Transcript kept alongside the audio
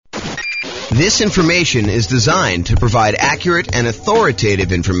This information is designed to provide accurate and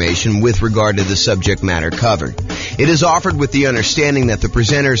authoritative information with regard to the subject matter covered. It is offered with the understanding that the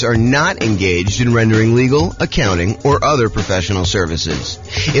presenters are not engaged in rendering legal, accounting, or other professional services.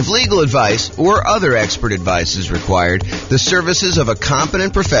 If legal advice or other expert advice is required, the services of a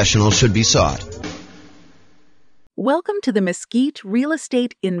competent professional should be sought. Welcome to the Mesquite Real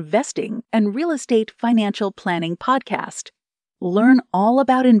Estate Investing and Real Estate Financial Planning Podcast. Learn all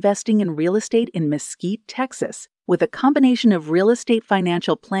about investing in real estate in Mesquite, Texas, with a combination of real estate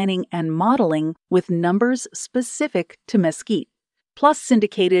financial planning and modeling with numbers specific to Mesquite, plus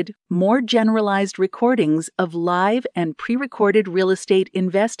syndicated, more generalized recordings of live and pre-recorded real estate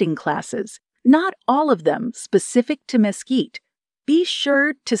investing classes, not all of them specific to Mesquite. Be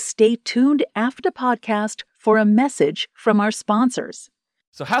sure to stay tuned after the podcast for a message from our sponsors.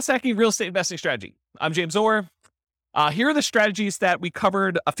 So, house hacking real estate investing strategy. I'm James Orr. Here are the strategies that we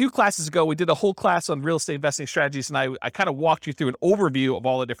covered a few classes ago. We did a whole class on real estate investing strategies, and I kind of walked you through an overview of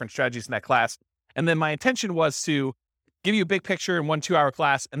all the different strategies in that class. And then my intention was to give you a big picture in 1 2-hour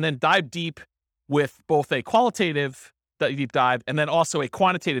class and then dive deep with both a qualitative deep dive and then also a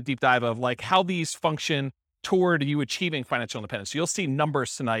quantitative deep dive of like how these function toward you achieving financial independence. So you'll see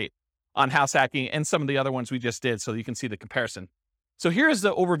numbers tonight on house hacking and some of the other ones we just did so you can see the comparison. So here's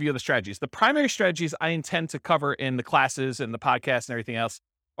the overview of the strategies. The primary strategies I intend to cover in the classes and the podcast and everything else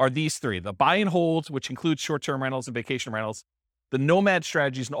are these three: the buy and hold, which includes short-term rentals and vacation rentals, the nomad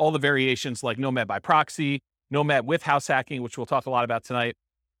strategies and all the variations like nomad by proxy, nomad with house hacking, which we'll talk a lot about tonight,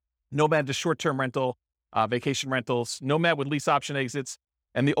 nomad to short-term rental, vacation rentals, nomad with lease option exits,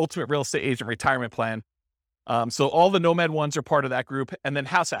 and the ultimate real estate agent retirement plan. So all the nomad ones are part of that group, and then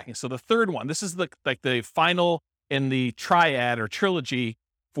house hacking. So the third one, this is the final in the triad or trilogy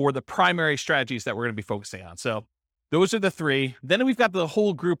for the primary strategies that we're going to be focusing on. So those are the three. Then we've got the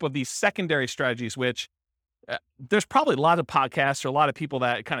whole group of these secondary strategies, which there's probably a lot of podcasts or a lot of people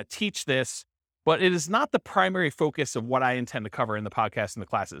that kind of teach this, but it is not the primary focus of what I intend to cover in the podcast and the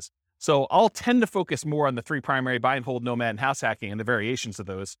classes. So I'll tend to focus more on the three primary: buy and hold, nomad, and house hacking, and the variations of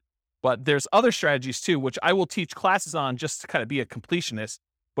those. But there's other strategies too, which I will teach classes on just to kind of be a completionist.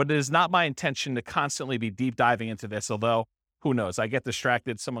 But it is not my intention to constantly be deep diving into this, although who knows, I get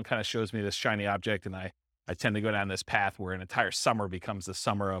distracted. Someone kind of shows me this shiny object and I tend to go down this path where an entire summer becomes the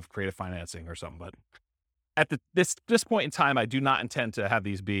summer of creative financing or something. But at this point in time, I do not intend to have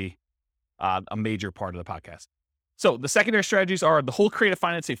these be a major part of the podcast. So the secondary strategies are the whole creative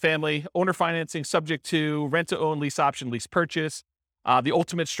financing family: owner financing subject to rent to own, lease option, lease purchase, the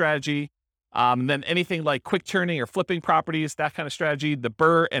ultimate strategy, then anything like quick turning or flipping properties, that kind of strategy, the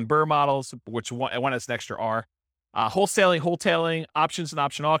BRRRR and BRRRR models, which one has an extra R, wholetailing, options and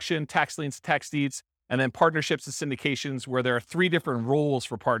option auction, tax liens, tax deeds, and then partnerships and syndications, where there are three different roles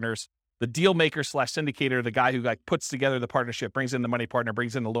for partners: the deal maker / syndicator, the guy who like puts together the partnership, brings in the money partner,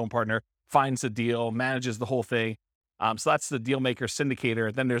 brings in the loan partner, finds the deal, manages the whole thing. So that's the deal maker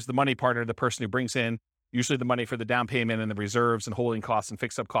syndicator. Then there's the money partner, the person who brings in usually the money for the down payment and the reserves and holding costs and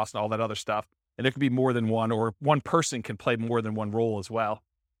fix up costs and all that other stuff. And there could be more than one, or one person can play more than one role as well.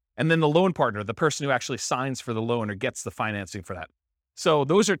 And then the loan partner, the person who actually signs for the loan or gets the financing for that. So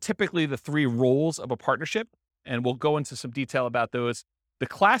those are typically the three roles of a partnership. And we'll go into some detail about those. The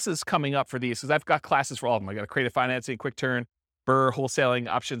classes coming up for these, because I've got classes for all of them. I got a creative financing, quick turn, BRRRR, wholesaling,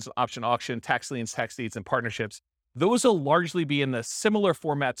 options, option auction, tax liens, tax deeds, and partnerships. Those will largely be in the similar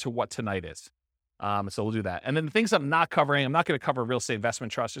format to what tonight is. So we'll do that. And then the things I'm not covering, I'm not going to cover real estate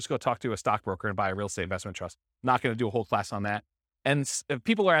investment trust. Just go talk to a stockbroker and buy a real estate investment trust. Not going to do a whole class on that. And if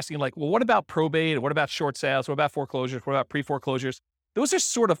people are asking like, well, what about probate? What about short sales? What about foreclosures? What about pre-foreclosures? Those are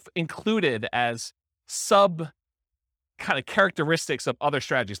sort of included as sub kind of characteristics of other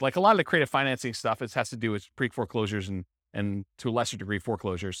strategies. Like a lot of the creative financing stuff, it has to do with pre-foreclosures and to a lesser degree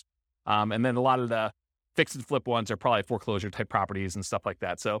foreclosures. And then a lot of the fix and flip ones are probably foreclosure type properties and stuff like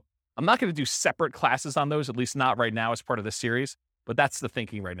that. So I'm not going to do separate classes on those, at least not right now as part of this series, but that's the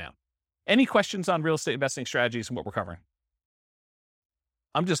thinking right now. Any questions on real estate investing strategies and what we're covering?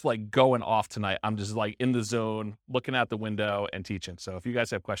 I'm just like going off tonight. I'm just like in the zone, looking out the window and teaching. So if you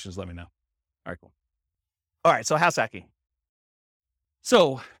guys have questions, let me know. All right, cool. All right, so house hacking.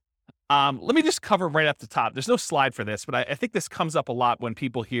 So let me just cover right up the top. There's no slide for this, but I think this comes up a lot when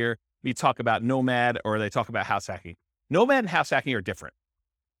people hear me talk about nomad or they talk about house hacking. Nomad and house hacking are different.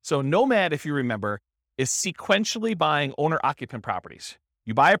 So nomad, if you remember, is sequentially buying owner-occupant properties.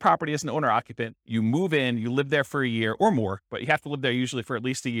 You buy a property as an owner-occupant, you move in, you live there for a year or more, but you have to live there usually for at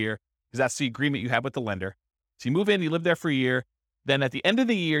least a year because that's the agreement you have with the lender. So you move in, you live there for a year. Then at the end of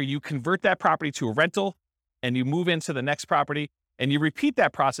the year, you convert that property to a rental and you move into the next property. And you repeat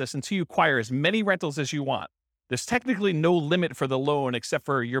that process until you acquire as many rentals as you want. There's technically no limit for the loan except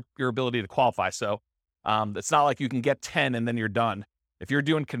for your ability to qualify. So it's not like you can get 10 and then you're done. If you're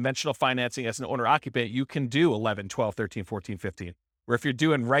doing conventional financing as an owner occupant, you can do 11, 12, 13, 14, 15. Where if you're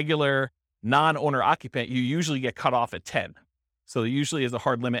doing regular non-owner occupant, you usually get cut off at 10. So there usually is a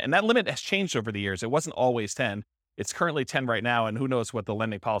hard limit. And that limit has changed over the years. It wasn't always 10. It's currently 10 right now. And who knows what the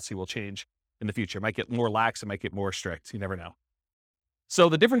lending policy will change in the future. It might get more lax. It might get more strict. You never know. So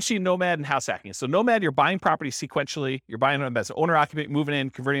the difference between nomad and house hacking. So nomad, you're buying property sequentially. You're buying them as an owner occupant, moving in,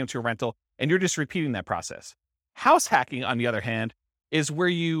 converting them to a rental, and you're just repeating that process. House hacking, on the other hand, is where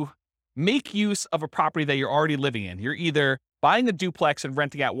you make use of a property that you're already living in. You're either buying a duplex and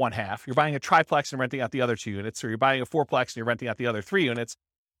renting out one half, you're buying a triplex and renting out the other 2 units, or you're buying a fourplex and you're renting out the other 3 units,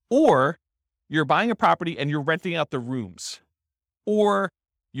 or you're buying a property and you're renting out the rooms, or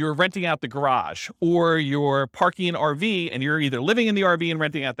you're renting out the garage, or you're parking an RV and you're either living in the RV and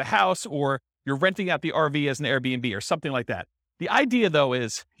renting out the house, or you're renting out the RV as an Airbnb or something like that. The idea, though,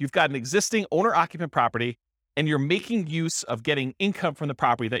 is you've got an existing owner-occupant property and you're making use of getting income from the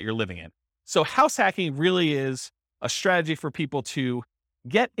property that you're living in. So house hacking really is a strategy for people to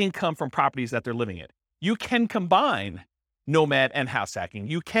get income from properties that they're living in. You can combine nomad and house hacking.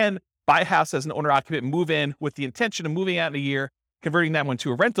 You can buy a house as an owner-occupant, move in with the intention of moving out in a year, converting that one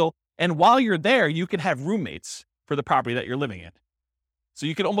to a rental. And while you're there, you can have roommates for the property that you're living in. So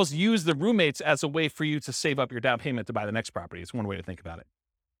you can almost use the roommates as a way for you to save up your down payment to buy the next property. It's one way to think about it.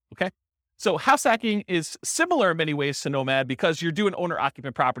 Okay. So house hacking is similar in many ways to nomad because you're doing owner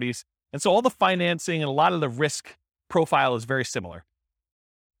occupant properties. And so all the financing and a lot of the risk profile is very similar.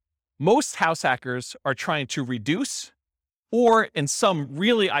 Most house hackers are trying to reduce, or in some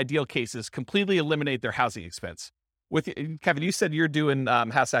really ideal cases, completely eliminate their housing expense. With Kevin, you said you're doing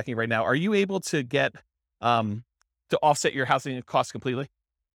house hacking right now. Are you able to get to offset your housing costs completely?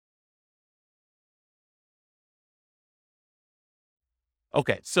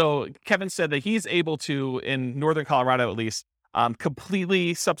 Okay, so Kevin said that he's able to, in Northern Colorado at least,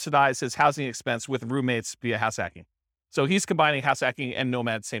 completely subsidize his housing expense with roommates via house hacking. So he's combining house hacking and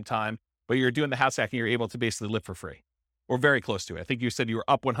nomad at the same time, but you're doing the house hacking, you're able to basically live for free or very close to it. I think you said you were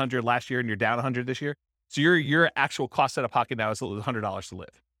up 100 last year and you're down 100 this year. So your actual cost out of pocket now is $100 to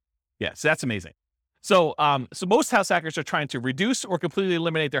live. Yeah, so that's amazing. So most house hackers are trying to reduce or completely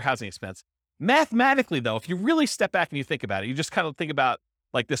eliminate their housing expense. Mathematically, though, if you really step back and you think about it, you just kind of think about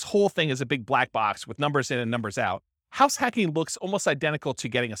like this whole thing is a big black box with numbers in and numbers out. House hacking looks almost identical to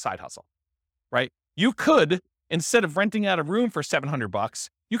getting a side hustle, right? You could, instead of renting out a room for $700,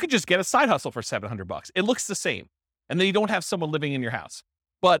 you could just get a side hustle for $700. It looks the same. And then you don't have someone living in your house.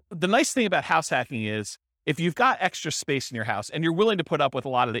 But the nice thing about house hacking is if you've got extra space in your house and you're willing to put up with a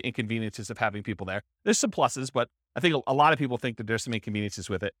lot of the inconveniences of having people there, there's some pluses, but I think a lot of people think that there's some inconveniences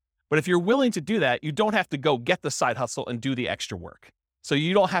with it. But if you're willing to do that, you don't have to go get the side hustle and do the extra work. So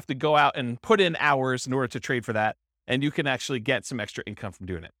you don't have to go out and put in hours in order to trade for that. And you can actually get some extra income from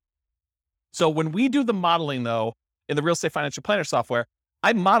doing it. So when we do the modeling, though, in the Real Estate Financial Planner software,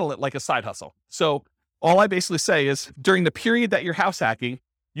 I model it like a side hustle. So all I basically say is during the period that you're house hacking,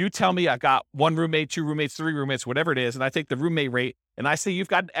 you tell me I got 1 roommate, 2 roommates, 3 roommates, whatever it is. And I take the roommate rate and I say you've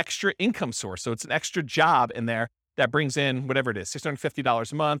got an extra income source. So it's an extra job in there that brings in whatever it is,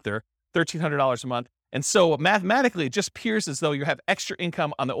 $650 a month or $1,300 a month. And so mathematically, it just appears as though you have extra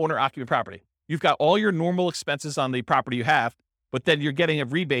income on the owner-occupant property. You've got all your normal expenses on the property you have, but then you're getting a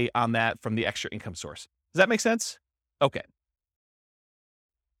rebate on that from the extra income source. Does that make sense? Okay.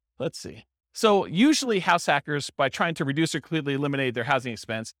 Let's see. So usually house hackers, by trying to reduce or completely eliminate their housing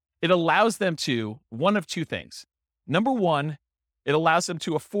expense, it allows them to, one of two things. Number one, it allows them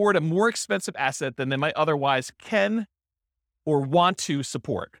to afford a more expensive asset than they might otherwise can or want to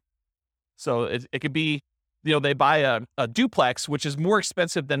support. So it could be, they buy a duplex, which is more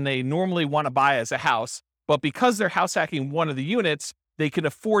expensive than they normally want to buy as a house. But because they're house hacking one of the units, they can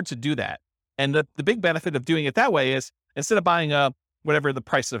afford to do that. And the big benefit of doing it that way is instead of buying whatever the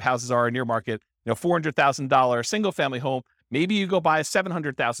prices of houses are in your market, $400,000 single family home, maybe you go buy a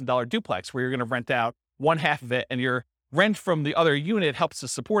 $700,000 duplex where you're going to rent out one half of it and your rent from the other unit helps to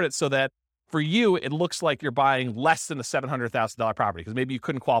support it so that for you, it looks like you're buying less than a $700,000 property because maybe you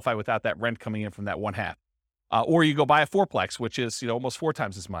couldn't qualify without that rent coming in from that one half. Or you go buy a fourplex, which is almost 4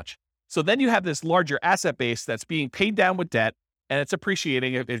 times as much. So then you have this larger asset base that's being paid down with debt and it's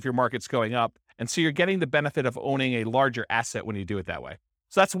appreciating if your market's going up. And so you're getting the benefit of owning a larger asset when you do it that way.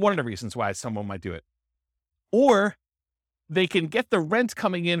 So that's one of the reasons why someone might do it. Or they can get the rent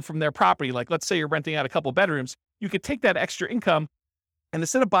coming in from their property. Like let's say you're renting out a couple bedrooms, you could take that extra income and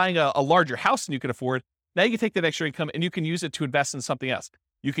instead of buying a larger house than you can afford, Now you can take that extra income and you can use it to invest in something else.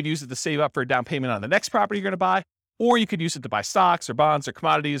 You could use it to save up for a down payment on the next property you're going to buy, or you could use it to buy stocks or bonds or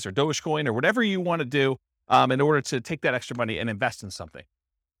commodities or Dogecoin or whatever you want to do in order to take that extra money and invest in something.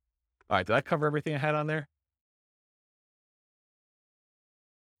 All right, did I cover everything I had on there?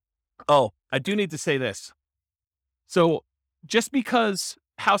 Oh, I do need to say this. So just because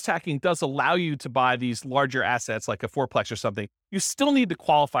house hacking does allow you to buy these larger assets like a fourplex or something, you still need to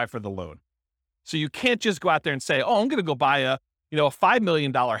qualify for the loan. So you can't just go out there and say, oh, I'm going to go buy a $5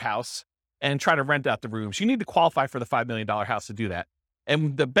 million house and try to rent out the rooms. You need to qualify for the $5 million house to do that.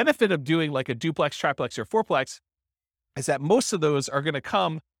 And the benefit of doing like a duplex, triplex, or fourplex is that most of those are going to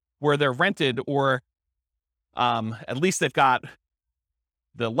come where they're rented, or at least they've got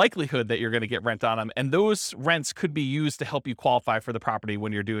the likelihood that you're going to get rent on them. And those rents could be used to help you qualify for the property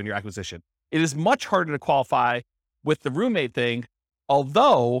when you're doing your acquisition. It is much harder to qualify with the roommate thing.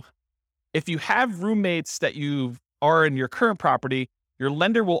 Although if you have roommates that you are in your current property, your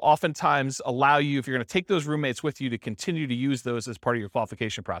lender will oftentimes allow you, if you're going to take those roommates with you, to continue to use those as part of your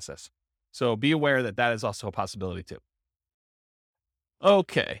qualification process. So be aware that that is also a possibility too.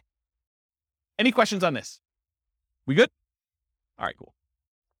 Okay. Any questions on this? We good? All right, cool.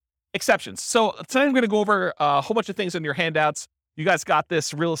 Exceptions. So tonight I'm going to go over a whole bunch of things in your handouts. You guys got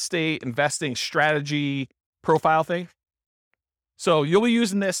this real estate investing strategy profile thing. So you'll be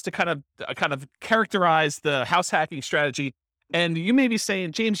using this to kind of characterize the house hacking strategy. And you may be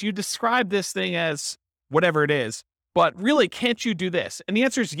saying, James, you described this thing as whatever it is, but really, can't you do this? And the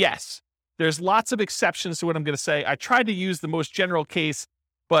answer is yes. There's lots of exceptions to what I'm going to say. I tried to use the most general case,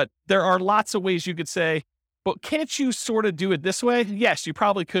 but there are lots of ways you could say, but can't you sort of do it this way? Yes, you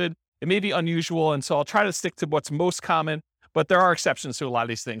probably could. It may be unusual, and so I'll try to stick to what's most common, but there are exceptions to a lot of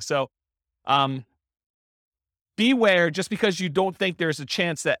these things. So beware, just because you don't think there's a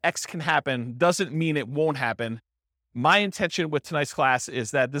chance that X can happen doesn't mean it won't happen. My intention with tonight's class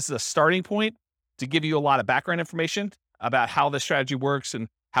is that this is a starting point to give you a lot of background information about how the strategy works and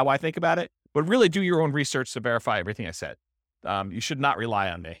how I think about it, but really do your own research to verify everything I said. You should not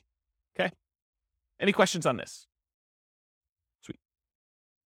rely on me. Okay? Any questions on this? Sweet.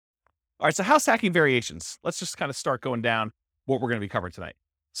 All right, so house hacking variations. Let's just kind of start going down what we're going to be covering tonight.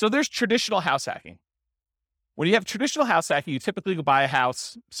 So there's traditional house hacking. When you have traditional house hacking, you typically go buy a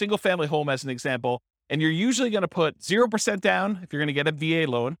house, single family home as an example, and you're usually going to put 0% down if you're going to get a VA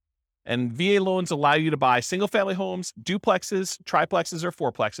loan. And VA loans allow you to buy single family homes, duplexes, triplexes, or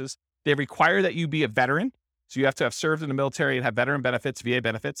fourplexes. They require that you be a veteran. So you have to have served in the military and have veteran benefits, VA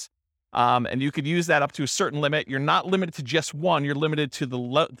benefits. And you could use that up to a certain limit. You're not limited to just one. You're limited to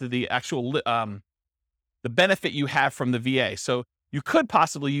the actual the benefit you have from the VA. So you could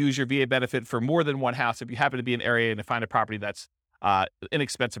possibly use your VA benefit for more than one house if you happen to be in an area and to find a property that's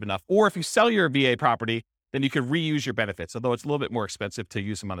inexpensive enough. Or if you sell your VA property, then you can reuse your benefits, although it's a little bit more expensive to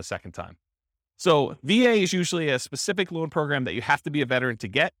use them on a second time. So VA is usually a specific loan program that you have to be a veteran to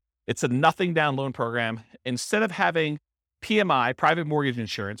get. It's a nothing down loan program. Instead of having PMI, private mortgage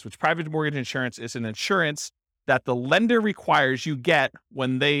insurance, which private mortgage insurance is an insurance that the lender requires you get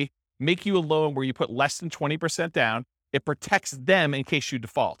when they make you a loan where you put less than 20% down, it protects them in case you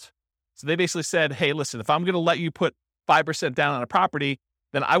default. So they basically said, hey, listen, if I'm going to let you put 5% down on a property,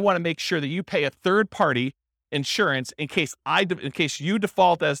 then I want to make sure that you pay a third party insurance in case you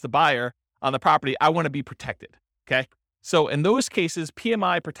default as the buyer on the property. I want to be protected. Okay. So in those cases,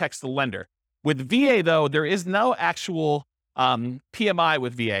 PMI protects the lender. With VA though, there is no actual PMI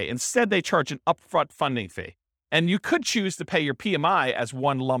with VA. Instead, they charge an upfront funding fee. And you could choose to pay your PMI as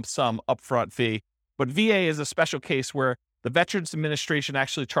one lump sum upfront fee, but VA is a special case where the Veterans Administration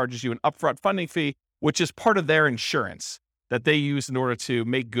actually charges you an upfront funding fee, which is part of their insurance that they use in order to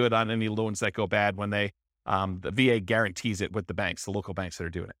make good on any loans that go bad when the VA guarantees it with the banks, the local banks that are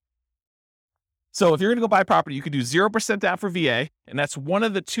doing it. So if you're going to go buy property, you could do 0% down for VA, and that's one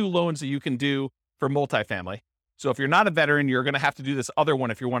of the two loans that you can do for multifamily. So if you're not a veteran, you're going to have to do this other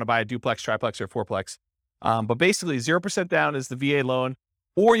one if you want to buy a duplex, triplex, or fourplex. But basically 0% down is the VA loan,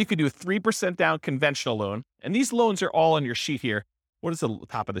 or you could do a 3% down conventional loan. And these loans are all on your sheet here. What does the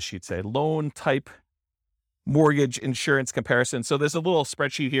top of the sheet say? Loan type mortgage insurance comparison. So there's a little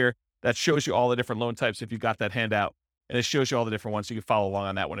spreadsheet here that shows you all the different loan types if you got that handout, and it shows you all the different ones. So you can follow along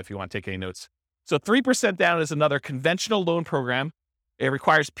on that one if you want to take any notes. So 3% down is another conventional loan program. It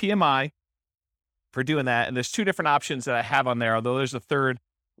requires PMI for doing that. And there's two different options that I have on there, although there's a third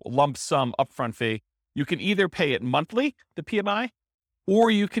lump sum upfront fee. You can either pay it monthly, the PMI, or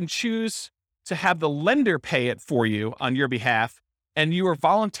you can choose to have the lender pay it for you on your behalf, and you are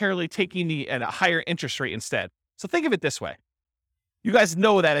voluntarily taking at a higher interest rate instead. So think of it this way. You guys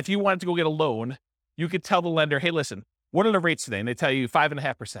know that if you wanted to go get a loan, you could tell the lender, hey, listen, what are the rates today? And they tell you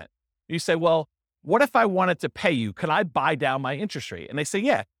 5.5%. You say, well, what if I wanted to pay you? Could I buy down my interest rate? And they say,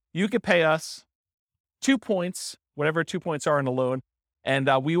 yeah, you could pay us 2 points, whatever 2 points are in the loan, and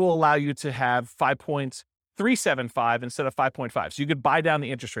we will allow you to have 5.375 instead of 5.5. So you could buy down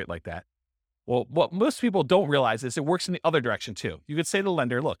the interest rate like that. Well, what most people don't realize is it works in the other direction too. You could say to the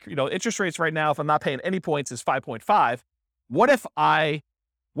lender, look, interest rates right now, if I'm not paying any points, is 5.5. What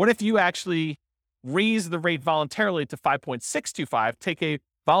if you actually raise the rate voluntarily to 5.625, take a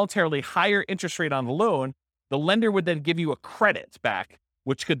voluntarily higher interest rate on the loan? The lender would then give you a credit back,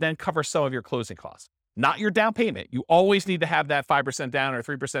 which could then cover some of your closing costs. Not your down payment. You always need to have that 5% down or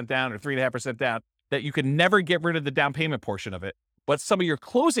 3% down or 3.5% down, that you can never get rid of the down payment portion of it. But some of your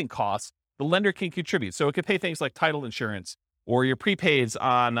closing costs, the lender can contribute. So it could pay things like title insurance or your prepaids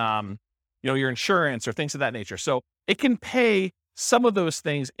on, your insurance or things of that nature. So it can pay some of those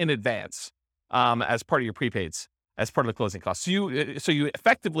things in advance as part of your prepaids, as part of the closing costs. So you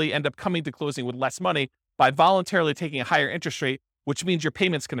effectively end up coming to closing with less money by voluntarily taking a higher interest rate, which means your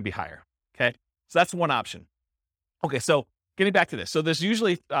payment's going to be higher. Okay, so that's one option. Okay, so getting back to this, so there's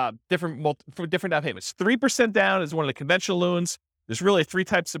usually different down payments. 3% down is one of the conventional loans. There's really 3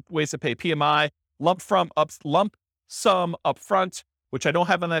 types of ways to pay PMI: lump sum upfront, which I don't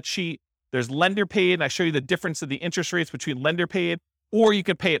have on that sheet. There's lender paid, and I show you the difference of the interest rates between lender paid, or you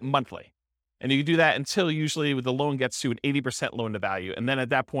can pay it monthly. And you can do that until usually the loan gets to an 80% loan to value. And then at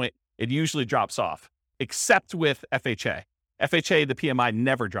that point, it usually drops off, except with FHA. FHA, the PMI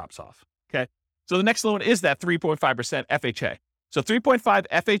never drops off. Okay. So the next loan is that 3.5% FHA. So 3.5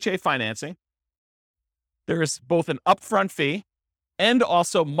 FHA financing. There is both an upfront fee and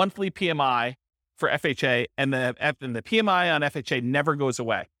also monthly PMI for FHA, and the PMI on FHA never goes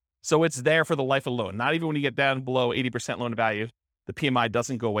away. So it's there for the life of the loan. Not even when you get down below 80% loan to value, the PMI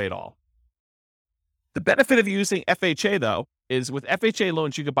doesn't go away at all. The benefit of using FHA, though, is with FHA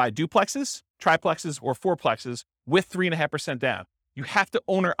loans, you could buy duplexes, triplexes, or fourplexes with 3.5% down. You have to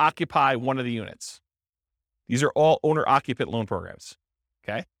owner occupy one of the units. These are all owner occupant loan programs.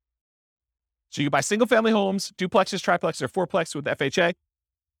 Okay. So you can buy single family homes, duplexes, triplexes, or fourplex with FHA,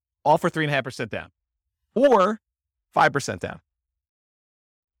 all for 3.5% down, or 5% down.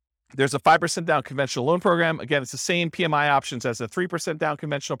 There's a 5% down conventional loan program. Again, it's the same PMI options as a 3% down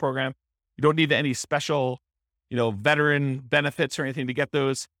conventional program. You don't need any special, veteran benefits or anything to get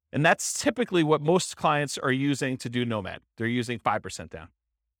those. And that's typically what most clients are using to do Nomad. They're using 5% down.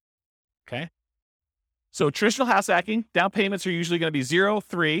 Okay. So traditional house hacking, down payments are usually going to be 0,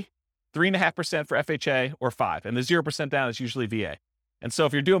 3, 3.5% for FHA, or 5. And the 0% down is usually VA. And so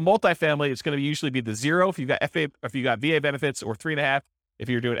if you're doing multifamily, it's going to usually be the 0 if you got VA benefits, or 3.5 if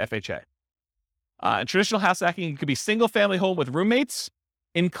you're doing FHA. In traditional house hacking, it could be single family home with roommates,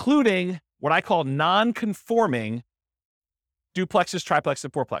 including what I call non-conforming duplexes, triplexes,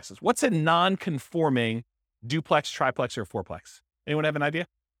 and fourplexes. What's a non-conforming duplex, triplex, or fourplex? Anyone have an idea?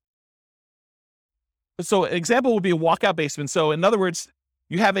 So an example would be a walkout basement. So in other words,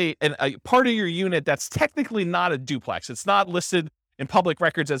 you have a part of your unit that's technically not a duplex. It's not listed in public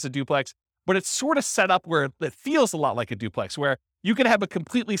records as a duplex, but it's sort of set up where it feels a lot like a duplex, where you can have a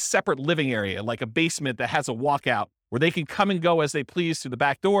completely separate living area, like a basement that has a walkout where they can come and go as they please through the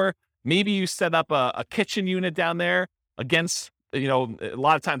back door. Maybe you set up a kitchen unit down there against, a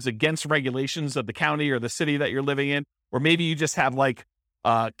lot of times against regulations of the county or the city that you're living in. Or maybe you just have like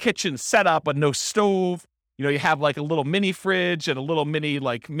a kitchen set up but no stove. You have like a little mini fridge and a little mini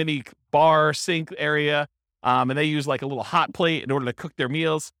bar sink area. And they use like a little hot plate in order to cook their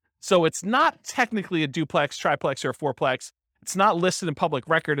meals. So it's not technically a duplex, triplex, or a fourplex. It's not listed in public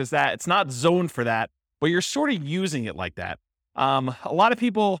record as that. It's not zoned for that, but you're sort of using it like that. A lot of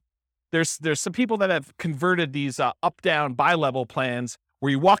people, there's some people that have converted these up-down bi-level plans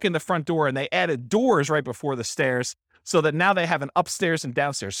where you walk in the front door and they added doors right before the stairs so that now they have an upstairs and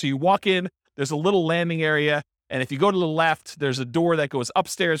downstairs. So you walk in, there's a little landing area, and if you go to the left, there's a door that goes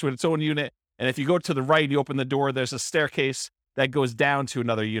upstairs with its own unit. And if you go to the right, you open the door, there's a staircase that goes down to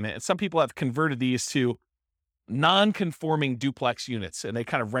another unit. And some people have converted these to non-conforming duplex units, and they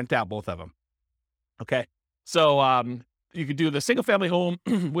kind of rent out both of them. Okay. So you could do the single family home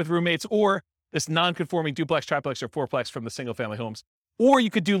with roommates, or this non-conforming duplex, triplex, or fourplex from the single family homes. Or you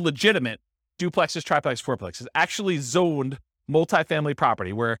could do legitimate duplexes, triplexes, fourplexes, actually zoned multifamily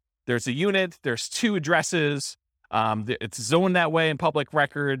property where there's a unit, there's 2 addresses, it's zoned that way in public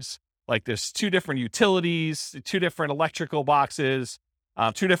records. Like there's 2 different utilities, 2 different electrical boxes,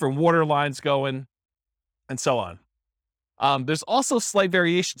 2 different water lines going, and so on. There's also slight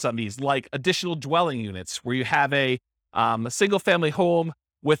variations on these, like additional dwelling units, where you have a single family home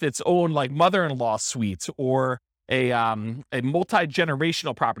with its own like mother-in-law suite or a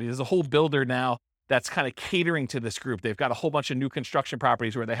multi-generational property. There's a whole builder now that's kind of catering to this group. They've got a whole bunch of new construction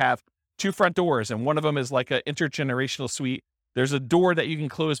properties where they have 2 front doors, and one of them is like an intergenerational suite. There's a door that you can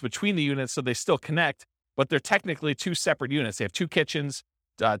close between the units so they still connect, but they're technically 2 separate units. They have 2 kitchens,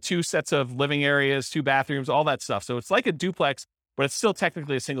 2 sets of living areas, 2 bathrooms, all that stuff. So it's like a duplex, but it's still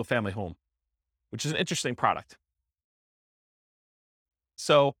technically a single family home, which is an interesting product.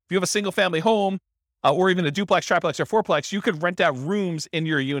 So if you have a single family home, or even a duplex, triplex, or fourplex, you could rent out rooms in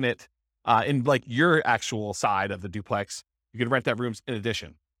your unit, in like your actual side of the duplex. You could rent out rooms in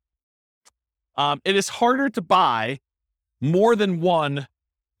addition. It is harder to buy more than one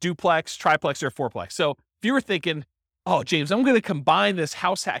duplex, triplex, or fourplex. So if you were thinking, oh, James, I'm going to combine this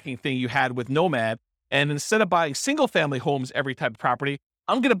house hacking thing you had with Nomad, and instead of buying single family homes every type of property,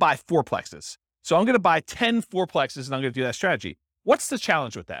 I'm going to buy fourplexes. So I'm going to buy 10 fourplexes, and I'm going to do that strategy. What's the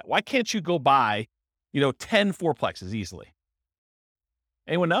challenge with that? Why can't you go buy 10 fourplexes easily?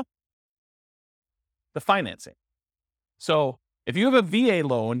 Anyone know? The financing. So if you have a VA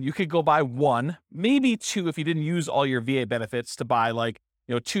loan, you could go buy 1, maybe 2 if you didn't use all your VA benefits to buy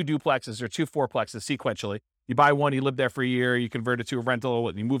 2 duplexes or 2 fourplexes sequentially. You buy 1, you live there for a year, you convert it to a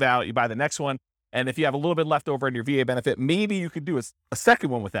rental, you move out, you buy the next one. And if you have a little bit left over in your VA benefit, maybe you could do a second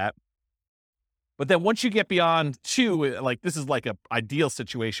one with that. But then once you get beyond 2, this is like an ideal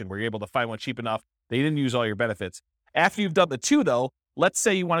situation where you're able to find one cheap enough that you didn't use all your benefits. After you've done the 2 though, let's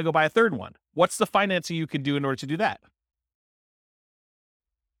say you want to go buy a third one. What's the financing you can do in order to do that?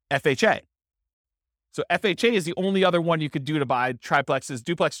 FHA. So FHA is the only other one you could do to buy triplexes,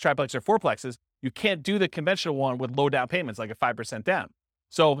 duplex, triplex, or fourplexes. You can't do the conventional one with low down payments, like a 5% down.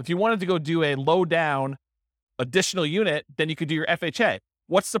 So if you wanted to go do a low down additional unit, then you could do your FHA.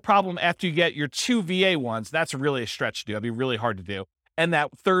 What's the problem after you get your 2 VA ones? That's really a stretch to do. It'd be really hard to do. And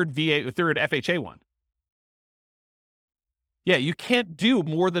that third FHA one. Yeah, you can't do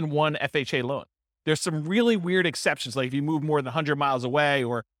more than 1 FHA loan. There's some really weird exceptions, like if you move more than 100 miles away,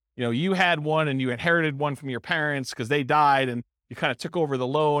 or you had one and you inherited one from your parents because they died and you kind of took over the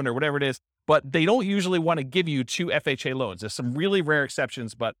loan or whatever it is. But they don't usually want to give you 2 FHA loans. There's some really rare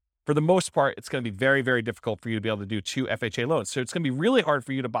exceptions, but for the most part, it's going to be very, very difficult for you to be able to do 2 FHA loans. So it's going to be really hard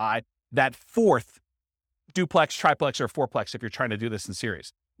for you to buy that 4th duplex, triplex, or fourplex if you're trying to do this in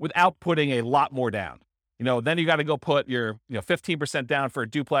series without putting a lot more down. Then you got to go put your 15% down for a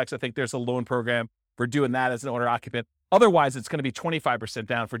duplex. I think there's a loan program for doing that as an owner occupant. Otherwise, it's going to be 25%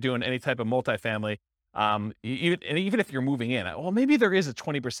 down for doing any type of multifamily. Even if you're moving in, well, maybe there is a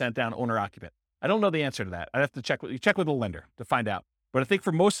 20% down owner occupant. I don't know the answer to that. I'd have to check with a lender to find out. But I think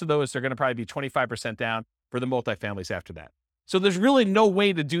for most of those, they're going to probably be 25% down for the multifamilies after that. So there's really no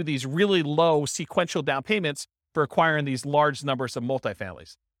way to do these really low sequential down payments for acquiring these large numbers of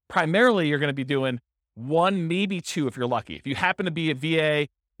multifamilies. Primarily, you're going to be doing 1, maybe 2 if you're lucky. If you happen to be a VA,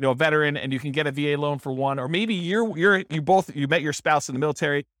 a veteran, and you can get a VA loan for 1, or maybe you met your spouse in the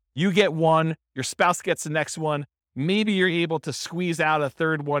military, you get 1, your spouse gets the next one. Maybe you're able to squeeze out a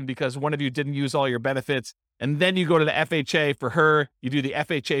third one because one of you didn't use all your benefits, and then you go to the FHA for her, you do the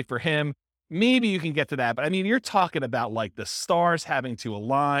FHA for him. Maybe you can get to that. But you're talking about like the stars having to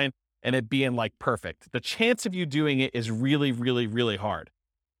align and it being like perfect. The chance of you doing it is really, really, really hard.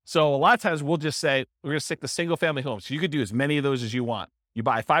 So a lot of times we'll just say, we're going to stick to single family homes. So you could do as many of those as you want. You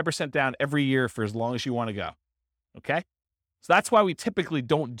buy 5% down every year for as long as you want to go. Okay. So that's why we typically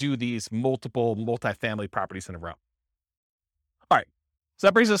don't do these multiple multifamily properties in a row. All right. So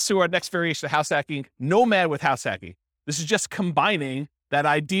that brings us to our next variation of house hacking, Nomad with house hacking. This is just combining that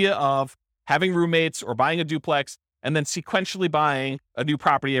idea of having roommates or buying a duplex and then sequentially buying a new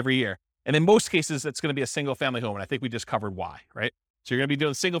property every year. And in most cases, it's going to be a single family home. And I think we just covered why, right? So you're going to be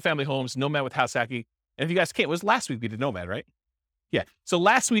doing single family homes, Nomad with house hacking. And if you guys can't, it was last week we did Nomad, right? Yeah. So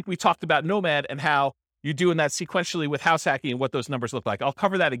last week we talked about Nomad and how you're doing that sequentially with house hacking and what those numbers look like. I'll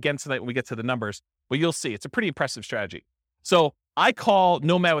cover that again tonight when we get to the numbers, but you'll see it's a pretty impressive strategy. So I call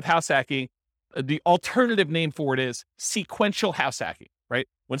Nomad with house hacking, the alternative name for it is sequential house hacking, right?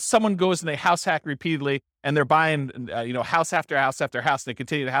 When someone goes and they house hack repeatedly and they're buying, house after house after house, and they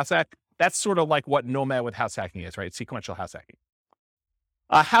continue to house hack, that's sort of like what Nomad with house hacking is, right? Sequential house hacking.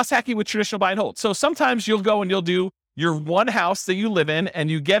 House hacking with traditional buy and hold. So sometimes you'll go and you'll do your one house that you live in and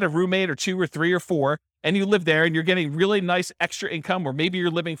you get a roommate or 2 or 3 or 4 and you live there and you're getting really nice extra income, or maybe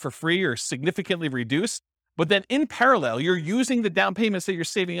you're living for free or significantly reduced. But then in parallel, you're using the down payments that you're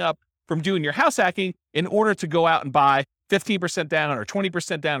saving up from doing your house hacking in order to go out and buy 15% down or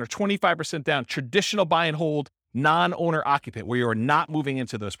 20% down or 25% down traditional buy and hold non-owner occupant where you're not moving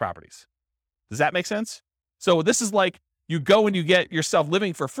into those properties. Does that make sense? So this is like you go and you get yourself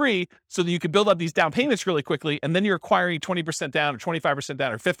living for free so that you can build up these down payments really quickly. And then you're acquiring 20% down or 25%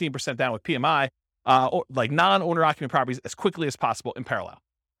 down or 15% down with PMI, or like non-owner occupant properties as quickly as possible in parallel.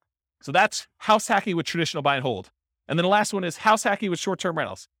 So that's house hacking with traditional buy and hold. And then the last one is house hacking with short-term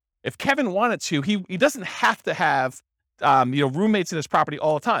rentals. If Kevin wanted to, he doesn't have to have roommates in his property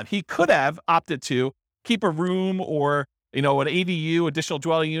all the time. He could have opted to keep a room or an ADU, additional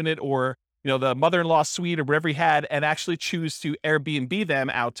dwelling unit, or the mother-in-law suite or whatever he had, and actually choose to Airbnb them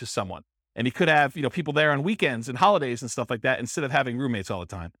out to someone. And he could have people there on weekends and holidays and stuff like that instead of having roommates all the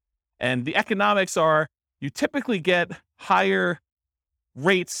time. And the economics are you typically get higher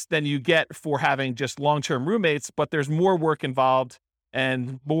rates than you get for having just long-term roommates, but there's more work involved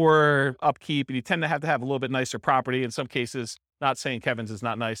and more upkeep, and you tend to have a little bit nicer property in some cases. Not saying Kevin's is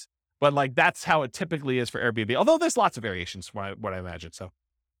not nice, but like that's how it typically is for Airbnb, although there's lots of variations from what I imagine. So,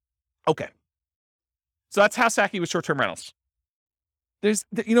 okay. So that's house hacking with short-term rentals. There's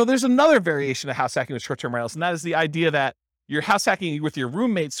another variation of house hacking with short-term rentals, and that is the idea that you're house hacking with your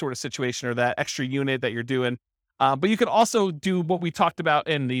roommate sort of situation or that extra unit that you're doing. But you could also do what we talked about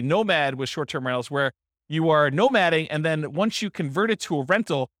in the nomad with short-term rentals, where you are nomading, and then once you convert it to a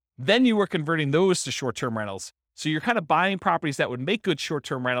rental, then you are converting those to short-term rentals. So you're kind of buying properties that would make good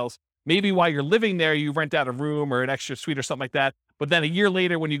short-term rentals. Maybe while you're living there, you rent out a room or an extra suite or something like that. But then a year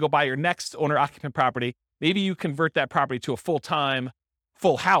later, when you go buy your next owner-occupant property, maybe you convert that property to a full-time,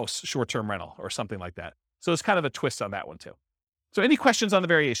 full house short-term rental or something like that. So it's kind of a twist on that one too. So any questions on the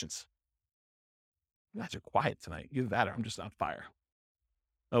variations? You guys are quiet tonight. Either that or I'm just on fire.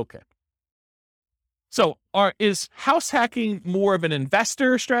 Okay. So is house hacking more of an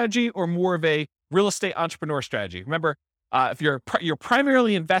investor strategy or more of a real estate entrepreneur strategy? Remember, if you're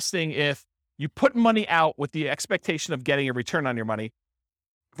primarily investing if you put money out with the expectation of getting a return on your money,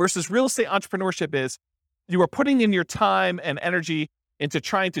 versus real estate entrepreneurship is you are putting in your time and energy into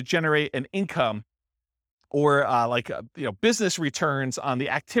trying to generate an income or business returns on the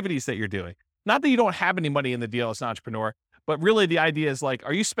activities that you're doing. Not that you don't have any money in the deal as an entrepreneur, but really the idea is like,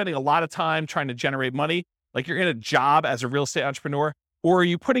 are you spending a lot of time trying to generate money? Like you're in a job as a real estate entrepreneur, or are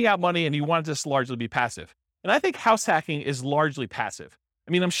you putting out money and you want it to largely be passive? And I think house hacking is largely passive.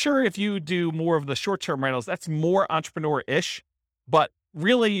 I mean, I'm sure if you do more of the short-term rentals, that's more entrepreneur-ish, but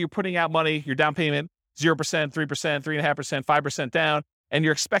really you're putting out money, your down payment, 0%, 3%, 3.5%, 5% down, and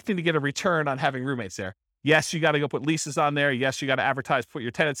you're expecting to get a return on having roommates there. Yes, you got to go put leases on there. Yes, you got to advertise, put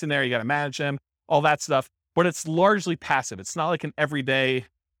your tenants in there. You got to manage them, all that stuff. But it's largely passive. It's not like an everyday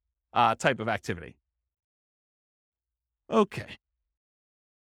type of activity. Okay.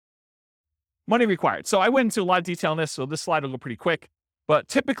 Money required. So I went into a lot of detail on this, so this slide will go pretty quick. But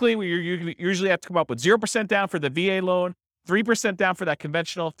typically, you usually have to come up with 0% down for the VA loan, 3% down for that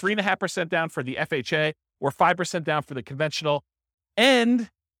conventional, 3.5% down for the FHA, or 5% down for the conventional, and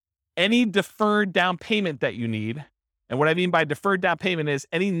any deferred down payment that you need. And what I mean by deferred down payment is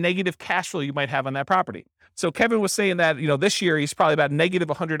any negative cash flow you might have on that property. So Kevin was saying that, this year he's probably about negative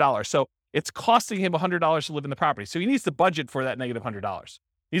 $100. So it's costing him $100 to live in the property. So he needs to budget for that negative $100.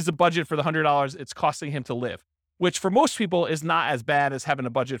 He needs to budget for the $100 it's costing him to live, which for most people is not as bad as having a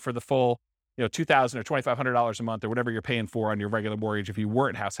budget for the full, $2,000 or $2,500 a month or whatever you're paying for on your regular mortgage if you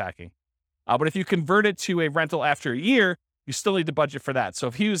weren't house hacking. But if you convert it to a rental after a year, you still need to budget for that. So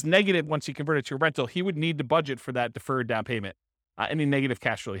if he was negative once he converted to a rental, he would need to budget for that deferred down payment, any negative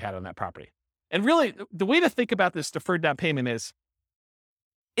cash flow he had on that property. And really, the way to think about this deferred down payment is,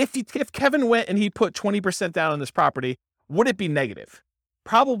 if Kevin went and he put 20% down on this property, would it be negative?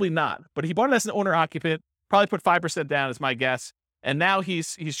 Probably not. But he bought it as an owner occupant, probably put 5% down is my guess. And now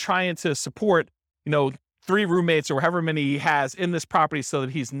he's trying to support, 3 roommates or however many he has in this property so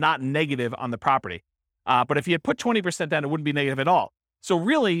that he's not negative on the property. But if he had put 20% down, it wouldn't be negative at all. So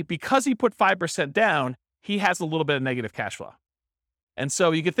really, because he put 5% down, he has a little bit of negative cash flow. And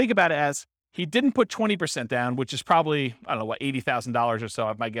so you could think about it as he didn't put 20% down, which is probably, $80,000 or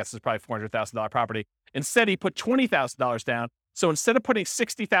so. My guess is probably $400,000 property. Instead, he put $20,000 down. So instead of putting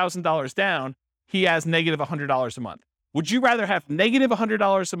 $60,000 down, he has negative $100 a month. Would you rather have negative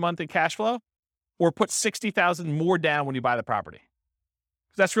 $100 a month in cash flow or put $60,000 more down when you buy the property?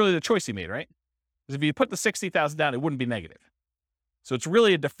 Because that's really the choice he made, right? Because if you put the $60,000 down, it wouldn't be negative. So it's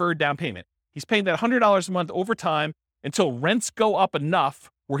really a deferred down payment. He's paying that $100 a month over time until rents go up enough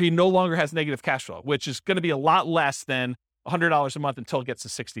where he no longer has negative cash flow, which is going to be a lot less than $100 a month until it gets to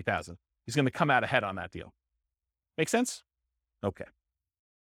 $60,000. He's going to come out ahead on that deal. Make sense? Okay.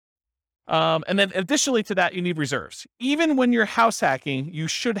 And then additionally to that, you need reserves. Even when you're house hacking, you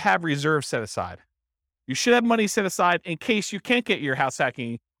should have reserves set aside. You should have money set aside in case you can't get your house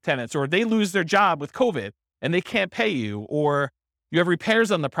hacking tenants or they lose their job with COVID. and they can't pay you, or you have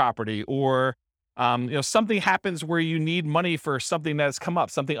repairs on the property, or something happens where you need money for something that has come up,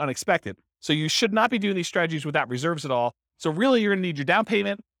 something unexpected. So you should not be doing these strategies without reserves at all. So really, you're going to need your down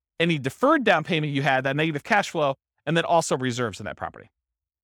payment, any deferred down payment you had, that negative cash flow, and then also reserves in that property.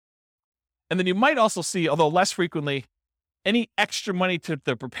 And then you might also see, although less frequently, any extra money to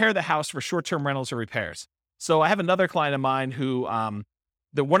prepare the house for short-term rentals or repairs. So I have another client of mine who,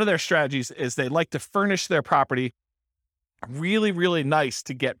 one of their strategies is they like to furnish their property really, really nice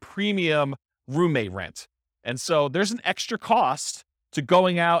to get premium roommate rent. And so there's an extra cost to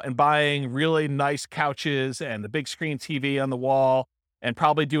going out and buying really nice couches and the big screen TV on the wall, and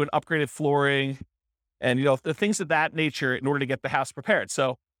probably doing upgraded flooring and, the things of that nature in order to get the house prepared.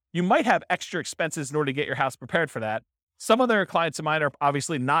 So you might have extra expenses in order to get your house prepared for that. Some other clients of mine are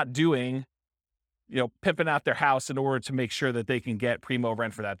obviously not doing, pimping out their house in order to make sure that they can get primo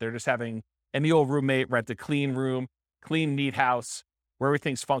rent for that. They're just having any old roommate rent a clean room, clean, neat house where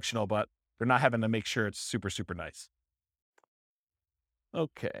everything's functional, but they're not having to make sure it's super, super nice.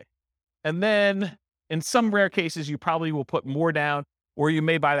 Okay. And then in some rare cases, you probably will put more down, or you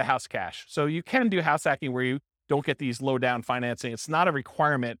may buy the house cash. So you can do house hacking where you don't get these low down financing. It's not a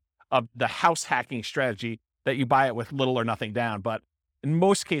requirement of the house hacking strategy that you buy it with little or nothing down. But in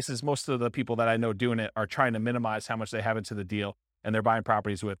most cases, most of the people that I know doing it are trying to minimize how much they have into the deal, and they're buying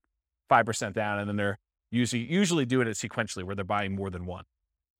properties with 5% down, and then they're usually doing it sequentially where they're buying more than one.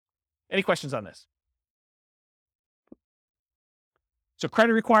 Any questions on this? So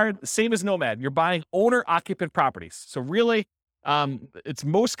credit required, the same as Nomad. You're buying owner-occupant properties. So really, it's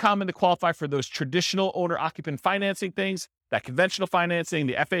most common to qualify for those traditional owner-occupant financing things, that conventional financing,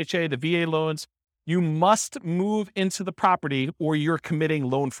 the FHA, the VA loans. You must move into the property or you're committing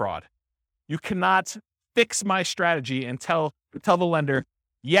loan fraud. You cannot fix my strategy and tell the lender,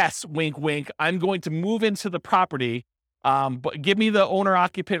 yes, wink, wink, I'm going to move into the property, but give me the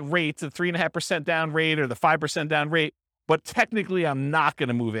owner-occupant rate, the 3.5% down rate or the 5% down rate. But technically, I'm not going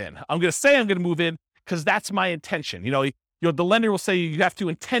to move in. I'm going to say I'm going to move in because that's my intention. The lender will say you have to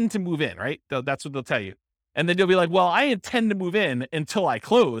intend to move in, right? That's what they'll tell you. And then you'll be like, well, I intend to move in until I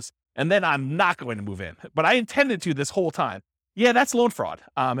close, and then I'm not going to move in. But I intended to this whole time. Yeah, that's loan fraud.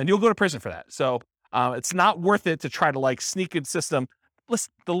 And you'll go to prison for that. So it's not worth it to try to sneak in system.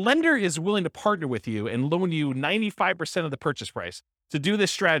 Listen, the lender is willing to partner with you and loan you 95% of the purchase price to do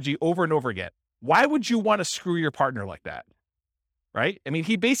this strategy over and over again. Why would you want to screw your partner like that? Right? I mean,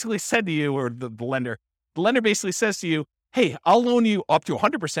 he basically said to you, or the lender basically says to you, hey, I'll loan you up to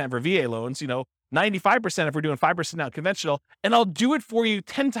 100% for VA loans, 95% if we're doing 5% now conventional, and I'll do it for you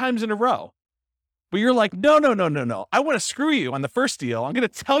 10 times in a row. But you're like, no. I want to screw you on the first deal. I'm going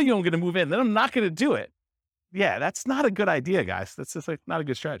to tell you I'm going to move in, then I'm not going to do it. Yeah, that's not a good idea, guys. That's just not a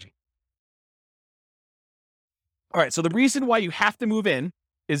good strategy. All right, so the reason why you have to move in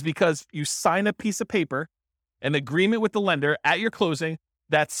is because you sign a piece of paper, an agreement with the lender at your closing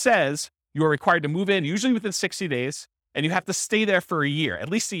that says you are required to move in, usually within 60 days, and you have to stay there for a year, at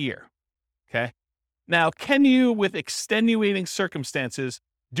least a year. Okay. Now, can you, with extenuating circumstances,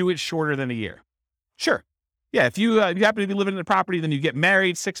 do it shorter than a year? Sure. Yeah. If you happen to be living in a property, then you get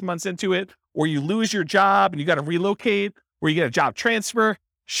married 6 months into it, or you lose your job and you got to relocate, or you get a job transfer.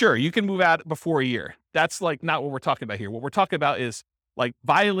 Sure. You can move out before a year. That's not what we're talking about here. What we're talking about is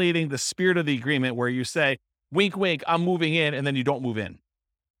violating the spirit of the agreement where you say, wink, wink, I'm moving in, and then you don't move in.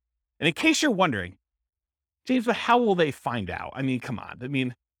 And in case you're wondering, James, but how will they find out? I mean, come on. I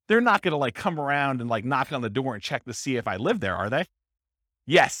mean, they're not going to come around and knock on the door and check to see if I live there, are they?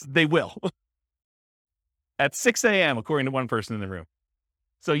 Yes, they will. At 6 a.m., according to one person in the room.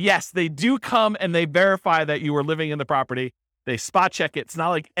 So yes, they do come and they verify that you are living in the property. They spot check it. It's not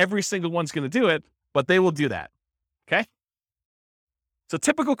like every single one's going to do it, but they will do that. Okay. So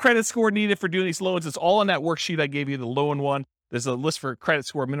typical credit score needed for doing these loans, it's all on that worksheet I gave you, the loan one. There's a list for credit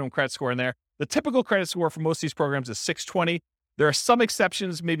score, minimum credit score in there. The typical credit score for most of these programs is 620. There are some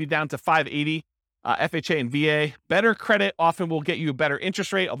exceptions, maybe down to 580, FHA and VA. Better credit often will get you a better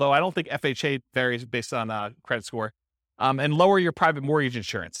interest rate, although I don't think FHA varies based on credit score, and lower your private mortgage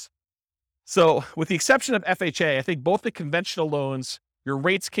insurance. So with the exception of FHA, I think both the conventional loans, your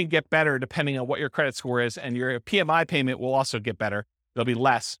rates can get better depending on what your credit score is, and your PMI payment will also get better. There'll be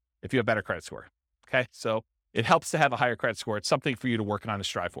less if you have better credit score. Okay. So it helps to have a higher credit score. It's something for you to work on and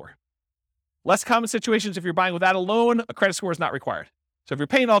strive for. Less common situations, if you're buying without a loan, a credit score is not required. So if you're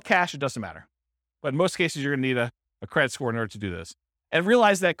paying all cash, it doesn't matter. But in most cases, you're going to need a credit score in order to do this. And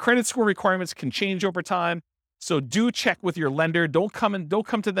realize that credit score requirements can change over time. So do check with your lender. Don't come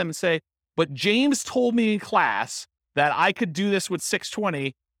to them and say, but James told me in class that I could do this with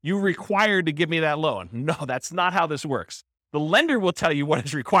 620. you're required to give me that loan. No, that's not how this works. The lender will tell you what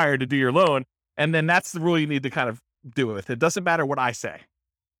is required to do your loan, and then that's the rule you need to kind of do with. It doesn't matter what I say.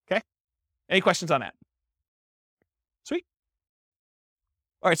 Okay? Any questions on that? Sweet.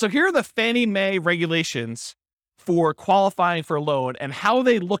 All right, so here are the Fannie Mae regulations for qualifying for a loan and how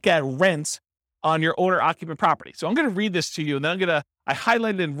they look at rents on your owner-occupant property. So I'm going to read this to you, and then I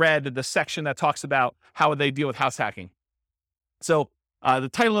highlighted in red the section that talks about how they deal with house hacking. So the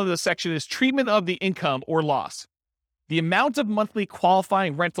title of the section is Treatment of the Income or Loss. The amount of monthly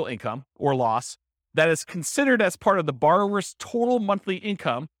qualifying rental income or loss that is considered as part of the borrower's total monthly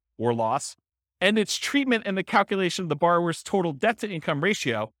income or loss, and its treatment in the calculation of the borrower's total debt-to-income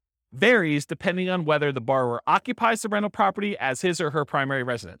ratio varies depending on whether the borrower occupies the rental property as his or her primary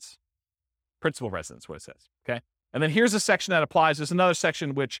residence. Principal residence, what it says, okay? And then here's a section that applies. There's another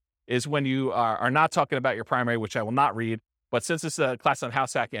section which is when you are not talking about your primary, which I will not read. But since it's a class on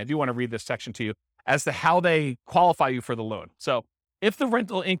house hacking, I do want to read this section to you as to how they qualify you for the loan. So if the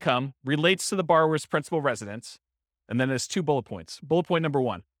rental income relates to the borrower's principal residence, and then there's 2 bullet points. Bullet point number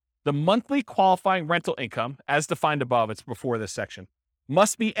 1, the monthly qualifying rental income, as defined above, it's before this section,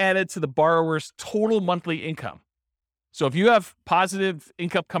 must be added to the borrower's total monthly income. So if you have positive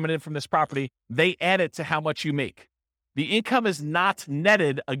income coming in from this property, they add it to how much you make. The income is not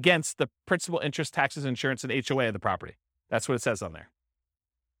netted against the principal, interest, taxes, insurance, and HOA of the property. That's what it says on there.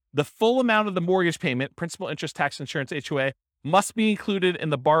 The full amount of the mortgage payment, principal, interest, tax, insurance, HOA, must be included in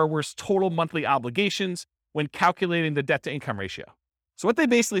the borrower's total monthly obligations when calculating the debt-to-income ratio. So what they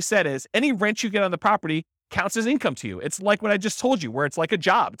basically said is any rent you get on the property counts as income to you. It's like what I just told you, where it's like a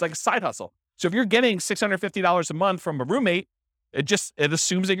job. It's like a side hustle. So if you're getting $650 a month from a roommate, it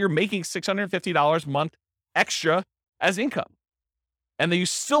assumes that you're making $650 a month extra as income. And then you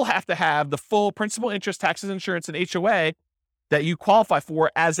still have to have the full principal, interest, taxes, insurance, and HOA that you qualify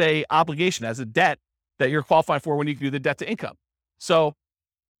for as a obligation, as a debt that you're qualifying for when you do the debt to income. So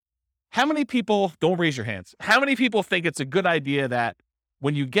how many people, don't raise your hands, how many people think it's a good idea that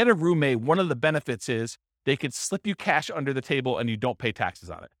when you get a roommate, one of the benefits is they could slip you cash under the table and you don't pay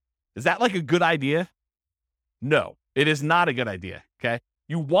taxes on it? Is that like a good idea? No, it is not a good idea, okay?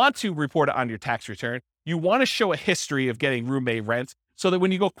 You want to report it on your tax return. You want to show a history of getting roommate rent so that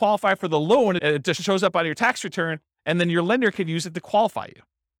when you go qualify for the loan, it just shows up on your tax return, and then your lender can use it to qualify you.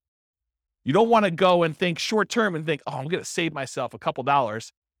 You don't want to go and think short term and think, oh, I'm going to save myself a couple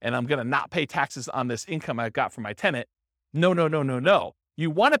dollars and I'm going to not pay taxes on this income I got from my tenant. No. You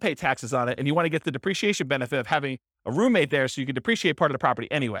want to pay taxes on it, and you want to get the depreciation benefit of having a roommate there so you can depreciate part of the property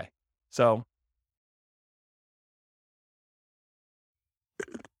anyway. So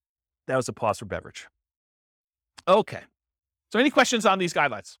that was a pause for beverage. Okay. So any questions on these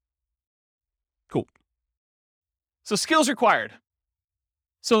guidelines? Cool. So skills required.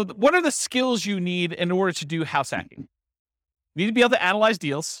 So what are the skills you need in order to do house hacking? You need to be able to analyze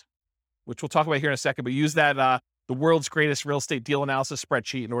deals, which we'll talk about here in a second, but use that the world's greatest real estate deal analysis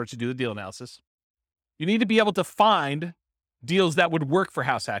spreadsheet in order to do the deal analysis. You need to be able to find deals that would work for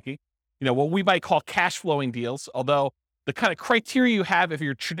house hacking. You know, what we might call cash flowing deals, although the kind of criteria you have if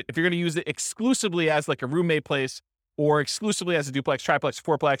you're going to use it exclusively as like a roommate place or exclusively as a duplex, triplex,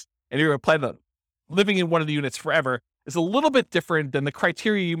 fourplex, and you're going to plan on living in one of the units forever is a little bit different than the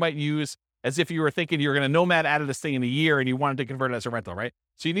criteria you might use as if you were thinking you're going to nomad out of this thing in a year and you wanted to convert it as a rental, right?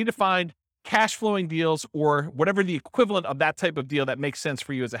 So you need to find cash flowing deals or whatever the equivalent of that type of deal that makes sense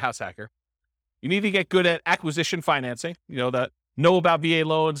for you as a house hacker. You need to get good at acquisition financing, know about VA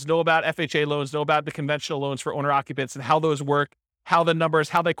loans, know about FHA loans, know about the conventional loans for owner occupants and how those work, how the numbers,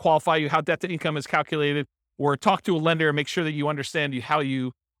 how they qualify you, how debt to income is calculated, or talk to a lender and make sure that you understand how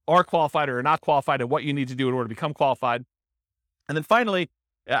you are qualified or are not qualified and what you need to do in order to become qualified. And then finally,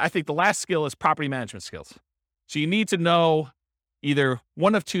 I think the last skill is property management skills. So you need to know either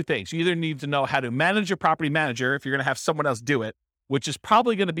one of two things. You either need to know how to manage a property manager if you're going to have someone else do it, which is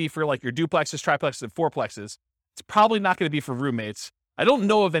probably going to be for like your duplexes, triplexes, and fourplexes. It's probably not going to be for roommates. I don't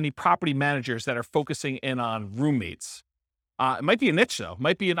know of any property managers that are focusing in on roommates. It might be a niche though. It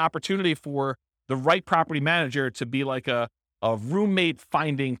might be an opportunity for the right property manager to be like a roommate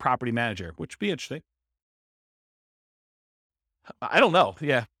finding property manager, which would be interesting. I don't know.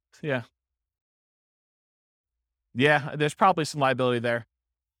 Yeah. There's probably some liability there.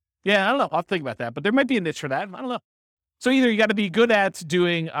 Yeah, I don't know. I'll think about that, but there might be a niche for that. I don't know. So either you got to be good at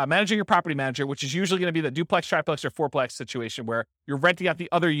doing managing your property manager, which is usually going to be the duplex, triplex, or fourplex situation where you're renting out the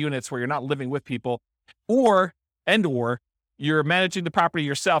other units where you're not living with people, or you're managing the property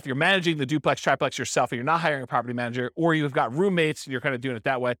yourself. You're managing the duplex, triplex yourself, and you're not hiring a property manager, or you've got roommates and you're kind of doing it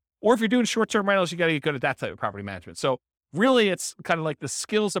that way. Or if you're doing short-term rentals, you got to get good at that type of property management. So Really, it's kind of like the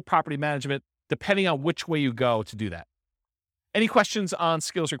skills of property management, depending on which way you go to do that. Any questions on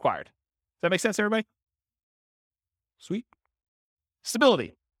skills required? Does that make sense, everybody? Sweet.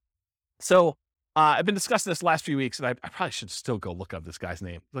 Stability. So I've been discussing this last few weeks, and I probably should still go look up this guy's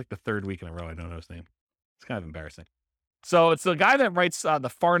name. It's like the third week in a row I don't know his name. It's kind of embarrassing. So it's the guy that writes the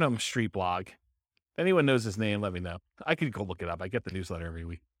Farnham Street blog. If anyone knows his name, let me know. I could go look it up. I get the newsletter every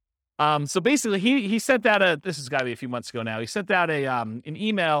week. So basically, he sent out this has got to be a few months ago now. He sent out an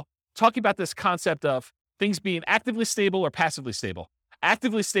email talking about this concept of things being actively stable or passively stable.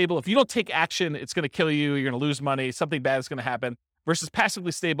 Actively stable, if you don't take action, it's going to kill you. You're going to lose money. Something bad is going to happen. Versus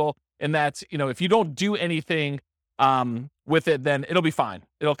passively stable, in that, if you don't do anything with it, then it'll be fine.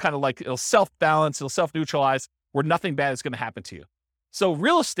 It'll kind of it'll self-balance, it'll self-neutralize, where nothing bad is going to happen to you. So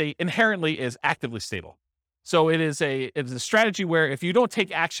real estate inherently is actively stable. So it's a strategy where if you don't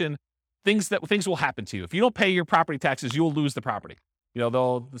take action, things will happen to you. If you don't pay your property taxes, you'll lose the property.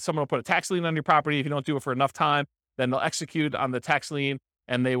 Someone will put a tax lien on your property. If you don't do it for enough time, then they'll execute on the tax lien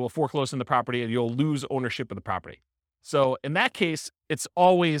and they will foreclose on the property and you'll lose ownership of the property. So in that case, it's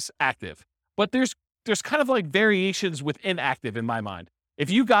always active. But there's kind of like variations within active in my mind. If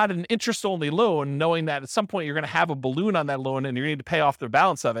you got an interest-only loan, knowing that at some point you're going to have a balloon on that loan and you're going to pay off the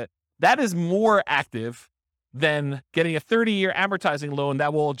balance of it, that is more active than getting a 30-year amortizing loan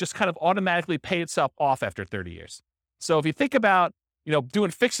that will just kind of automatically pay itself off after 30 years. So if you think about, doing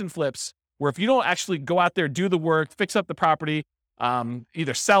fix and flips, where if you don't actually go out there, do the work, fix up the property,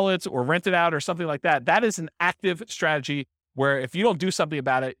 either sell it or rent it out or something like that, that is an active strategy where if you don't do something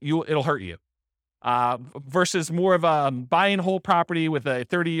about it, it'll hurt you. Versus more of a buy and hold property with a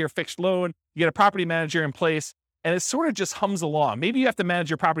 30-year fixed loan, you get a property manager in place, and it sort of just hums along. Maybe you have to manage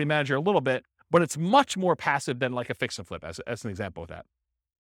your property manager a little bit, but it's much more passive than like a fix and flip, as an example of that.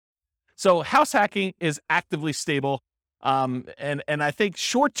 So house hacking is actively stable. And I think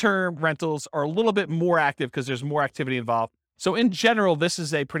short-term rentals are a little bit more active because there's more activity involved. So in general, this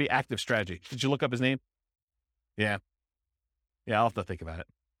is a pretty active strategy. Did you look up his name? Yeah, I'll have to think about it.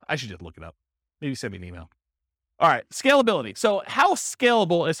 I should just look it up. Maybe send me an email. All right, scalability. So how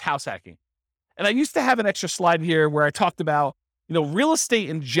scalable is house hacking? And I used to have an extra slide here where I talked about, real estate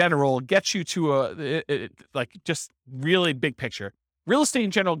in general gets you to just really big picture. Real estate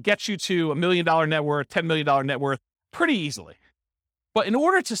in general gets you to $1 million net worth, $10 million net worth pretty easily. But in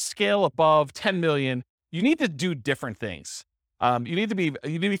order to scale above 10 million, you need to do different things. You need to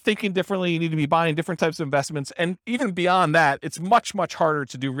be thinking differently. You need to be buying different types of investments. And even beyond that, it's much, much harder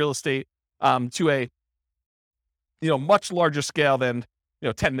to do real estate to a, much larger scale than,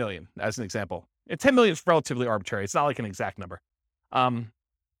 10 million as an example. And 10 million is relatively arbitrary. It's not like an exact number.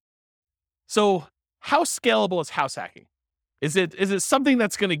 So how scalable is house hacking? Is it something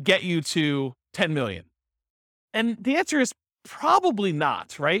that's going to get you to 10 million? And the answer is probably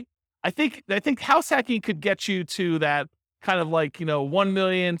not, right? I think house hacking could get you to that kind of 1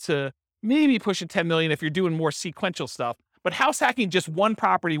 million to maybe pushing 10 million if you're doing more sequential stuff. But house hacking just one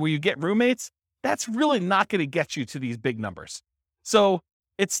property where you get roommates, that's really not going to get you to these big numbers. So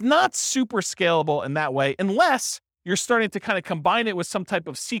it's not super scalable in that way, unless you're starting to kind of combine it with some type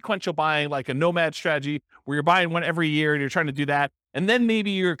of sequential buying, like a nomad strategy where you're buying one every year and you're trying to do that. And then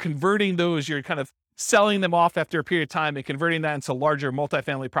maybe you're converting those, you're kind of selling them off after a period of time and converting that into larger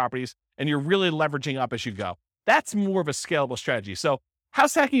multifamily properties, and you're really leveraging up as you go. That's more of a scalable strategy. So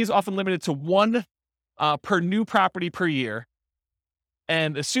house hacking is often limited to one per new property per year.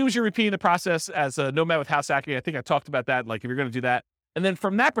 And as soon as you're repeating the process as a nomad with house hacking, I think I talked about that, like if you're going to do that. And then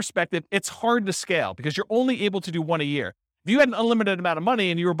from that perspective, it's hard to scale because you're only able to do one a year. If you had an unlimited amount of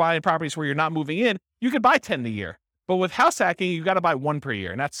money and you were buying properties where you're not moving in, you could buy 10 a year. But with house hacking, you got to buy one per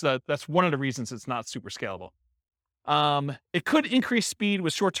year. And that's one of the reasons it's not super scalable. It could increase speed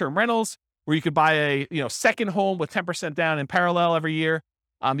with short-term rentals, where you could buy a second home with 10% down in parallel every year.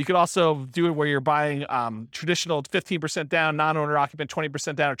 You could also do it where you're buying traditional 15% down, non-owner occupant,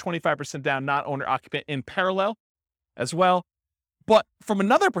 20% down, or 25% down, non-owner occupant in parallel as well. But from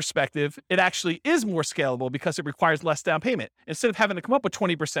another perspective, it actually is more scalable because it requires less down payment. Instead of having to come up with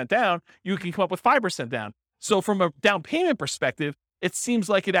 20% down, you can come up with 5% down. So from a down payment perspective, it seems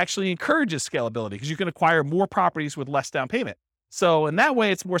like it actually encourages scalability because you can acquire more properties with less down payment. So in that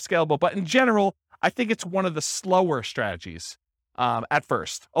way, it's more scalable. But in general, I think it's one of the slower strategies at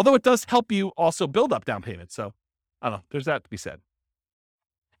first, although it does help you also build up down payment. So I don't know, there's that to be said.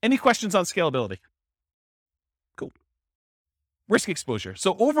 Any questions on scalability? Cool. Risk exposure.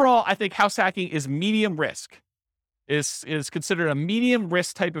 So overall, I think house hacking is medium risk, is considered a medium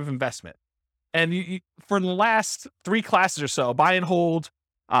risk type of investment. And for the last 3 classes or so, buy and hold,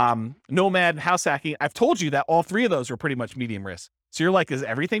 Nomad, and house hacking, I've told you that all three of those are pretty much medium risk. So you're like, is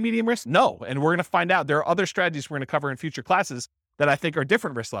everything medium risk? No. And we're going to find out. There are other strategies we're going to cover in future classes that I think are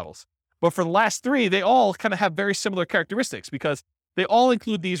different risk levels. But for the last three, they all kind of have very similar characteristics because they all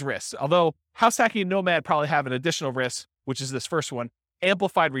include these risks. Although house hacking and Nomad probably have an additional risk, which is this first one,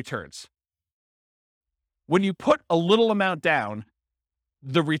 amplified returns. When you put a little amount down,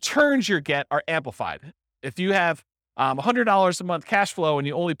 the returns you get are amplified. If you have $100 a month cash flow and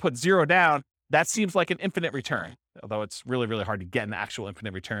you only put $0 down, that seems like an infinite return, although it's really, really hard to get an actual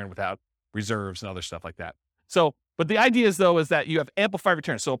infinite return without reserves and other stuff like that. So, but the idea is that you have amplified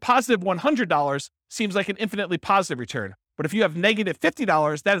returns. So a positive $100 seems like an infinitely positive return. But if you have negative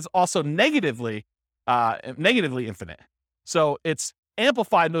 $50, that is also negatively infinite. So it's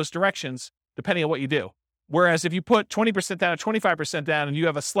amplified in those directions depending on what you do. Whereas if you put 20% down or 25% down and you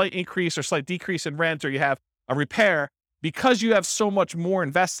have a slight increase or slight decrease in rent, or you have a repair, because you have so much more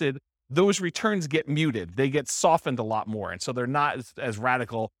invested, those returns get muted. They get softened a lot more. And so they're not as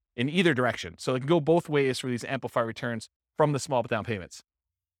radical in either direction. So it can go both ways for these amplified returns from the small down payments.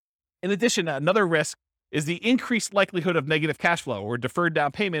 In addition, another risk is the increased likelihood of negative cash flow or deferred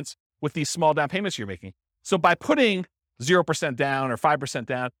down payments with these small down payments you're making. So by putting 0% down or 5%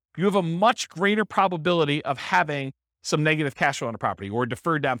 down, you have a much greater probability of having some negative cash flow on a property or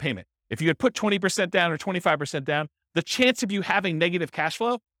deferred down payment. If you had put 20% down or 25% down, the chance of you having negative cash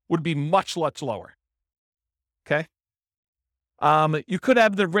flow would be much, much lower. Okay. You could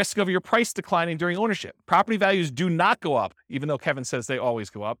have the risk of your price declining during ownership. Property values do not go up, even though Kevin says they always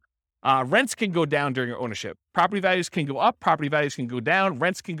go up. Rents can go down during your ownership. Property values can go up, property values can go down,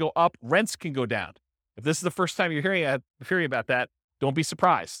 rents can go up, rents can go down. If this is the first time you're hearing about that, don't be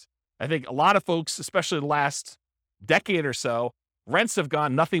surprised. I think a lot of folks, especially the last decade or so, rents have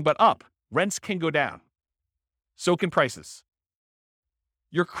gone nothing but up. Rents can go down. So can prices.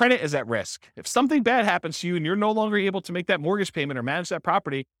 Your credit is at risk. If something bad happens to you and you're no longer able to make that mortgage payment or manage that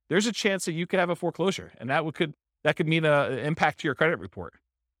property, there's a chance that you could have a foreclosure, and that could mean an impact to your credit report.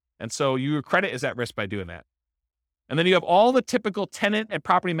 And so your credit is at risk by doing that. And then you have all the typical tenant and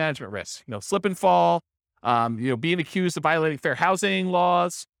property management risks, slip and fall, being accused of violating fair housing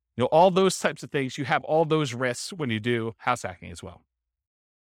laws, all those types of things. You have all those risks when you do house hacking as well.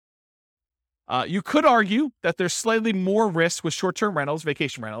 You could argue that there's slightly more risk with short-term rentals,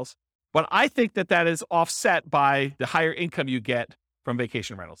 vacation rentals, but I think that is offset by the higher income you get from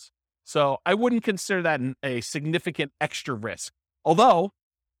vacation rentals. So I wouldn't consider that a significant extra risk. Although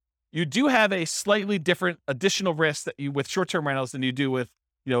you do have a slightly different additional risk that you with short-term rentals than you do with,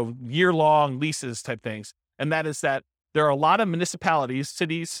 year-long leases type things. And that is that there are a lot of municipalities,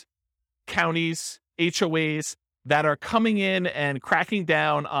 cities, counties, HOAs that are coming in and cracking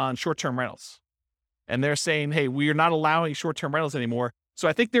down on short-term rentals. And they're saying, hey, we are not allowing short-term rentals anymore. So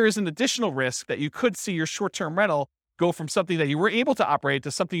I think there is an additional risk that you could see your short-term rental go from something that you were able to operate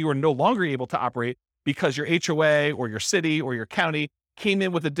to something you are no longer able to operate because your HOA or your city or your county came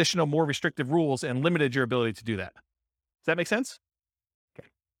in with additional, more restrictive rules and limited your ability to do that. Does that make sense? Okay.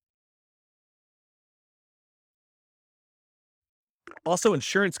 Also,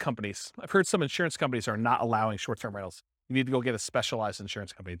 insurance companies. I've heard some insurance companies are not allowing short-term rentals. You need to go get a specialized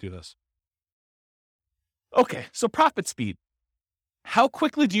insurance company to do this. Okay, so profit speed. How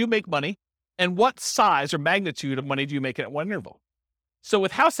quickly do you make money, and what size or magnitude of money do you make at one interval? So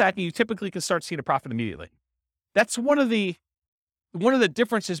with house hacking, you typically can start seeing a profit immediately. That's one of the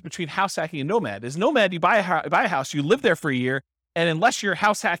differences between house hacking and Nomad. Is Nomad, you buy a house, you live there for a year, and unless you're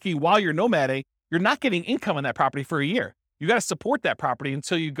house hacking while you're nomading, you're not getting income on that property for a year. You got to support that property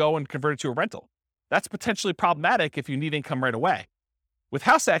until you go and convert it to a rental. That's potentially problematic if you need income right away. With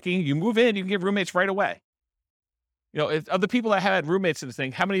house hacking, you move in, you can get roommates right away. Of the people that had roommates in this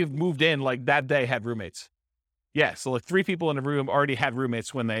thing, how many have moved in like that day had roommates? Yeah, so like 3 people in the room already had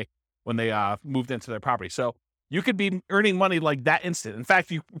roommates when they moved into their property. So you could be earning money like that instant. In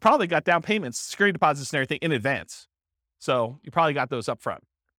fact, you probably got down payments, security deposits and everything in advance. So you probably got those up front.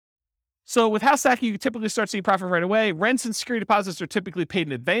 So with house hacking, you typically start seeing profit right away. Rents and security deposits are typically paid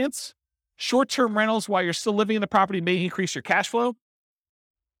in advance. Short-term rentals while you're still living in the property may increase your cash flow.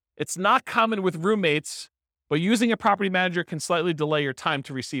 It's not common with roommates, but using a property manager can slightly delay your time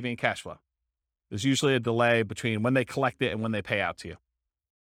to receiving cash flow. There's usually a delay between when they collect it and when they pay out to you.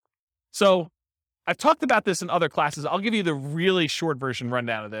 So I've talked about this in other classes. I'll give you the really short version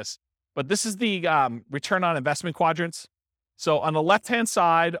rundown of this, but this is the return on investment quadrants. So on the left-hand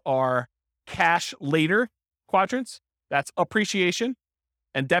side are cash later quadrants. That's appreciation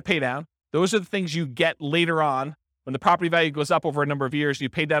and debt pay down. Those are the things you get later on when the property value goes up over a number of years. You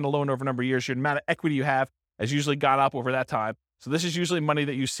pay down a loan over a number of years. Your amount of equity you have has usually gone up over that time. So this is usually money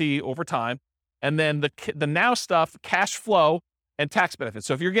that you see over time. And then the now stuff, cash flow and tax benefits.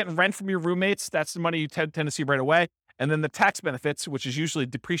 So if you're getting rent from your roommates, that's the money you tend to see right away. And then the tax benefits, which is usually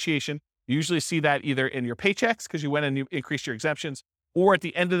depreciation. You usually see that either in your paychecks because you went and you increased your exemptions, or at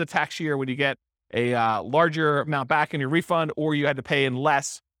the end of the tax year when you get a larger amount back in your refund, or you had to pay in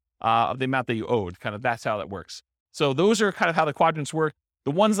less of the amount that you owed. Kind of that's how that works. So those are kind of how the quadrants work.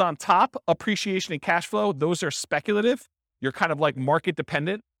 The ones on top, appreciation and cash flow, those are speculative. You're kind of like market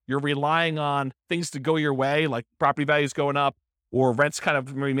dependent. You're relying on things to go your way, like property values going up or rents kind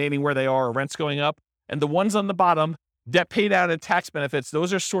of remaining where they are or rents going up. And the ones on the bottom, debt pay down and tax benefits,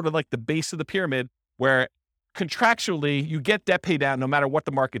 those are sort of like the base of the pyramid where contractually you get debt pay down no matter what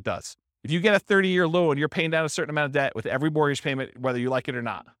the market does. If you get a 30-year loan, you're paying down a certain amount of debt with every mortgage payment, whether you like it or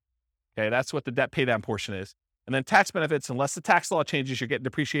not. Okay, that's what the debt pay down portion is. And then tax benefits, unless the tax law changes, you're getting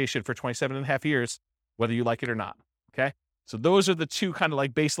depreciation for 27 and a half years, whether you like it or not. Okay, so those are the two kind of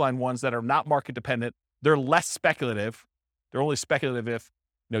like baseline ones that are not market dependent. They're less speculative. They're only speculative if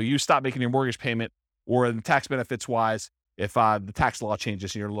you stop making your mortgage payment, or the tax benefits wise, if the tax law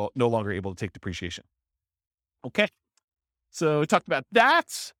changes and you're no longer able to take depreciation. Okay, so we talked about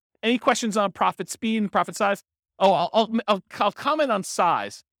that. Any questions on profit speed and profit size? Oh, I'll comment on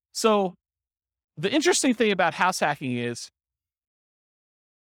size. So the interesting thing about house hacking is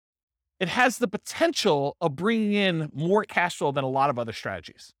it has the potential of bringing in more cash flow than a lot of other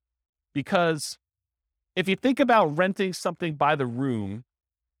strategies. Because if you think about renting something by the room,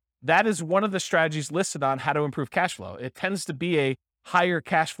 that is one of the strategies listed on how to improve cash flow. It tends to be a higher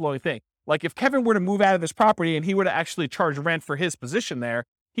cash flowing thing. Like if Kevin were to move out of this property and he were to actually charge rent for his position there,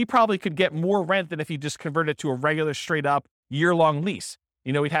 he probably could get more rent than if he just converted to a regular straight up year-long lease.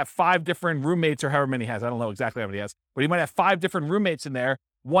 He'd have 5 different roommates or however many he has. I don't know exactly how many he has, but he might have 5 different roommates in there.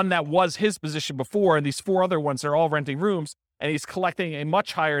 One that was his position before, and these 4 other ones are all renting rooms, and he's collecting a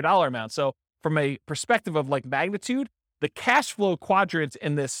much higher dollar amount. So from a perspective of like magnitude, the cash flow quadrant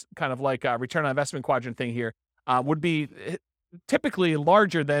in this kind of like return on investment quadrant thing here would be typically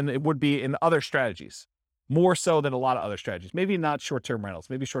larger than it would be in other strategies, more so than a lot of other strategies. Maybe not short-term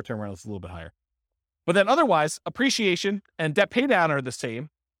rentals. Maybe short-term rentals is a little bit higher. But then otherwise, appreciation and debt pay down are the same.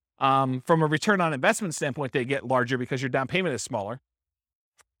 From a return on investment standpoint, they get larger because your down payment is smaller.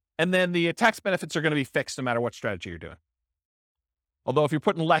 And then the tax benefits are going to be fixed no matter what strategy you're doing. Although if you're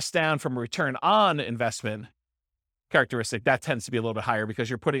putting less down from a return on investment characteristic, that tends to be a little bit higher because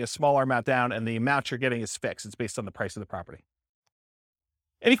you're putting a smaller amount down and the amount you're getting is fixed. It's based on the price of the property.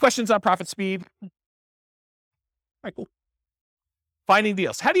 Any questions on profit speed? All right, cool. Finding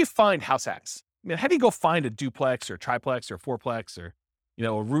deals. How do you find house hacks? How do you go find a duplex or triplex or fourplex or,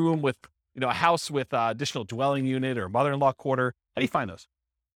 a room with, a house with additional dwelling unit or mother-in-law quarter? How do you find those?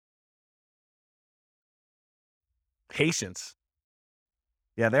 Patience.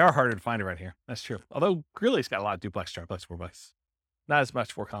 Yeah, they are harder to find around here. That's true. Although Greeley's got a lot of duplex, triplex, fourplex. Not as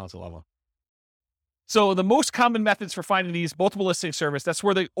much Fort Collins and Level. So the most common methods for finding these, multiple listing service, that's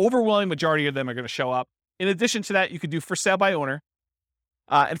where the overwhelming majority of them are going to show up. In addition to that, you could do for sale by owner.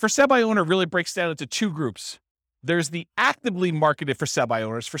 And for sale by owner really breaks down into 2 groups. There's the actively marketed for sale by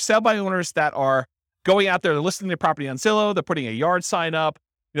owners that are going out there, they're listing their property on Zillow, they're putting a yard sign up,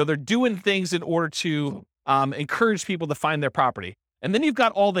 they're doing things in order to encourage people to find their property. And then you've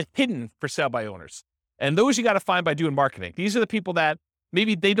got all the hidden for sale by owners. And those you got to find by doing marketing. These are the people that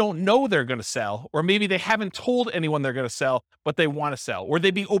maybe they don't know they're going to sell, or maybe they haven't told anyone they're going to sell, but they want to sell, or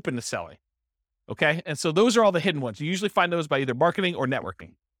they'd be open to selling. Okay. And so those are all the hidden ones. You usually find those by either marketing or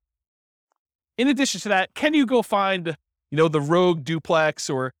networking. In addition to that, can you go find, the rogue duplex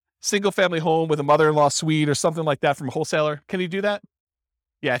or single family home with a mother-in-law suite or something like that from a wholesaler? Can you do that?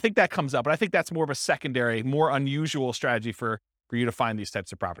 Yeah, I think that comes up, but I think that's more of a secondary, more unusual strategy for you to find these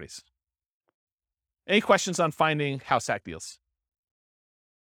types of properties. Any questions on finding house hack deals?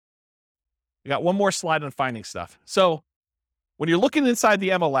 We got one more slide on finding stuff. So when you're looking inside the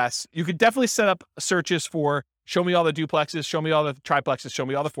MLS, you could definitely set up searches for show me all the duplexes, show me all the triplexes, show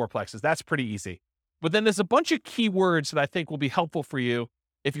me all the fourplexes. That's pretty easy. But then there's a bunch of keywords that I think will be helpful for you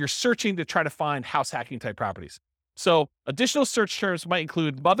if you're searching to try to find house hacking type properties. So additional search terms might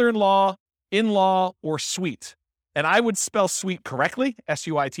include mother-in-law, in-law, or suite. And I would spell suite correctly,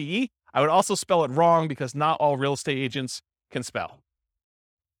 S-U-I-T-E. I would also spell it wrong because not all real estate agents can spell.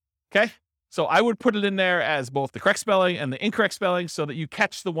 Okay? So I would put it in there as both the correct spelling and the incorrect spelling so that you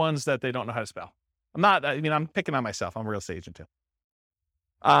catch the ones that they don't know how to spell. I'm picking on myself. I'm a real estate agent too.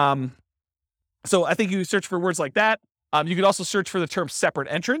 So I think you search for words like that. You could also search for the term separate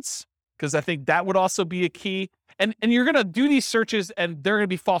entrance, because I think that would also be a key. And you're going to do these searches and there are going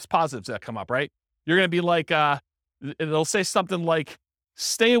to be false positives that come up, right? You're going to be like, It'll say something like,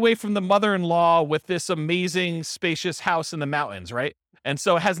 stay away from the mother-in-law with this amazing spacious house in the mountains, right? And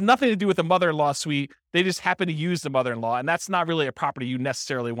so it has nothing to do with the mother-in-law suite. They just happen to use the mother-in-law, and that's not really a property you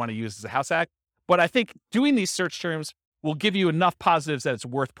necessarily want to use as a house hack. But I think doing these search terms will give you enough positives that it's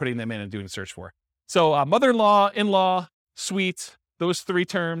worth putting them in and doing a search for. So mother-in-law, in-law, suite, those 3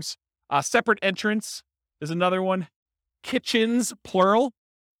 terms. Separate entrance is another one. Kitchens, plural.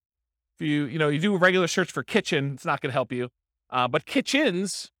 If you do a regular search for kitchen, it's not going to help you. But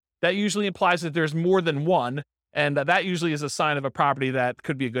kitchens, that usually implies that there's more than one, and that usually is a sign of a property that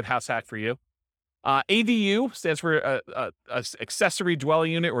could be a good house hack for you. ADU stands for accessory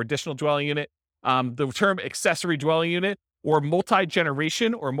dwelling unit or additional dwelling unit. The term accessory dwelling unit or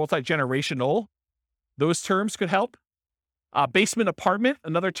multi-generation or multi-generational, those terms could help. Basement apartment,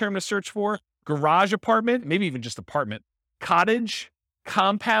 another term to search for. Garage apartment, maybe even just apartment. Cottage,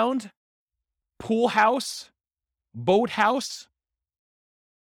 compound, pool house, boat house,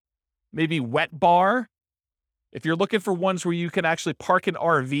 maybe wet bar. If you're looking for ones where you can actually park an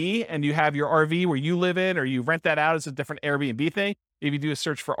RV and you have your RV where you live in, or you rent that out as a different Airbnb thing, maybe do a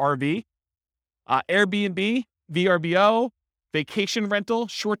search for RV. Airbnb, VRBO, vacation rental,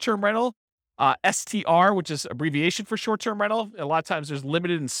 short-term rental, STR, which is abbreviation for short-term rental. A lot of times there's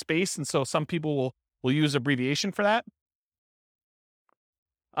limited in space, and so some people will use abbreviation for that.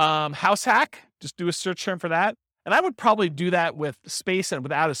 House hack, just do a search term for that. And I would probably do that with space and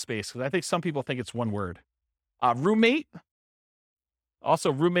without a space, because I think some people think it's one word. Roommate,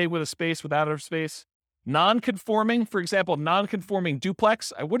 also roommate with a space, without a space. Non-conforming, for example, non-conforming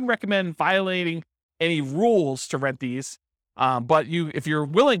duplex. I wouldn't recommend violating any rules to rent these, but if you're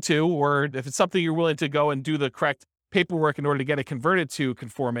willing to, or if it's something you're willing to go and do the correct paperwork in order to get it converted to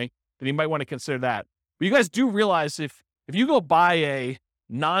conforming, then you might want to consider that. But you guys do realize if you go buy a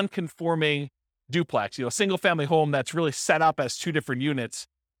non-conforming duplex, a single family home that's really set up as 2 different units,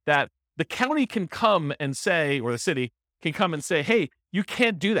 that the county can come and say, or the city can come and say, hey, you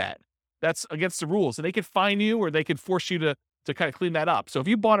can't do that. That's against the rules. And they could fine you, or they could force you to kind of clean that up. So if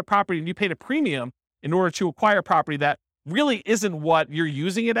you bought a property and you paid a premium in order to acquire a property that really isn't what you're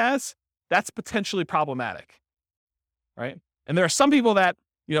using it as, that's potentially problematic, right? And there are some people that,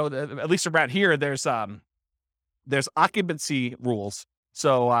 at least around here, there's occupancy rules.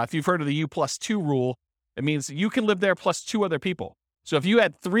 So if you've heard of the U+2 rule, it means you can live there plus 2 other people. So if you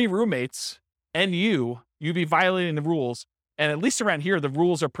had 3 roommates and you'd be violating the rules. And at least around here, the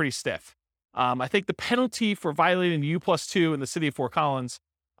rules are pretty stiff. I think the penalty for violating U+2 in the city of Fort Collins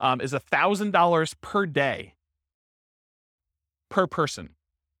is $1,000 per day per person.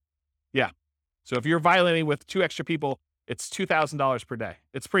 Yeah. So if you're violating with 2 extra people, it's $2,000 per day.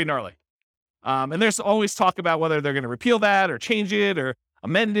 It's pretty gnarly. And there's always talk about whether they're going to repeal that or change it or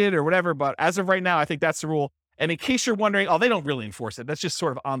amend it or whatever. But as of right now, I think that's the rule. And in case you're wondering, they don't really enforce it. That's just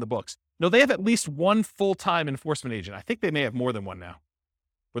sort of on the books. No, they have at least 1 full-time enforcement agent. I think they may have more than 1 now,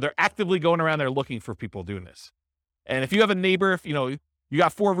 where they're actively going around there looking for people doing this. And if you have a neighbor, if you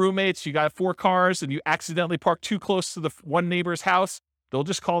got 4 roommates, you got 4 cars, and you accidentally park too close to the one neighbor's house, they'll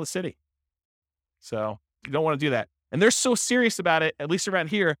just call the city. So you don't want to do that. And they're so serious about it, at least around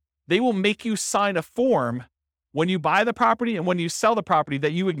here, they will make you sign a form when you buy the property and when you sell the property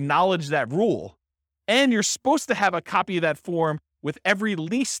that you acknowledge that rule. And you're supposed to have a copy of that form with every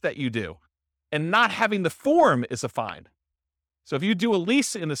lease that you do. And not having the form is a fine. So if you do a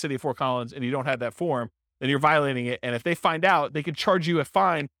lease in the city of Fort Collins and you don't have that form, then you're violating it. And if they find out, they can charge you a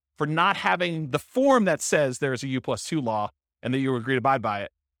fine for not having the form that says there's a U+2 law and that you agree to abide by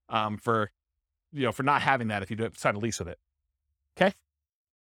it, for not having that if you don't sign a lease with it. Okay?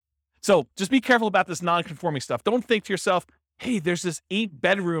 So just be careful about this non-conforming stuff. Don't think to yourself, hey, there's this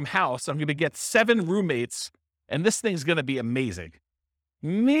 8-bedroom house. I'm going to get 7 roommates, and this thing's going to be amazing.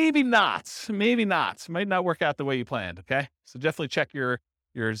 Maybe not. Maybe not. Might not work out the way you planned, okay? So definitely check your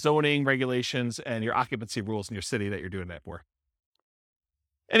zoning regulations and your occupancy rules in your city that you're doing that for.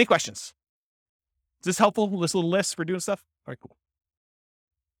 Any questions? Is this helpful, this little list for doing stuff? All right, cool.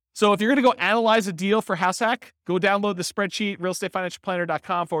 So if you're going to go analyze a deal for House Hack, go download the spreadsheet,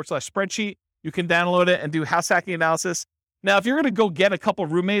 realestatefinancialplanner.com/spreadsheet. You can download it and do house hacking analysis. Now, if you're going to go get a couple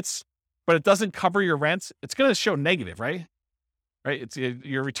roommates, but it doesn't cover your rent, it's going to show negative, right? Right?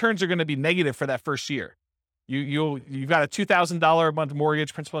 Your returns are going to be negative for that first year. You've got a $2,000 a month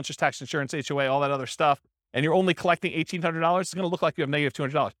mortgage, principal, interest, tax, insurance, HOA, all that other stuff, and you're only collecting $1,800. It's going to look like you have negative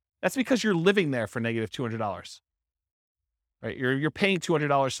 $200. That's because you're living there for negative $200. Right? You're paying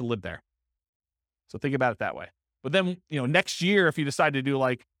 $200 to live there. So think about it that way. But then, next year, if you decide to do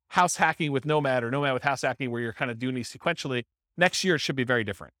like house hacking with Nomad or Nomad with house hacking, where you're kind of doing these sequentially, next year it should be very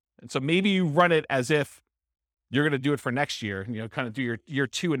different. And so maybe you run it as if you're going to do it for next year, kind of do your year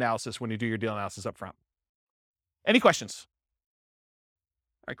 2 analysis when you do your deal analysis up front. Any questions?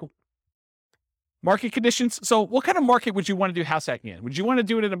 All right, cool. Market conditions. So what kind of market would you want to do house hacking in? Would you want to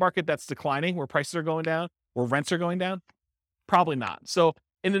do it in a market that's declining, where prices are going down, or rents are going down? Probably not. So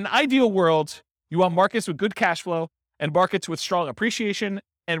in an ideal world, you want markets with good cash flow and markets with strong appreciation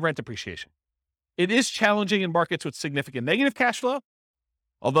and rent appreciation. It is challenging in markets with significant negative cash flow,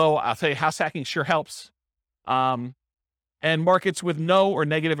 although I'll tell you, house hacking sure helps. And markets with no or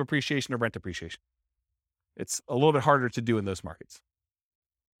negative appreciation or rent appreciation. It's a little bit harder to do in those markets.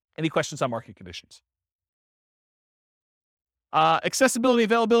 Any questions on market conditions? Accessibility,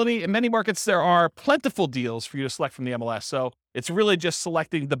 availability. In many markets, there are plentiful deals for you to select from the MLS. So it's really just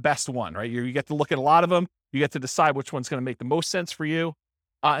selecting the best one, right? You get to look at a lot of them. You get to decide which one's going to make the most sense for you.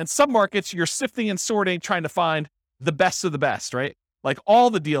 In some markets, you're sifting and sorting, trying to find the best of the best, right? Like all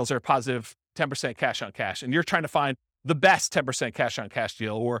the deals are positive 10% cash on cash, and you're trying to find the best 10% cash on cash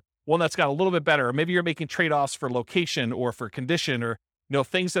deal, or one that's got a little bit better. Or maybe you're making trade-offs for location or for condition, or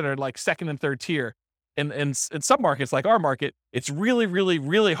things that are like second and third tier. And in some markets, like our market, it's really, really,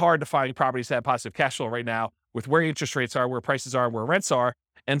 really hard to find properties that have positive cash flow right now with where interest rates are, where prices are, where rents are.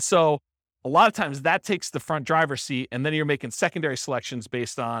 And so a lot of times that takes the front driver's seat, and then you're making secondary selections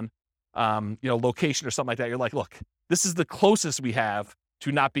based on, location or something like that. You're like, look, this is the closest we have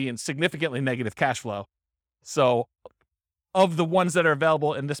to not being significantly negative cash flow. So of the ones that are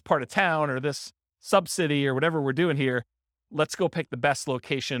available in this part of town or this sub-city or whatever we're doing here, let's go pick the best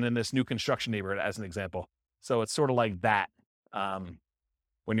location in this new construction neighborhood as an example. So it's sort of like that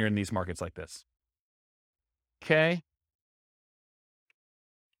when you're in these markets like this. Okay.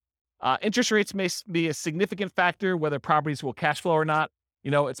 Interest rates may be a significant factor whether properties will cash flow or not.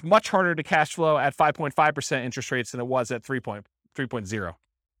 It's much harder to cash flow at 5.5% interest rates than it was at 3.0.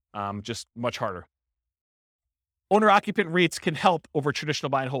 Just much harder. Owner-occupant REITs can help over traditional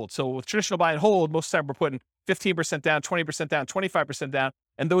buy and hold. So with traditional buy and hold, most of the time we're putting 15% down, 20% down, 25% down,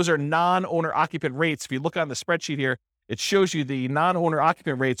 and those are non-owner occupant rates. If you look on the spreadsheet here, it shows you the non-owner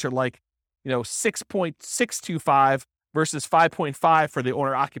occupant rates are like, 6.625 versus 5.5 for the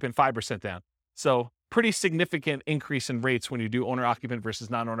owner occupant 5% down. So pretty significant increase in rates when you do owner occupant versus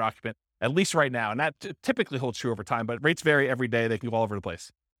non-owner occupant, at least right now. And that typically holds true over time, but rates vary every day. They can go all over the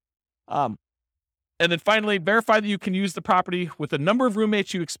place. And then finally, verify that you can use the property with the number of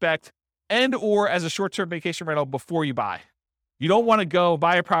roommates you expect and or as a short-term vacation rental before you buy. You don't want to go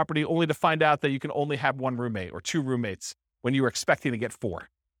buy a property only to find out that you can only have one roommate or two roommates when you were expecting to get 4.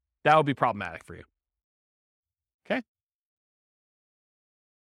 That would be problematic for you. Okay?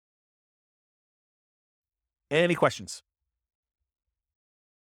 Any questions?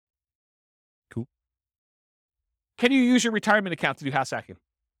 Cool. Can you use your retirement account to do house hacking?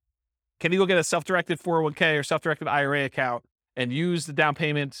 Can you go get a self-directed 401k or self-directed IRA account and use the down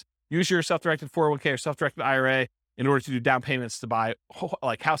payments, use your self-directed 401k or self-directed IRA in order to do down payments to buy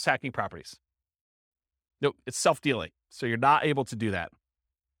like house hacking properties? No, it's self-dealing. So you're not able to do that.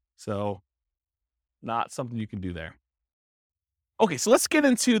 So not something you can do there. Okay, so let's get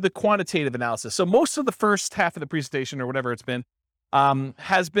into the quantitative analysis. So most of the first half of the presentation or whatever it's been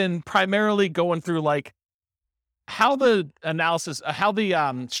has been primarily going through like how the analysis, how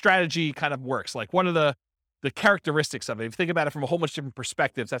the strategy kind of works. Like what are the characteristics of it? If you think about it from a whole bunch of different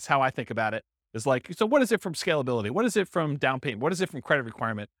perspectives, that's how I think about it. Is like, so what is it from scalability? What is it from down payment? What is it from credit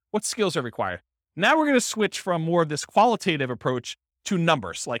requirement? What skills are required? Now we're going to switch from more of this qualitative approach to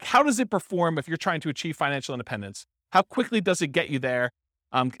numbers. Like how does it perform if you're trying to achieve financial independence? How quickly does it get you there?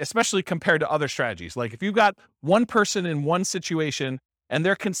 Especially compared to other strategies. Like if you've got one person in one situation and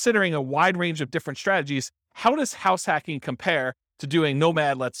they're considering a wide range of different strategies, how does house hacking compare to doing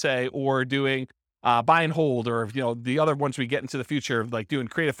Nomad, let's say, or doing buy and hold, or the other ones we get into the future, like doing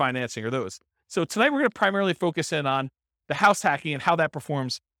creative financing or those? So tonight we're going to primarily focus in on the house hacking and how that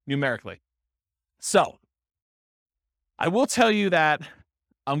performs numerically. So I will tell you that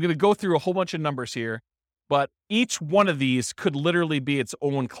I'm going to go through a whole bunch of numbers here, but each one of these could literally be its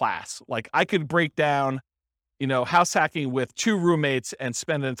own class. Like I could break down, house hacking with 2 roommates and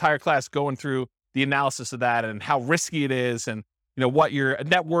spend an entire class going through the analysis of that and how risky it is and, what your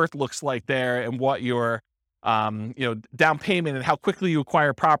net worth looks like there and what your, down payment and how quickly you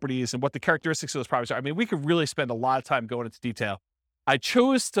acquire properties and what the characteristics of those properties are. I mean, we could really spend a lot of time going into detail. I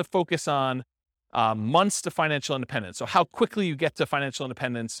chose to focus on months to financial independence. So how quickly you get to financial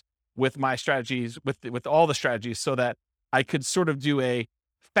independence with my strategies, with all the strategies, so that I could sort of do a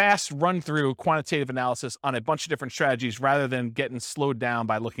fast run through quantitative analysis on a bunch of different strategies rather than getting slowed down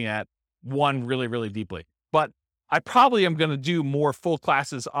by looking at one really, really deeply. But I probably am going to do more full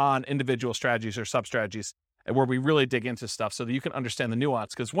classes on individual strategies or sub-strategies and where we really dig into stuff so that you can understand the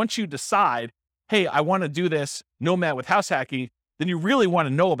nuance. Because once you decide, hey, I want to do this Nomad with house hacking, then you really want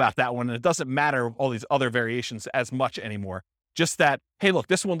to know about that one. And it doesn't matter all these other variations as much anymore. Just that, hey, look,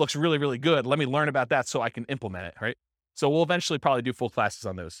 this one looks really, really good. Let me learn about that so I can implement it, right? So we'll eventually probably do full classes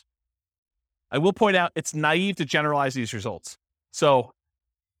on those. I will point out it's naive to generalize these results. So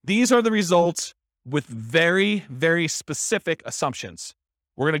these are the results with very, very specific assumptions.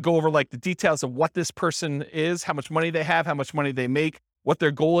 We're going to go over like the details of what this person is, how much money they have, how much money they make, what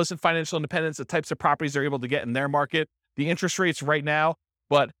their goal is in financial independence, the types of properties they're able to get in their market, the interest rates right now.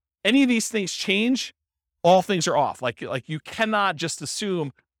 But any of these things change, all things are off. Like you cannot just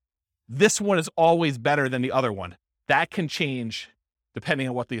assume this one is always better than the other one. That can change depending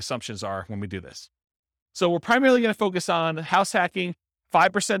on what the assumptions are when we do this. So we're primarily going to focus on house hacking,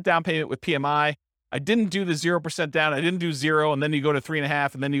 5% down payment with PMI. I didn't do the 0% down. I didn't do 0, and then you go to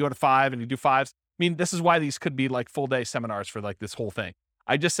 3.5, and then you go to 5, and you do 5s. I mean, this is why these could be like full day seminars for like this whole thing.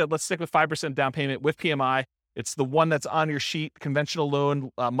 I just said, let's stick with 5% down payment with PMI. It's the one that's on your sheet, conventional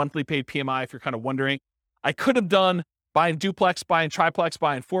loan, monthly paid PMI, if you're kind of wondering. I could have done buying duplex, buying triplex,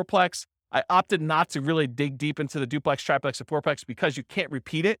 buying fourplex. I opted not to really dig deep into the duplex, triplex, and fourplex because you can't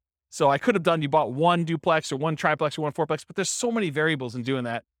repeat it. So I could have done, you bought one duplex or one triplex or one fourplex, but there's so many variables in doing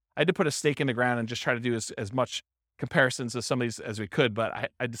that. I had to put a stake in the ground and just try to do as much comparisons of some of these as we could, but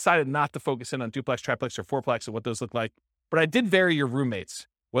I decided not to focus in on duplex, triplex, or fourplex and what those look like. But I did vary your roommates,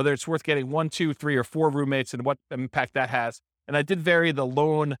 whether it's worth getting 1, 2, 3, or 4 roommates and what impact that has. And I did vary the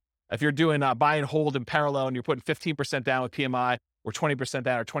loan. If you're doing buy and hold in parallel and you're putting 15% down with PMI or 20%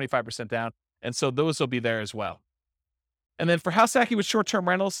 down or 25% down. And so those will be there as well. And then for house hacking with short-term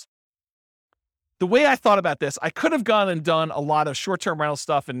rentals, the way I thought about this, I could have gone and done a lot of short-term rental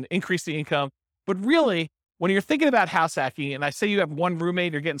stuff and increased the income. But really, when you're thinking about house hacking, and I say you have one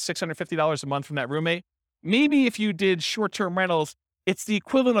roommate, you're getting $650 a month from that roommate, maybe if you did short-term rentals, it's the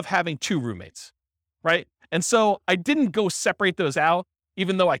equivalent of having 2 roommates, right? And so I didn't go separate those out,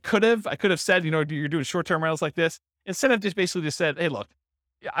 even though I could have said, you're doing short-term rentals like this. Instead, I've just basically just said, hey, look,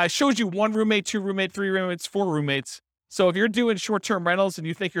 I showed you 1 roommate, 2 roommate, 3 roommates, 4 roommates. So if you're doing short-term rentals and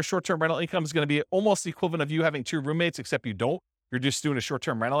you think your short-term rental income is going to be almost the equivalent of you having 2 roommates, except you don't, you're just doing a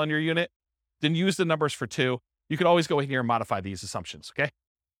short-term rental in your unit, then use the numbers for 2. You could always go in here and modify these assumptions, okay?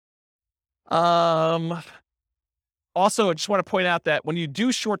 Also, I just want to point out that when you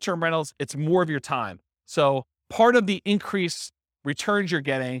do short-term rentals, it's more of your time. So part of the increased returns you're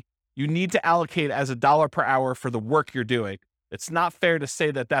getting, you need to allocate as $1 per hour for the work you're doing. It's not fair to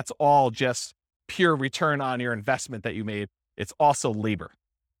say that that's all just pure return on your investment that you made. It's also labor.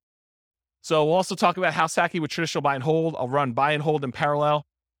 So we'll also talk about house hacking with traditional buy and hold. I'll run buy and hold in parallel,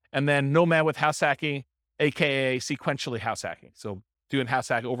 and then Nomad with house hacking, AKA sequentially house hacking. So doing house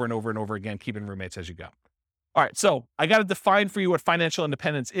hacking over and over and over again, keeping roommates as you go. All right, so I got to define for you what financial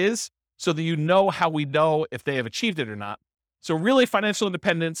independence is so that you know how we know if they have achieved it or not. So really, financial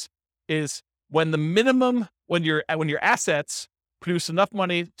independence is when your assets produce enough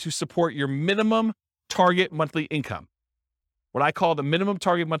money to support your minimum target monthly income. What I call the minimum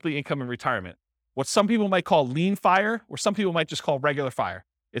target monthly income in retirement. What some people might call lean fire, or some people might just call regular fire.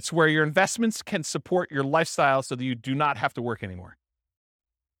 It's where your investments can support your lifestyle so that you do not have to work anymore.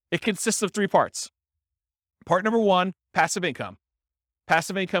 It consists of 3 parts. Part number 1, passive income.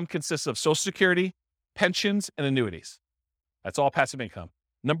 Passive income consists of Social Security, pensions, and annuities. That's all passive income.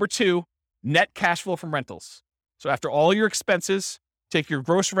 Number 2, net cash flow from rentals. So after all your expenses, take your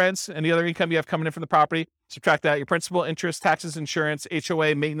gross rents and the other income you have coming in from the property, subtract that, your principal, interest, taxes, insurance,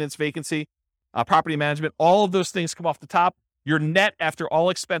 HOA, maintenance, vacancy, property management, all of those things come off the top. Your net after all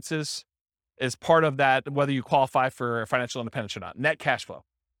expenses is part of that, whether you qualify for financial independence or not, net cash flow.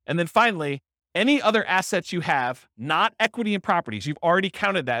 And then finally, any other assets you have, not equity and properties, you've already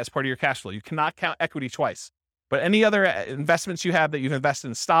counted that as part of your cash flow. You cannot count equity twice. But any other investments you have that you've invested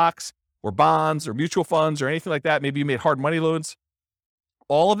in stocks or bonds or mutual funds or anything like that, maybe you made hard money loans,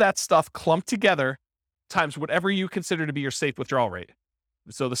 all of that stuff clumped together times whatever you consider to be your safe withdrawal rate.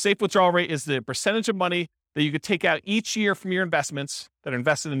 So the safe withdrawal rate is the percentage of money that you could take out each year from your investments that are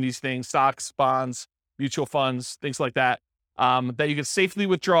invested in these things, stocks, bonds, mutual funds, things like that, that you can safely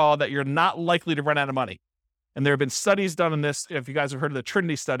withdraw that you're not likely to run out of money. And there have been studies done on this. If you guys have heard of the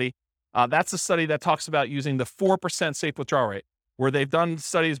Trinity study, that's a study that talks about using the 4% safe withdrawal rate, where they've done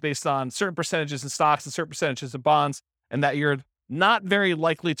studies based on certain percentages in stocks and certain percentages in bonds, and that you're not very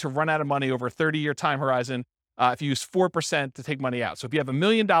likely to run out of money over a 30-year time horizon if you use 4% to take money out. So if you have $1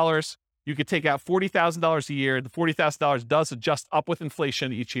 million, you could take out $40,000 a year. The $40,000 does adjust up with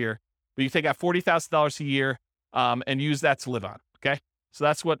inflation each year, but you take out $40,000 a year and use that to live on, okay? So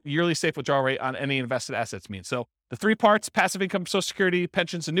that's what yearly safe withdrawal rate on any invested assets means. So the three parts: passive income, Social Security,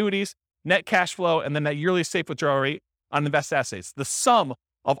 pensions, annuities, net cash flow, and then that yearly safe withdrawal rate on invested assets. The sum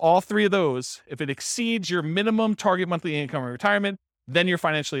of all three of those, if it exceeds your minimum target monthly income in retirement, then you're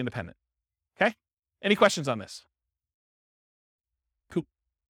financially independent. Okay? Any questions on this? Cool.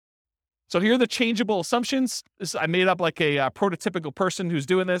 So here are the changeable assumptions. I made up like a prototypical person who's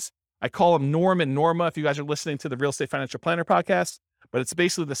doing this. I call them Norm and Norma if you guys are listening to the Real Estate Financial Planner podcast, but it's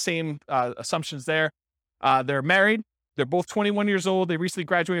basically the same assumptions there. They're married. They're both 21 years old. They recently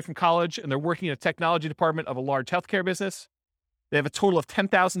graduated from college, and they're working in a technology department of a large healthcare business. They have a total of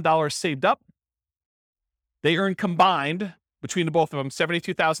 $10,000 saved up. They earn combined between the both of them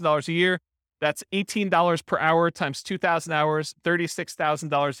 $72,000 a year. That's $18 per hour times 2,000 hours,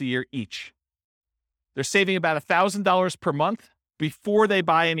 $36,000 a year each. They're saving about $1,000 per month before they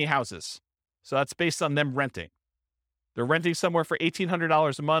buy any houses. So that's based on them renting. They're renting somewhere for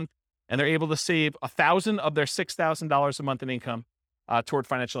 $1,800 a month, and they're able to save $1,000 of their $6,000 a month in income toward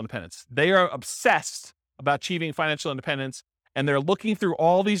financial independence. They are obsessed about achieving financial independence, and they're looking through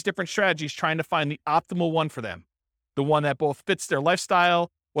all these different strategies, trying to find the optimal one for them, the one that both fits their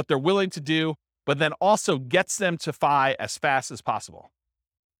lifestyle, what they're willing to do, but then also gets them to FI as fast as possible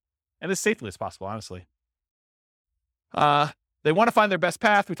and as safely as possible, honestly. They want to find their best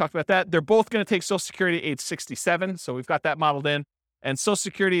path. We talked about that. They're both going to take Social Security at age 67, so we've got that modeled in. And Social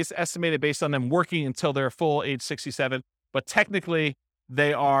Security is estimated based on them working until they're full age 67. But technically,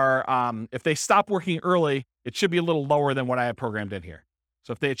 they are, if they stop working early, it should be a little lower than what I have programmed in here.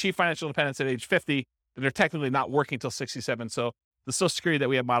 So if they achieve financial independence at age 50, then they're technically not working until 67. So the Social Security that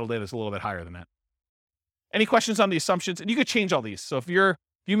we have modeled in is a little bit higher than that. Any questions on the assumptions? And you could change all these. So if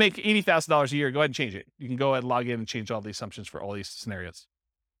you make $80,000 a year, go ahead and change it. You can go ahead and log in and change all the assumptions for all these scenarios.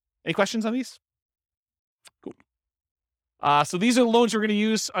 Any questions on these? Cool. So these are the loans we're going to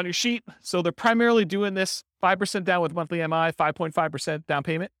use on your sheet. So they're primarily doing this 5% down with monthly MI, 5.5% down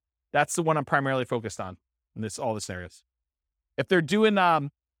payment. That's the one I'm primarily focused on in all the scenarios. If they're doing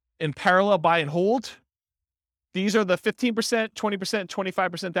in parallel buy and hold, these are the 15%, 20%,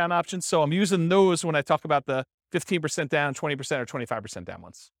 25% down options. So I'm using those when I talk about the 15% down, 20% or 25% down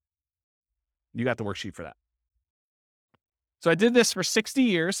ones. You got the worksheet for that. So I did this for 60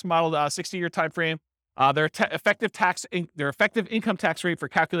 years, modeled 60-year time frame. Their effective income tax rate for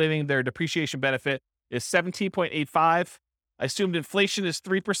calculating their depreciation benefit is 17.85. I assumed inflation is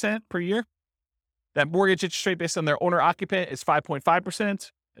 3% per year. That mortgage interest rate based on their owner occupant is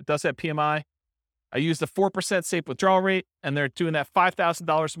 5.5%. It does have PMI. I used the 4% safe withdrawal rate, and they're doing that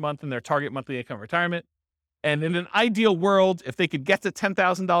 $5,000 a month in their target monthly income retirement. And in an ideal world, if they could get to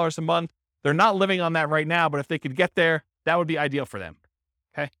 $10,000 a month, they're not living on that right now, but if they could get there, that would be ideal for them.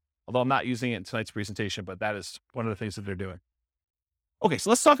 Okay. Although I'm not using it in tonight's presentation, but that is one of the things that they're doing. Okay. So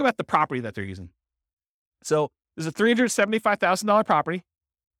let's talk about the property that they're using. So there's a $375,000 property.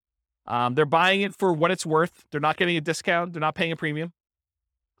 They're buying it for what it's worth. They're not getting a discount. They're not paying a premium.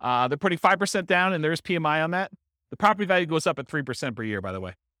 They're putting 5% down, and there's PMI on that. The property value goes up at 3% per year, by the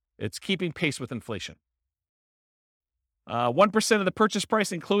way. It's keeping pace with inflation. 1% of the purchase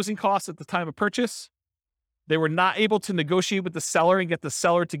price and closing costs at the time of purchase. They were not able to negotiate with the seller and get the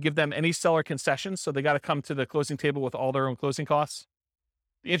seller to give them any seller concessions, so they got to come to the closing table with all their own closing costs.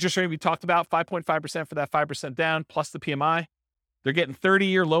 The interest rate we talked about, 5.5% for that 5% down, plus the PMI. They're getting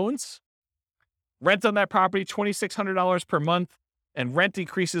 30-year loans. Rent on that property, $2,600 per month, and rent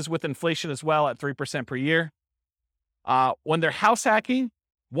increases with inflation as well at 3% per year. When they're house hacking,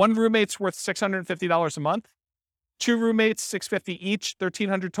 one roommate's worth $650 a month. Two roommates, $650 each,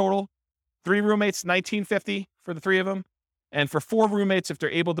 $1,300 total. Three roommates, $1,950 for the three of them. And for four roommates, if they're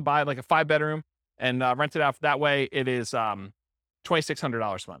able to buy like a 5-bedroom and rent it out that way, it is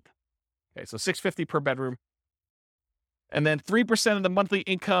 $2,600 a month. Okay, so $650 per bedroom. And then 3% of the monthly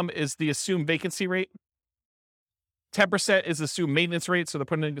income is the assumed vacancy rate. 10% is the assumed maintenance rate, so they're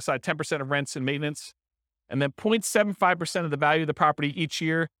putting aside 10% of rents and maintenance. And then 0.75% of the value of the property each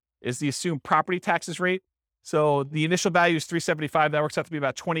year is the assumed property taxes rate. So the initial value is $375. That works out to be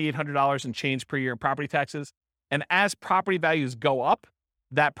about $2,800 in change per year in property taxes. And as property values go up,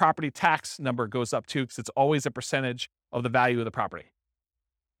 that property tax number goes up too, because it's always a percentage of the value of the property.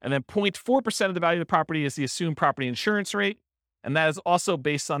 And then 0.4% of the value of the property is the assumed property insurance rate. And that is also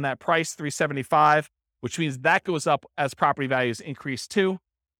based on that price, $375, which means that goes up as property values increase too.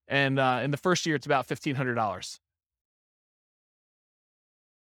 And in the first year, it's about $1,500.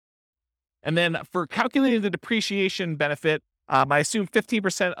 And then for calculating the depreciation benefit, I assume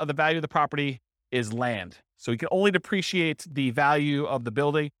 15% of the value of the property is land. So you can only depreciate the value of the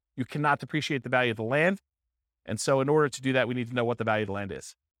building. You cannot depreciate the value of the land. And so in order to do that, we need to know what the value of the land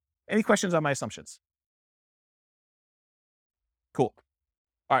is. Any questions on my assumptions? Cool.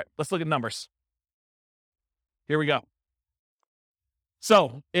 All right, let's look at numbers. Here we go.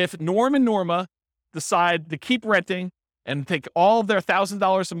 So if Norm and Norma decide to keep renting and take all of their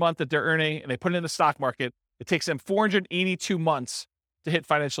 $1,000 a month that they're earning and they put it in the stock market, it takes them 482 months to hit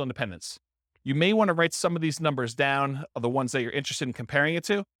financial independence. You may want to write some of these numbers down, of the ones that you're interested in comparing it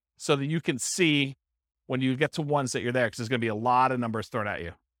to, so that you can see when you get to ones that you're there, because there's going to be a lot of numbers thrown at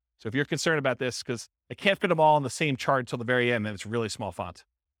you. So if you're concerned about this, because I can't fit them all in the same chart until the very end, and it's really small font.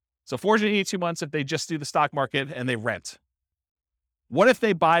 So 482 months if they just do the stock market and they rent. What if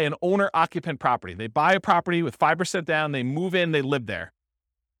they buy an owner-occupant property? They buy a property with 5% down, they move in, they live there.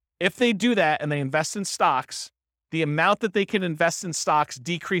 If they do that and they invest in stocks, the amount that they can invest in stocks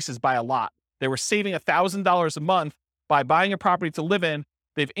decreases by a lot. They were saving $1,000 a month by buying a property to live in.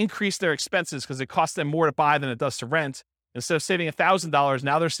 They've increased their expenses because it costs them more to buy than it does to rent. Instead of saving $1,000,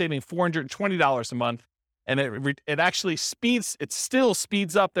 now they're saving $420 a month. And it still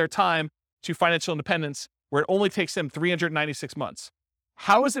speeds up their time to financial independence, where it only takes them 396 months.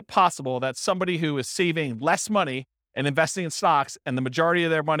 How is it possible that somebody who is saving less money and investing in stocks, and the majority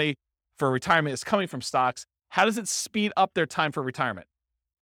of their money for retirement is coming from stocks, how does it speed up their time for retirement?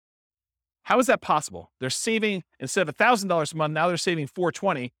 How is that possible? They're saving, instead of $1,000 a month, now they're saving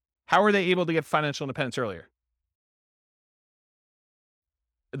 $420. How are they able to get financial independence earlier?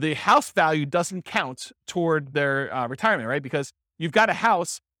 The house value doesn't count toward their retirement, right? Because you've got a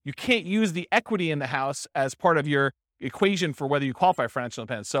house, you can't use the equity in the house as part of your equation for whether you qualify for financial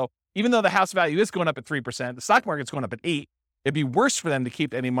independence. So even though the house value is going up at 3%, the stock market's going up at 8%, it'd be worse for them to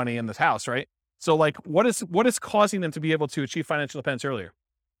keep any money in this house, right? So like, what is causing them to be able to achieve financial independence earlier?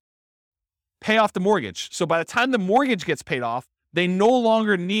 Pay off the mortgage. So by the time the mortgage gets paid off, they no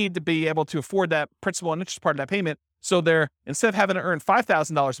longer need to be able to afford that principal and interest part of that payment. So they're, instead of having to earn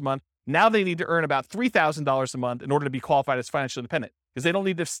 $5,000 a month, now they need to earn about $3,000 a month in order to be qualified as financially independent, because they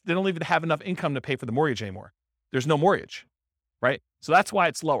don't even have enough income to pay for the mortgage anymore. There's no mortgage, right? So that's why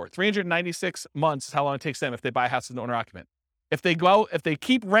it's lower. 396 months is how long it takes them if they buy a house as an owner occupant. If they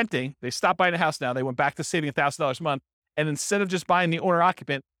keep renting, they stop buying a house now, they went back to saving $1,000 a month, and instead of just buying the owner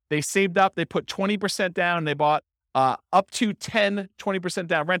occupant, they saved up, they put 20% down, and they bought up to 20%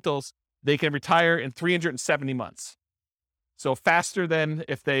 down rentals. They can retire in 370 months. So faster than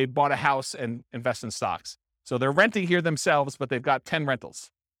if they bought a house and invest in stocks. So they're renting here themselves, but they've got 10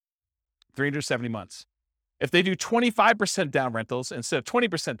 rentals, 370 months. If they do 25% down rentals instead of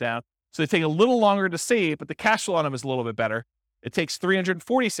 20% down, so they take a little longer to save, but the cash flow on them is a little bit better, it takes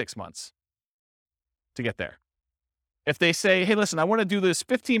 346 months to get there. If they say, hey, listen, I want to do this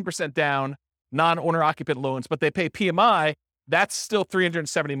 15% down non-owner occupant loans, but they pay PMI, that's still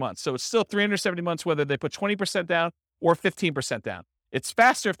 370 months. So it's still 370 months whether they put 20% down or 15% down. It's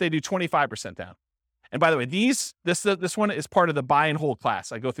faster if they do 25% down. And by the way, this one is part of the buy and hold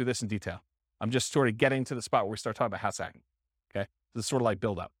class. I go through this in detail. I'm just sort of getting to the spot where we start talking about house hacking. Okay. This is sort of like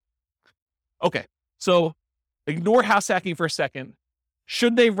build up. Okay. So ignore house hacking for a second.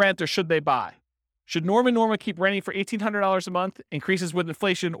 Should they rent or should they buy? Should Norm and Norma keep renting for $1,800 a month, increases with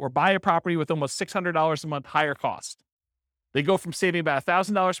inflation, or buy a property with almost $600 a month higher cost? They go from saving about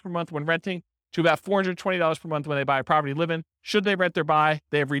 $1,000 per month when renting to about $420 per month when they buy a property to live in. Should they rent or buy?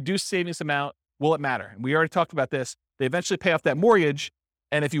 They have reduced savings amount. Will it matter? And we already talked about this. They eventually pay off that mortgage.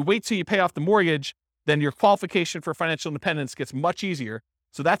 And if you wait till you pay off the mortgage, then your qualification for financial independence gets much easier.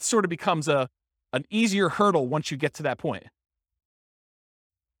 So that sort of becomes an easier hurdle once you get to that point.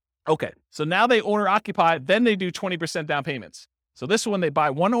 Okay, so now they owner occupy, then they do 20% down payments. So this one, they buy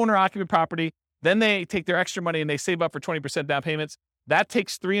one owner occupant property, then they take their extra money and they save up for 20% down payments. That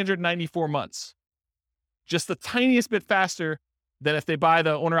takes 394 months. Just the tiniest bit faster than if they buy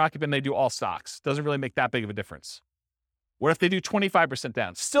the owner occupant and they do all stocks. Doesn't really make that big of a difference. What if they do 25%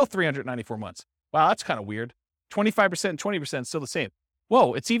 down? Still 394 months. Wow, that's kind of weird. 25% and 20% still the same.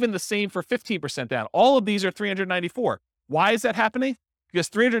 Whoa, it's even the same for 15% down. All of these are 394. Why is that happening? Because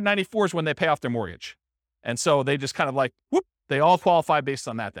 394 is when they pay off their mortgage. And so they just kind of like, whoop, they all qualify based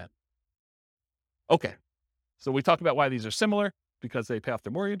on that then. Okay, so we talked about why these are similar, because they pay off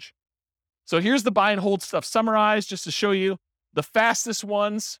their mortgage. So here's the buy and hold stuff summarized just to show you the fastest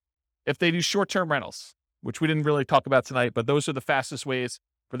ones if they do short-term rentals, which we didn't really talk about tonight, but those are the fastest ways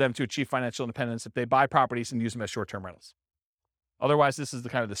for them to achieve financial independence if they buy properties and use them as short-term rentals. Otherwise, this is the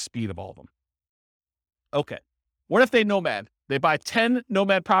kind of the speed of all of them. Okay, what if they nomad? They buy 10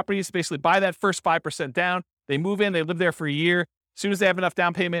 nomad properties, basically buy that first 5% down. They move in, they live there for a year. As soon as they have enough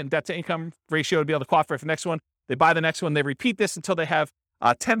down payment and debt to income ratio to be able to qualify for the next one, they buy the next one. They repeat this until they have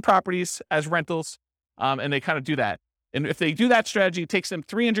 10 properties as rentals. And they kind of do that. And if they do that strategy, it takes them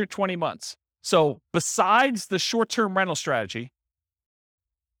 320 months. So besides the short-term rental strategy,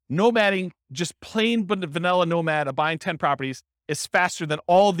 nomading, just plain vanilla nomad of buying 10 properties, is faster than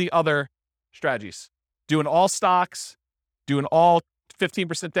all the other strategies. Doing all stocks, doing all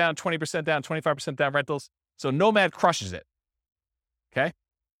 15% down, 20% down, 25% down rentals. So nomad crushes it. Okay?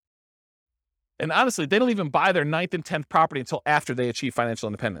 And honestly, they don't even buy their 9th and 10th property until after they achieve financial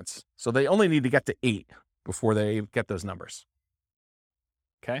independence. So they only need to get to 8 before they get those numbers.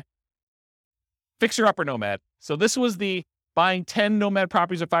 Okay? Fixer upper nomad. So this was the buying 10 nomad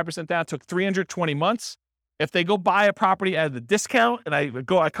properties at 5% down, took 320 months. If they go buy a property at a discount, and I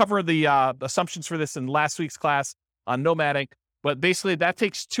cover the assumptions for this in last week's class on nomading, but basically that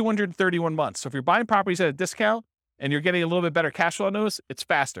takes 231 months. So if you're buying properties at a discount and you're getting a little bit better cash flow on those, it's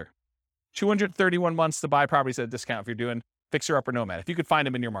faster. 231 months to buy properties at a discount if you're doing fixer upper nomad, if you could find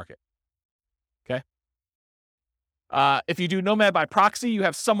them in your market. Okay. If you do nomad by proxy, you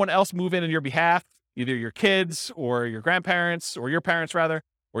have someone else move in on your behalf, either your kids or your grandparents, or your parents rather,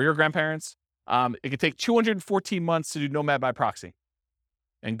 or your grandparents. It could take 214 months to do nomad by proxy.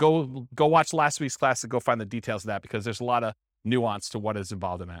 And go watch last week's class to go find the details of that, because there's a lot of nuance to what is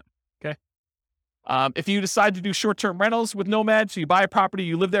involved in that. Okay. If you decide to do short-term rentals with nomad, so you buy a property,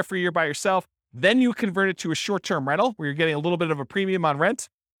 you live there for a year by yourself, then you convert it to a short-term rental where you're getting a little bit of a premium on rent.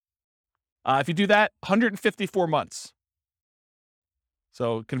 If you do that, 154 months.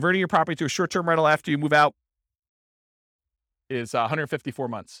 So converting your property to a short-term rental after you move out is 154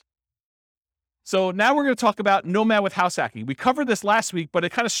 months. So now we're going to talk about nomad with house hacking. We covered this last week, but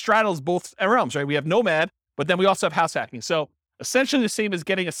it kind of straddles both realms, right? We have nomad, but then we also have house hacking. So essentially the same as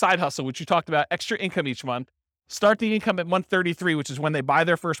getting a side hustle, which you talked about, extra income each month. Start the income at month 33, which is when they buy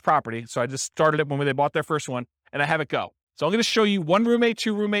their first property. So I just started it when they bought their first one, and I have it go. So I'm going to show you 1 roommate,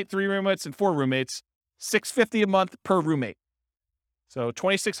 2 roommate, 3 roommates, and 4 roommates, $650 a month per roommate. So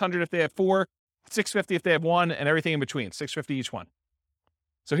 $2,600 if they have 4, $650 if they have 1, and everything in between, $650 each one.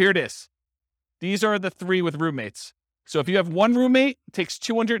 So here it is. These are the 3 with roommates. So if you have 1 roommate, it takes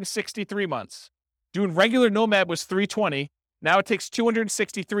 263 months. Doing regular nomad was 320. Now it takes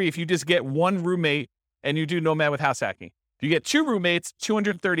 263 if you just get 1 roommate and you do nomad with house hacking. If you get 2 roommates,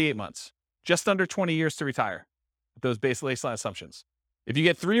 238 months, just under 20 years to retire with those baseline assumptions. If you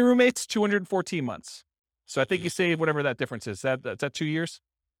get 3 roommates, 214 months. So I think you save whatever that difference is. That's 2 years?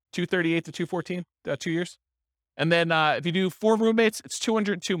 238 to 214, 2 years. And then if you do 4 roommates, it's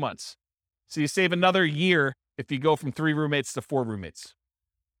 202 months. So you save another year if you go from 3 roommates to 4 roommates.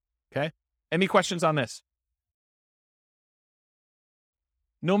 Okay? Any questions on this?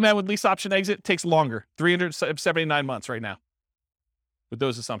 Nomad with lease option exit takes longer, 379 months right now with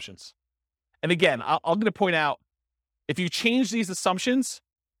those assumptions. And again, I'm going to point out, if you change these assumptions,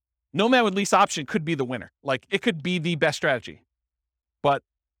 nomad with lease option could be the winner. Like, it could be the best strategy. But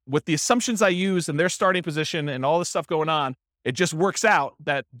with the assumptions I use and their starting position and all this stuff going on, it just works out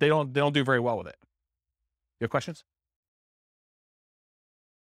that they don't do very well with it. You have questions?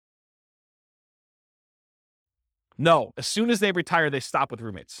 No. As soon as they retire, they stop with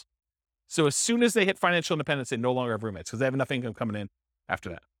roommates. So as soon as they hit financial independence, they no longer have roommates because they have enough income coming in after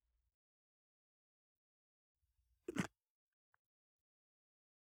that.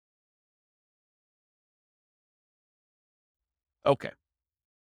 Okay.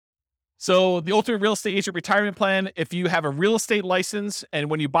 So the ultimate real estate agent retirement plan, if you have a real estate license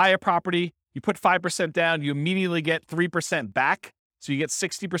and when you buy a property, you put 5% down, you immediately get 3% back. So you get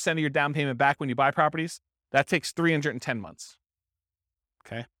 60% of your down payment back when you buy properties. That takes 310 months.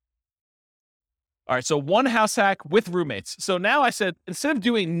 Okay. All right. So 1 house hack with roommates. So now I said, instead of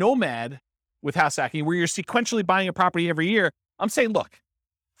doing nomad with house hacking, where you're sequentially buying a property every year, I'm saying, look,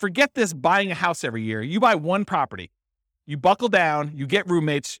 forget this buying a house every year. You buy 1 property. You buckle down, you get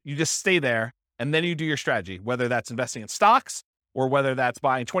roommates, you just stay there, and then you do your strategy, whether that's investing in stocks or whether that's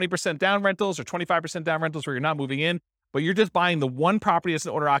buying 20% down rentals or 25% down rentals where you're not moving in, but you're just buying the 1 property as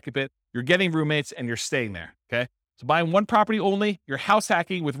an owner occupant, you're getting roommates, and you're staying there, okay? So buying 1 property only, you're house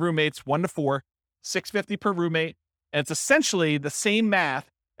hacking with roommates, 1 to 4, $650 per roommate, and it's essentially the same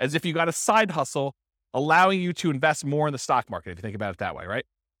math as if you got a side hustle allowing you to invest more in the stock market, if you think about it that way, right?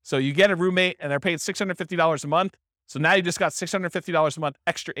 So you get a roommate, and they're paying $650 a month, so now you just got $650 a month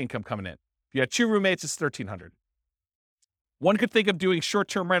extra income coming in. If you had 2 roommates, it's $1,300. One could think of doing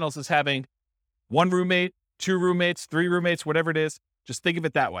short-term rentals as having 1 roommate, 2 roommates, 3 roommates, whatever it is. Just think of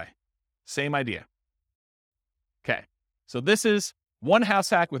it that way. Same idea. Okay. So this is 1 house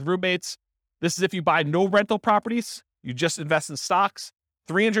hack with roommates. This is if you buy no rental properties, you just invest in stocks,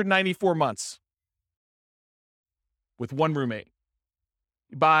 394 months with 1 roommate.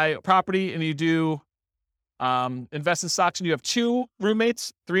 You buy a property and you do Invest in stocks and you have 2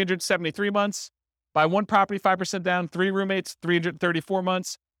 roommates, 373 months. Buy one property, 5% down, 3 roommates, 334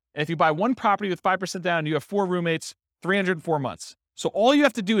 months. And if you buy one property with 5% down, you have 4 roommates, 304 months. So all you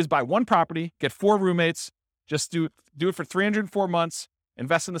have to do is buy one property, get 4 roommates, just do it for 304 months,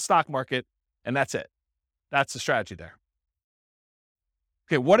 invest in the stock market, and that's it. That's the strategy there.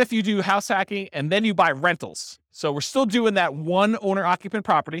 Okay, what if you do house hacking and then you buy rentals? So we're still doing that one owner-occupant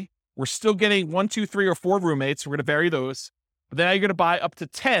property. We're still getting 1, 2, 3, or 4 roommates. We're going to vary those. But then you're going to buy up to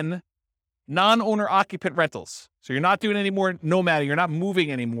 10 non-owner occupant rentals. So you're not doing any more nomading. You're not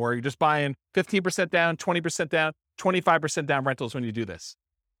moving anymore. You're just buying 15% down, 20% down, 25% down rentals when you do this.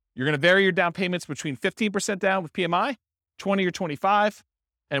 You're going to vary your down payments between 15% down with PMI, 20 or 25.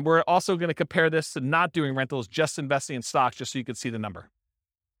 And we're also going to compare this to not doing rentals, just investing in stocks, just so you can see the number.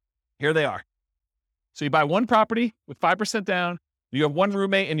 Here they are. So you buy one property with 5% down, you have 1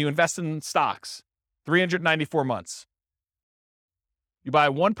 roommate, and you invest in stocks, 394 months. You buy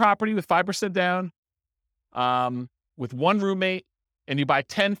one property with 5% down, with 1 roommate, and you buy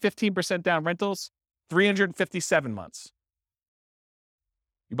 10, 15% down rentals, 357 months.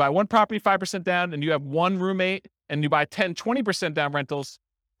 You buy one property, 5% down, and you have 1 roommate, and you buy 10, 20% down rentals,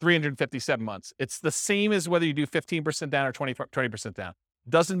 357 months. It's the same as whether you do 15% down or 20% down.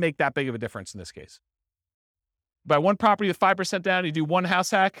 Doesn't make that big of a difference in this case. Buy one property with 5% down, you do 1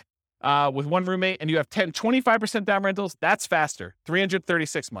 house hack with 1 roommate, and you have 10, 25% down rentals. That's faster,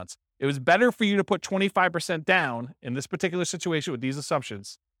 336 months. It was better for you to put 25% down in this particular situation with these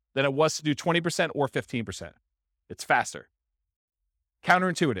assumptions than it was to do 20% or 15%. It's faster.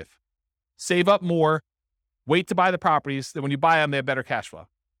 Counterintuitive. Save up more, wait to buy the properties, then when you buy them, they have better cash flow.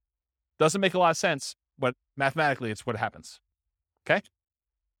 Doesn't make a lot of sense, but mathematically, it's what happens. Okay?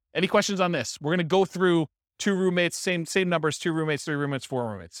 Any questions on this? We're going to go through 2 roommates, same numbers, 2 roommates, 3 roommates, 4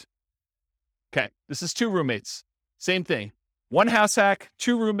 roommates. Okay, this is 2 roommates. Same thing. 1 house hack,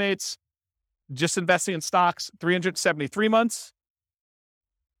 2 roommates, just investing in stocks, 373 months.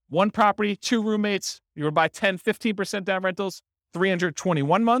 1 property, 2 roommates, you would buy 10, 15% down rentals,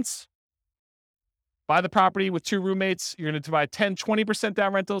 321 months. Buy the property with 2 roommates, you're going to buy 10, 20%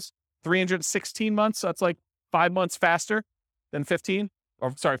 down rentals, 316 months. So that's like 5 months faster than 15.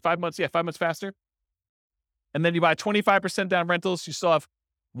 Or sorry, 5 months. Yeah, 5 months faster. And then you buy 25% down rentals. You still have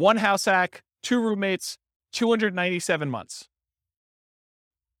 1 house hack, 2 roommates, 297 months.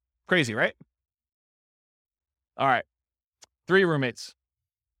 Crazy, right? All right. 3 roommates.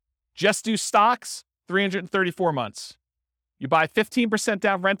 Just do stocks, 334 months. You buy 15%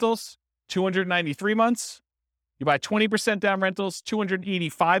 down rentals, 293 months. You buy 20% down rentals,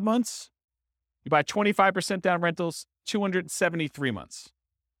 285 months. You buy 25% down rentals, 273 months.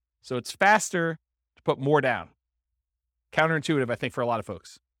 So it's faster to put more down. Counterintuitive, I think, for a lot of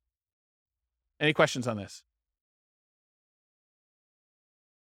folks. Any questions on this?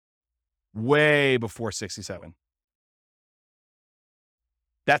 Way before 67.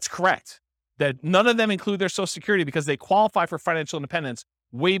 That's correct. That none of them include their Social Security because they qualify for financial independence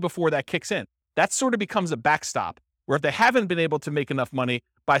way before that kicks in. That sort of becomes a backstop, where if they haven't been able to make enough money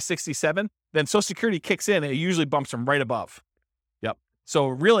by 67, then Social Security kicks in and it usually bumps them right above. Yep. So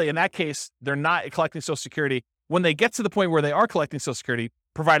really, in that case, they're not collecting Social Security. When they get to the point where they are collecting Social Security,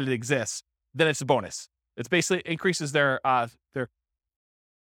 provided it exists, then it's a bonus. It's basically increases their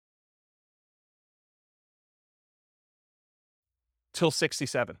till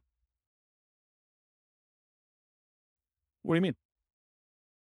 67. What do you mean?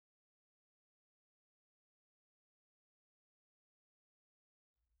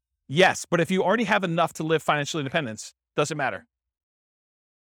 Yes, but if you already have enough to live financial independence, doesn't matter.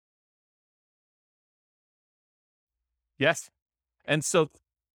 Yes. And so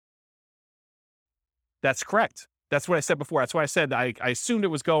that's correct. That's what I said before. That's why I said I assumed it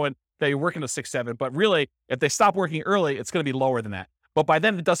was going that you're working to 6-7, but really, if they stop working early, it's going to be lower than that. But by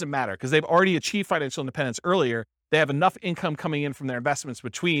then, it doesn't matter because they've already achieved financial independence earlier. They have enough income coming in from their investments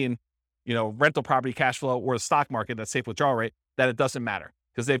between, rental property cash flow or the stock market, that safe withdrawal rate, that it doesn't matter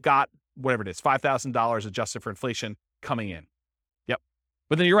because they've got whatever it is, $5,000 adjusted for inflation coming in. Yep.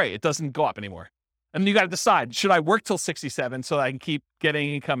 But then you're right. It doesn't go up anymore. And then you got to decide, should I work till 67 so that I can keep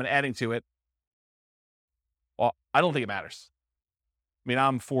getting income and adding to it? Well, I don't think it matters. I mean,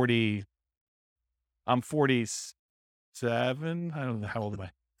 I'm 47. I don't know, how old am I?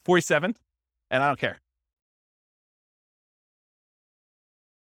 47, and I don't care.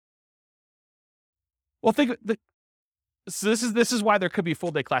 Well, so this is why there could be a full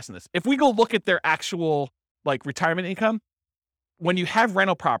day class in this. If we go look at their actual retirement income, when you have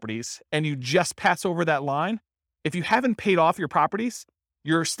rental properties and you just pass over that line, if you haven't paid off your properties,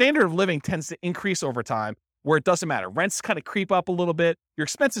 your standard of living tends to increase over time where it doesn't matter. Rents kind of creep up a little bit. Your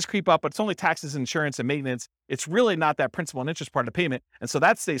expenses creep up, but it's only taxes, insurance, and maintenance. It's really not that principal and interest part of the payment. And so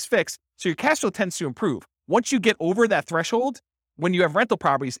that stays fixed. So your cash flow tends to improve. Once you get over that threshold, when you have rental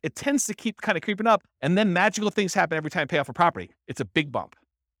properties, it tends to keep kind of creeping up. And then magical things happen every time you pay off a property. It's a big bump,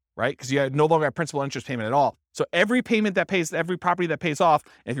 right? Because you no longer have principal and interest payment at all. So every payment that pays, every property that pays off,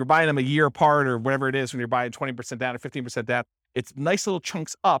 if you're buying them a year apart or whatever it is, when you're buying 20% down or 15% down, it's nice little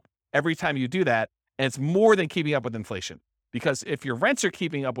chunks up every time you do that. And it's more than keeping up with inflation. Because if your rents are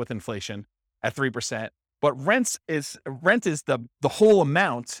keeping up with inflation at 3%, but rent is the whole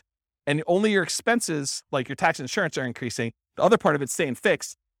amount, and only your expenses, like your tax and insurance, are increasing, the other part of it's staying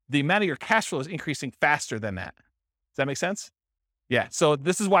fixed, the amount of your cash flow is increasing faster than that. Does that make sense? Yeah. So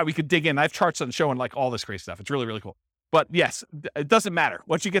this is why we could dig in. I have charts on showing like all this great stuff. It's really, really cool. But yes, it doesn't matter.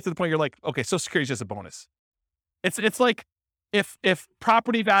 Once you get to the point, you're like, okay, Social Security is just a bonus. It's like if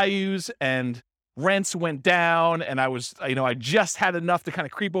property values and rents went down and I just had enough to kind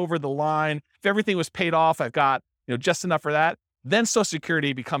of creep over the line. If everything was paid off, I've got, just enough for that. Then Social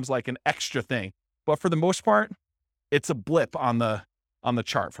Security becomes like an extra thing. But for the most part, it's a blip on the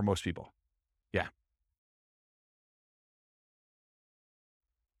chart for most people. Yeah.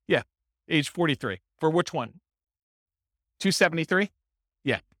 Yeah. Age 43. For which one? 273?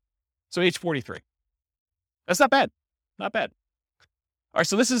 Yeah. So age 43. That's not bad. Not bad. All right.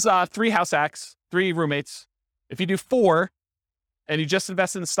 So this is 3 house hacks, 3 roommates. If you do 4 and you just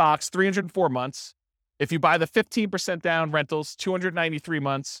invest in stocks, 304 months. If you buy the 15% down rentals, 293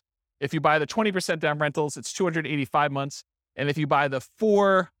 months. If you buy the 20% down rentals, it's 285 months. And if you buy the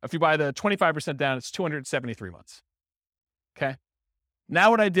 25% down, it's 273 months. Okay. Now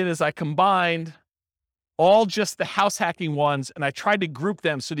what I did is I combined all just the house hacking ones, and I tried to group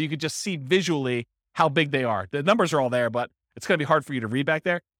them so that you could just see visually how big they are. The numbers are all there, but it's going to be hard for you to read back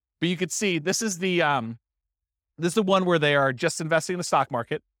there. But you could see this is the one where they are just investing in the stock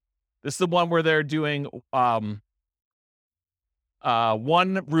market. This is the one where they're doing one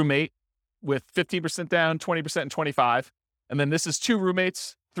roommate with 15% down, 20% and 25. And then this is 2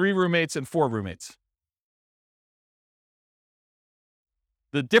 roommates, 3 roommates, and 4 roommates.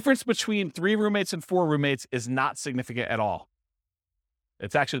 The difference between 3 roommates and 4 roommates is not significant at all.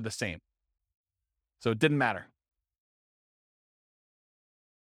 It's actually the same. So it didn't matter.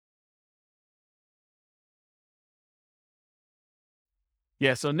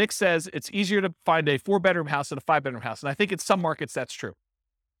 Yeah, so Nick says it's easier to find a 4-bedroom house than a 5-bedroom house. And I think in some markets that's true.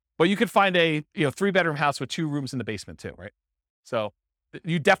 But you could find a 3-bedroom house with 2 rooms in the basement too, right? So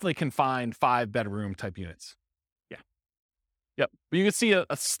you definitely can find 5-bedroom type units. Yeah. Yep. But you can see a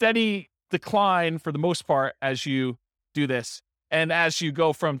steady decline for the most part as you do this. And as you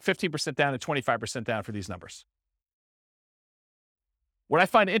go from 15% down to 25% down for these numbers. What I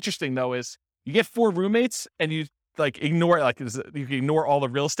find interesting though is you get 4 roommates and you ignore all the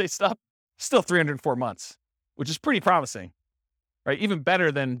real estate stuff, still 304 months, which is pretty promising, right? Even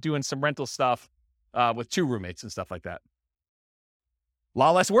better than doing some rental stuff with 2 roommates and stuff like that. A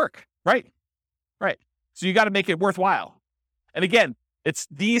lot less work, right? Right. So you got to make it worthwhile. And again, it's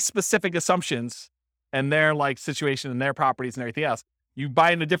these specific assumptions and their situation and their properties and everything else. You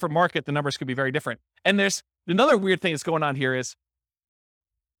buy in a different market, the numbers could be very different. And there's another weird thing that's going on here is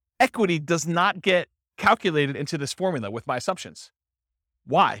equity does not get calculated into this formula with my assumptions.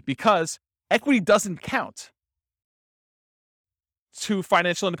 Why? Because equity doesn't count to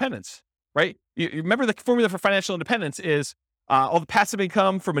financial independence, right? You remember the formula for financial independence is all the passive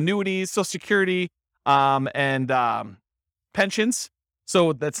income from annuities, Social Security, and pensions.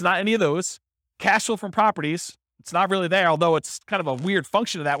 So that's not any of those. Cash flow from properties, it's not really there, although it's kind of a weird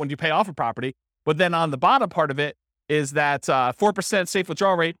function of that when you pay off a property. But then on the bottom part of it is that 4% safe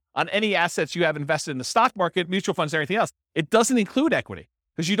withdrawal rate on any assets you have invested in the stock market, mutual funds, and everything else. It doesn't include equity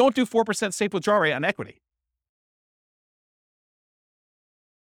because you don't do 4% safe withdrawal rate on equity.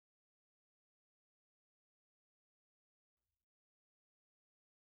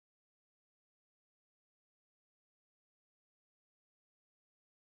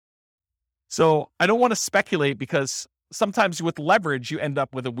 So I don't want to speculate because sometimes with leverage, you end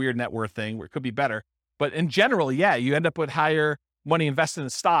up with a weird net worth thing where it could be better. But in general, yeah, you end up with higher money invested in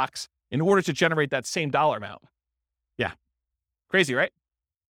stocks in order to generate that same dollar amount. Yeah. Crazy, right?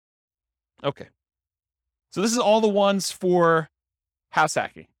 Okay. So this is all the ones for house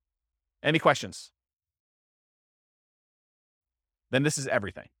hacking. Any questions? Then this is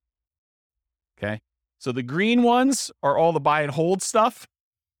everything. Okay. So the green ones are all the buy and hold stuff.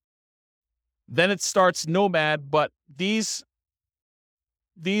 Then it starts Nomad, but these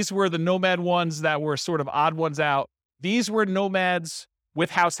were the Nomad ones that were sort of odd ones out. These were Nomads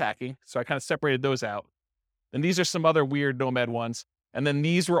with house hacking. So I kind of separated those out. Then these are some other weird Nomad ones. And then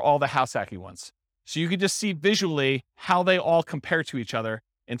these were all the house hacking ones. So you could just see visually how they all compare to each other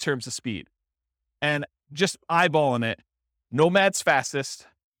in terms of speed. And just eyeballing it, Nomad's fastest,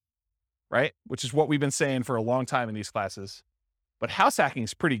 right? Which is what we've been saying for a long time in these classes. But house hacking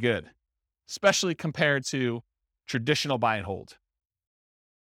is pretty good, especially compared to traditional buy and hold,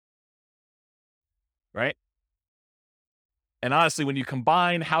 right? And honestly, when you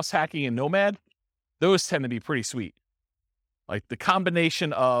combine house hacking and Nomad, those tend to be pretty sweet. Like the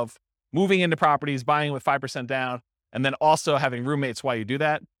combination of moving into properties, buying with 5% down, and then also having roommates while you do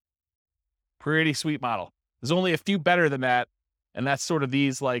that, pretty sweet model. There's only a few better than that, and that's sort of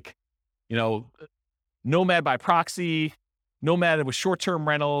these like, Nomad by proxy, Nomad with short-term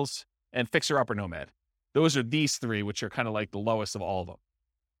rentals, and fixer-upper Nomad. Those are these three, which are kind of like the lowest of all of them.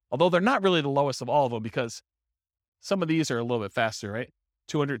 Although they're not really the lowest of all of them because some of these are a little bit faster, right?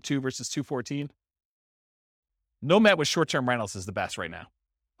 202 versus 214. Nomad with short-term rentals is the best right now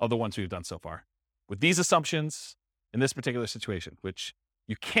of the ones we've done so far. With these assumptions in this particular situation, which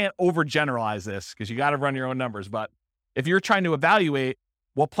you can't overgeneralize this because you got to run your own numbers. But if you're trying to evaluate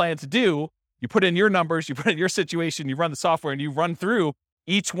what plan to do, you put in your numbers, you put in your situation, you run the software, and you run through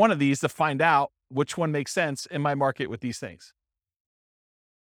each one of these to find out which one makes sense in my market with these things.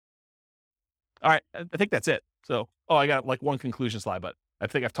 All right, I think that's it. So, I got like one conclusion slide, but I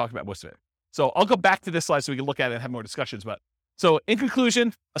think I've talked about most of it. So I'll go back to this slide so we can look at it and have more discussions. But so in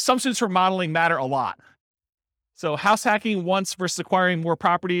conclusion, assumptions for modeling matter a lot. So house hacking once versus acquiring more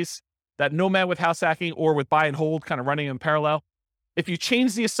properties, that Nomad with house hacking or with buy and hold kind of running in parallel. If you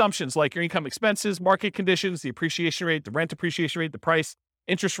change the assumptions like your income expenses, market conditions, the appreciation rate, the rent appreciation rate, the price,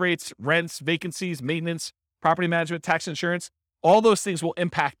 interest rates, rents, vacancies, maintenance, property management, tax insurance, all those things will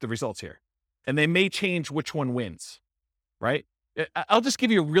impact the results here. And they may change which one wins, right? I'll just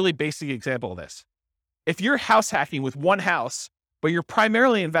give you a really basic example of this. If you're house hacking with one house, but you're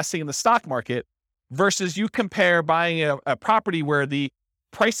primarily investing in the stock market versus you compare buying a property where the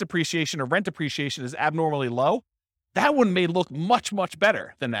price appreciation or rent appreciation is abnormally low, that one may look much, much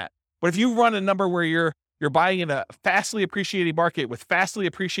better than that. But if you run a number where you're buying in a fastly appreciating market with fastly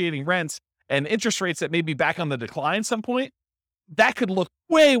appreciating rents and interest rates that may be back on the decline at some point, that could look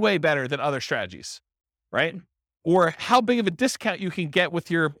way, way better than other strategies, right? Or how big of a discount you can get with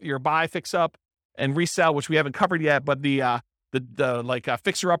your buy, fix up, and resell, which we haven't covered yet, but the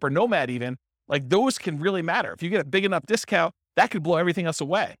fixer up or Nomad even, like those can really matter. If you get a big enough discount, that could blow everything else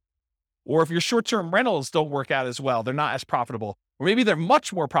away. Or if your short-term rentals don't work out as well, they're not as profitable, or maybe they're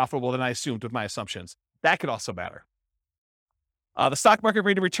much more profitable than I assumed with my assumptions. That could also matter. The stock market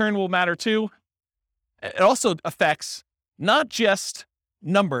rate of return will matter too. It also affects not just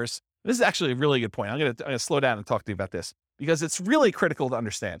numbers. This is actually a really good point. I'm going to slow down and talk to you about this because it's really critical to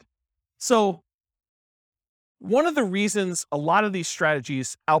understand. So one of the reasons a lot of these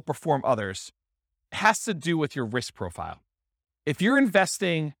strategies outperform others has to do with your risk profile. If you're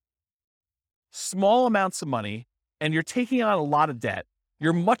investing small amounts of money and you're taking on a lot of debt,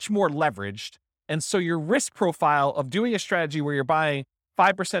 you're much more leveraged. And so your risk profile of doing a strategy where you're buying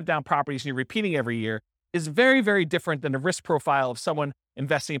 5% down properties and you're repeating every year is very, very different than the risk profile of someone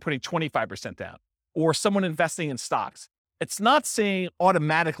investing and putting 25% down or someone investing in stocks. It's not saying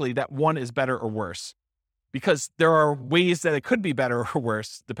automatically that one is better or worse because there are ways that it could be better or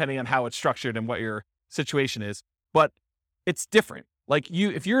worse depending on how it's structured and what your situation is, but it's different. Like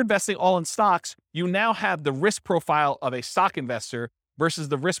if you're investing all in stocks, you now have the risk profile of a stock investor versus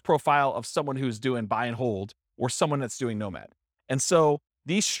the risk profile of someone who's doing buy and hold or someone that's doing Nomad. And so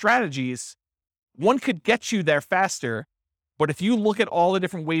these strategies, one could get you there faster, but if you look at all the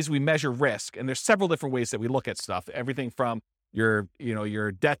different ways we measure risk, and there's several different ways that we look at stuff, everything from your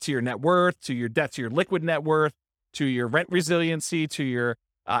debt to your net worth, to your debt to your liquid net worth, to your rent resiliency, to your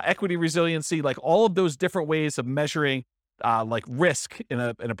equity resiliency, like all of those different ways of measuring like risk in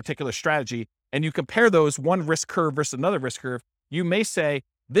a particular strategy, and you compare those one risk curve versus another risk curve, you may say,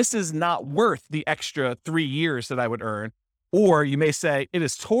 this is not worth the extra 3 years that I would earn. Or you may say, it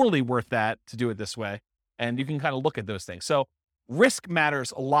is totally worth that to do it this way. And you can kind of look at those things. So risk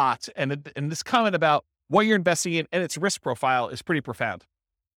matters a lot. And this comment about what you're investing in and its risk profile is pretty profound.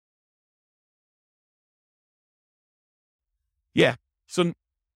 Yeah. So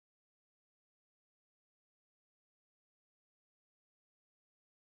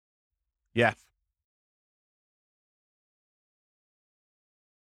yeah.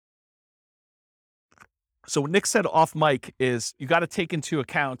 So what Nick said off mic is you got to take into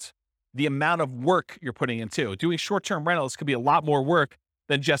account the amount of work you're putting into. Doing short-term rentals could be a lot more work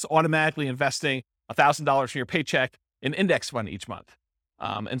than just automatically investing $1,000 from your paycheck in index fund each month.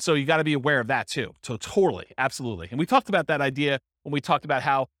 And so you got to be aware of that too. So totally, absolutely. And we talked about that idea when we talked about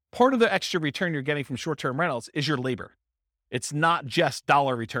how part of the extra return you're getting from short-term rentals is your labor. It's not just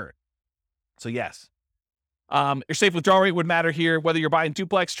dollar return. So yes. Your safe withdrawal rate would matter here. Whether you're buying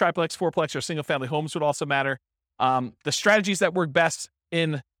duplex, triplex, fourplex, or single family homes would also matter. The strategies that work best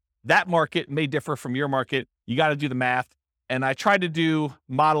in that market may differ from your market. You got to do the math. And I tried to do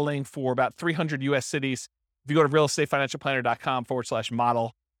modeling for about 300 US cities. If you go to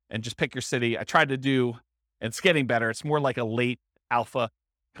realestatefinancialplanner.com/model and just pick your city, I tried to do, and it's getting better. It's more like a late alpha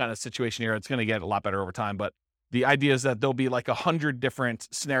kind of situation here. It's going to get a lot better over time. But the idea is that there'll be like 100 different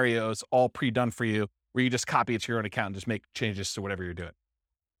scenarios all pre-done for you where you just copy it to your own account and just make changes to whatever you're doing.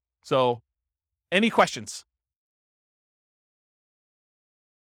 So any questions?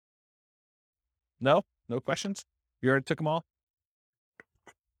 No questions? You already took them all?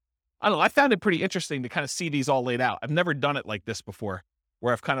 I don't know. I found it pretty interesting to kind of see these all laid out. I've never done it like this before,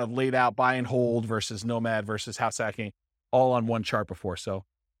 where I've kind of laid out buy and hold versus nomad versus house hacking all on one chart before. So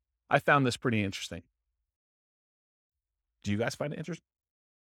I found this pretty interesting. Do you guys find it interesting?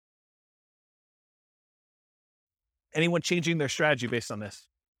 Anyone changing their strategy based on this?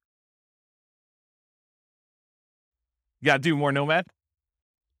 You got to do more nomad?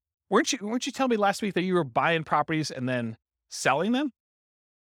 Weren't you telling me last week that you were buying properties and then selling them?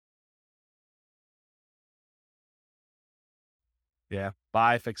 Yeah.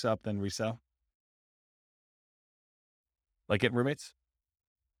 Buy, fix up, then resell. Like getting roommates?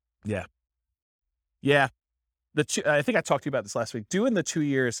 Yeah. Yeah. I think I talked to you about this last week. Doing the 2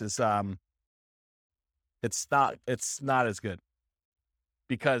 years is, it's not as good,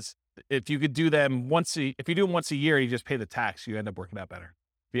 because if you could do them if you do them once a year, you just pay the tax, you end up working out better.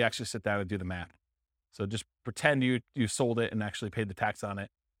 If you actually sit down and do the math. So just pretend you sold it and actually paid the tax on it.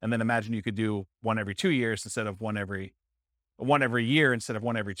 And then imagine you could do one every 2 years instead of one every year instead of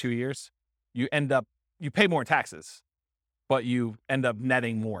one every 2 years. You pay more taxes, but you end up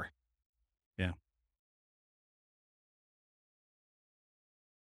netting more. Yeah.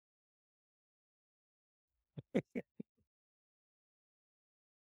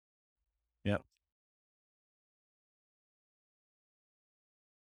 Yep.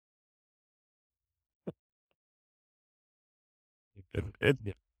 It'd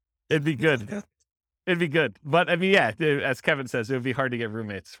be good. It'd be good. But I mean, yeah, as Kevin says, it would be hard to get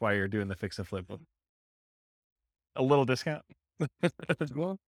roommates while you're doing the fix and flip. A little discount.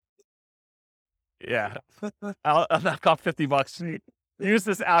 Yeah. I'll knock off $50. Use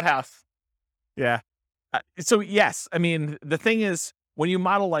this outhouse. Yeah. So yes, I mean, the thing is, when you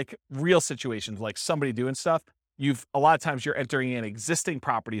model like real situations, like somebody doing stuff, a lot of times you're entering in existing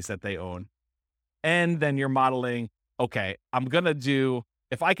properties that they own. And then you're modeling, okay,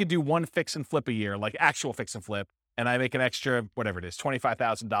 if I could do one fix and flip a year, like actual fix and flip, and I make an extra, whatever it is,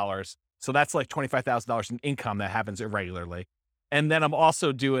 $25,000. So that's like $25,000 in income that happens irregularly. And then I'm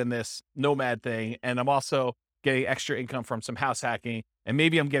also doing this nomad thing, and I'm also getting extra income from some house hacking, and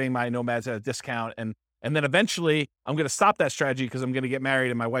maybe I'm getting my nomads at a discount. And then eventually I'm going to stop that strategy because I'm going to get married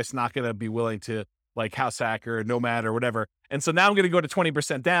and my wife's not going to be willing to like house hack or nomad or whatever. And so now I'm going to go to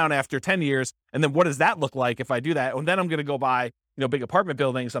 20% down after 10 years. And then what does that look like if I do that? And then I'm going to go buy, big apartment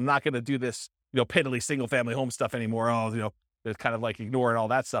buildings. I'm not going to do this, piddly single family home stuff anymore. It's kind of like ignoring all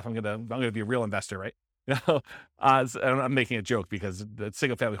that stuff. I'm going to be a real investor, right? I'm making a joke because the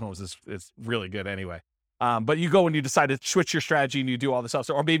single family homes is really good anyway. But you go and you decide to switch your strategy and you do all this stuff.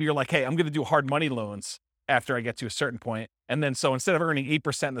 Or maybe you're like, hey, I'm going to do hard money loans after I get to a certain point. And then so instead of earning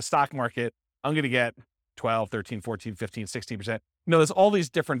 8% in the stock market, I'm going to get 12, 13, 14, 15, 16%. There's all these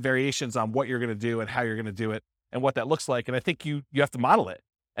different variations on what you're going to do and how you're going to do it and what that looks like. And I think you have to model it.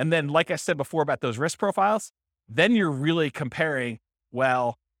 And then, like I said before about those risk profiles, then you're really comparing,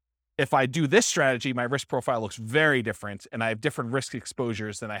 well, if I do this strategy, my risk profile looks very different and I have different risk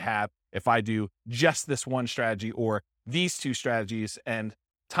exposures than I have if I do just this one strategy or these two strategies, and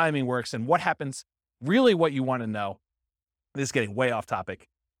timing works. And what happens, really what you want to know, this is getting way off topic.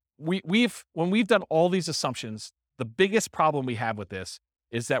 When we've done all these assumptions, the biggest problem we have with this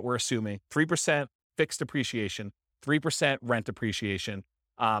is that we're assuming 3% fixed appreciation, 3% rent appreciation,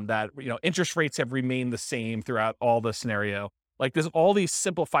 that, interest rates have remained the same throughout all the scenario. Like there's all these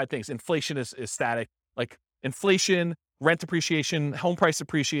simplified things. Inflation is static, like inflation, rent appreciation, home price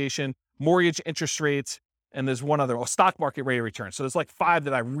appreciation, mortgage interest rates, and there's one other, stock market rate of return. So there's like 5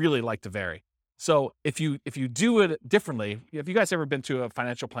 that I really like to vary. So if you do it differently, have you guys ever been to a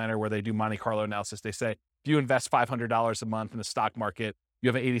financial planner where they do Monte Carlo analysis? They say, if you invest $500 a month in the stock market, you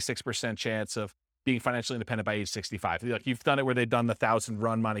have an 86% chance of being financially independent by age 65. Like you've done it where they've done the 1,000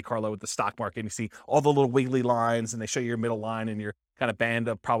 run Monte Carlo with the stock market, and you see all the little wiggly lines and they show you your middle line and your kind of band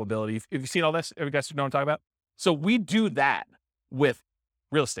of probability. Have you seen all this? Have you guys know what I'm talking about? So we do that with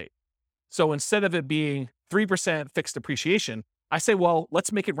real estate. So instead of it being 3% fixed appreciation, I say, well,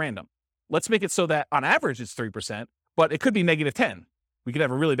 let's make it random. Let's make it so that on average it's 3%, but it could be negative 10. We could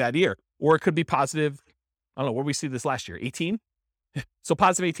have a really bad year, or it could be positive. I don't know, where we see this last year, 18. So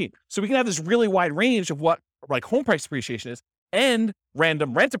positive 18. So we can have this really wide range of what like home price appreciation is, and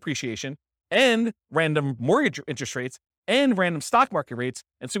random rent appreciation, and random mortgage interest rates, and random stock market rates.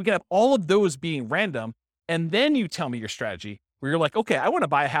 And so we can have all of those being random. And then you tell me your strategy where you're like, okay, I want to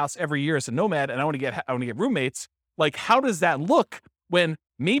buy a house every year as a nomad, and I want to get roommates. Like, how does that look when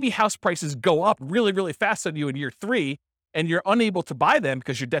maybe house prices go up really, really fast on you in year 3, and you're unable to buy them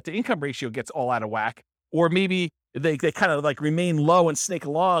because your debt to income ratio gets all out of whack? Or maybe they kind of like remain low and snake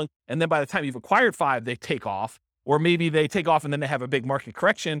along, and then by the time you've acquired 5, they take off. Or maybe they take off and then they have a big market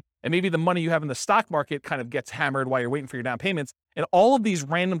correction, and maybe the money you have in the stock market kind of gets hammered while you're waiting for your down payments. And all of these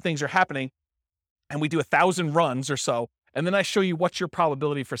random things are happening, and we do 1,000 runs or so, and then I show you what's your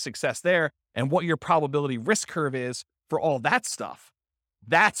probability for success there and what your probability risk curve is for all that stuff.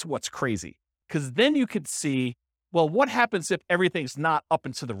 That's what's crazy, because then you could see, well, what happens if everything's not up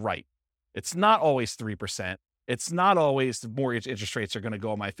and to the right? It's not always 3%. It's not always the mortgage interest rates are going to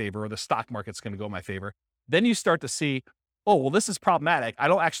go in my favor, or the stock market's going to go in my favor. Then you start to see, oh, well, this is problematic. I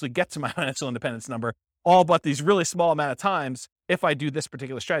don't actually get to my financial independence number all but these really small amount of times if I do this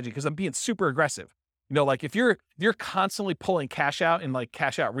particular strategy, because I'm being super aggressive. You know, like if you're constantly pulling cash out and like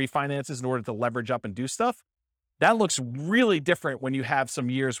cash out refinances in order to leverage up and do stuff, that looks really different when you have some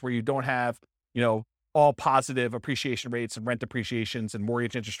years where you don't have, you know, all positive appreciation rates and rent appreciations and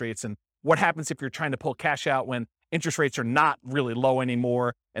mortgage interest rates. And what happens if you're trying to pull cash out when interest rates are not really low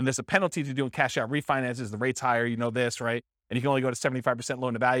anymore, and there's a penalty to doing cash out refinances, the rate's higher, you know this, right? And you can only go to 75%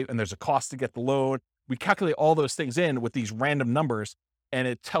 loan to value, and there's a cost to get the loan. We calculate all those things in with these random numbers, and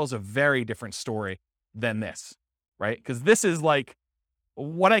it tells a very different story than this, right? Because this is like,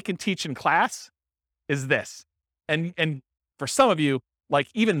 what I can teach in class is this. And for some of you, like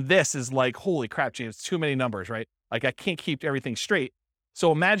even this is like, holy crap, James, too many numbers, right? Like I can't keep everything straight.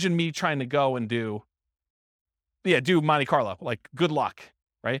 So imagine me trying to go and do Monte Carlo, like good luck,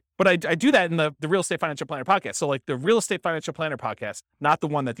 right? But I do that in the Real Estate Financial Planner podcast. So like the Real Estate Financial Planner podcast, not the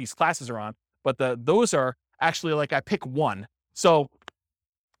one that these classes are on, but those are actually like I pick one. So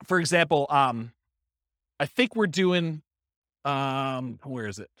for example, I think we're doing, where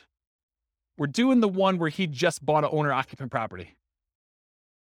is it? We're doing the one where he just bought an owner occupant property.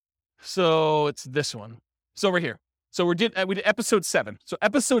 So it's this one. So we're here. So we did episode 7. So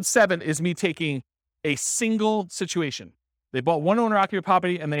episode 7 is me taking a single situation. They bought one owner occupant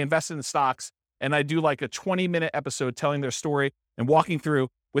property and they invested in stocks. And I do like a 20-minute episode telling their story and walking through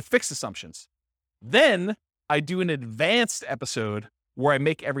with fixed assumptions. Then I do an advanced episode where I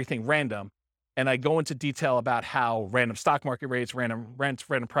make everything random. And I go into detail about how random stock market rates, random rent,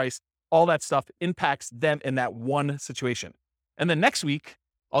 random price, all that stuff impacts them in that one situation. And then next week,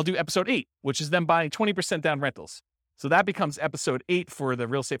 I'll do episode 8, which is them buying 20% down rentals. So that becomes episode 8 for the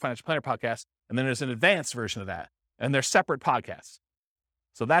Real Estate Financial Planner podcast. And then there's an advanced version of that. And they're separate podcasts.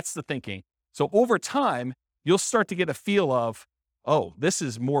 So that's the thinking. So over time, you'll start to get a feel of, oh, this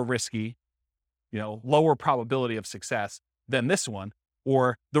is more risky, you know, lower probability of success than this one.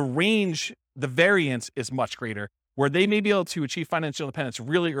 Or the range, the variance is much greater, where they may be able to achieve financial independence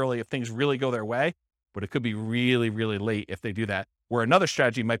really early if things really go their way, but it could be really, really late if they do that. Where another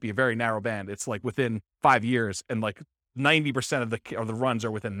strategy might be a very narrow band. It's like within 5 years, and like 90% of the runs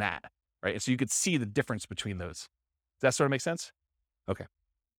are within that, right? And so you could see the difference between those. Does that sort of make sense? Okay.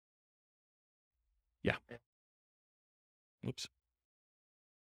 Yeah. Oops.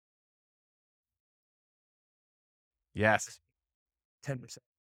 Yes. 10%.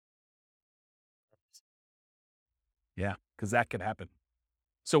 Yeah, because that could happen.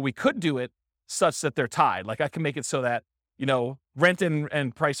 So we could do it such that they're tied. Like I can make it so that, you know, rent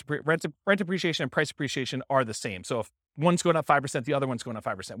appreciation and price appreciation are the same. So if one's going up 5%, the other one's going up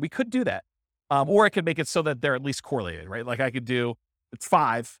 5%. We could do that. Or I could make it so that they're at least correlated, right? Like I could do, it's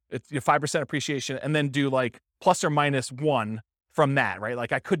 5% appreciation, and then do like plus or minus 1 from that, right?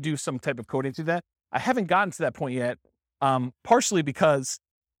 Like I could do some type of coding to that. I haven't gotten to that point yet, partially because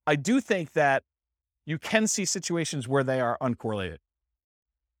I do think that you can see situations where they are uncorrelated.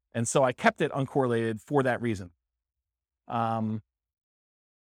 And so I kept it uncorrelated for that reason.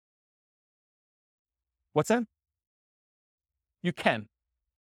 What's that? You can.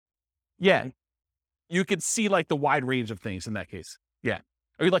 Yeah. You could see like the wide range of things in that case. Yeah.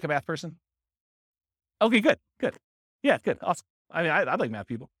 Are you like a math person? Okay, good. Yeah, good. Awesome. I mean, I like math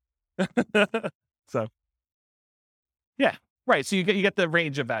people. So, yeah. Right. So you get the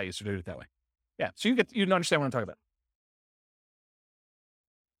range of values to do it that way. Yeah. So you understand what I'm talking about.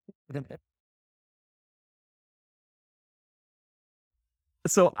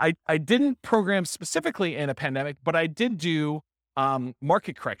 So I didn't program specifically in a pandemic, but I did do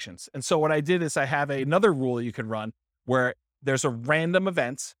market corrections. And so what I did is I have another rule that you can run where there's a random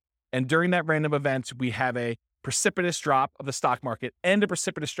event. And during that random event, we have a precipitous drop of the stock market and a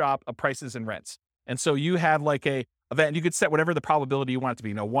precipitous drop of prices and rents. And so you have like a event, you could set whatever the probability you want it to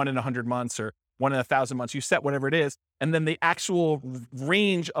be, 1 in 100 months or 1 in 1,000 months, you set whatever it is. And then the actual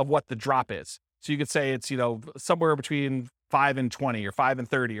range of what the drop is. So you could say it's, somewhere between 5 and 20 or 5 and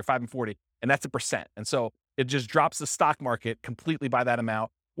 30 or 5 and 40, and that's a percent. And so it just drops the stock market completely by that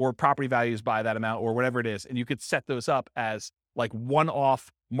amount, or property values by that amount, or whatever it is. And you could set those up as like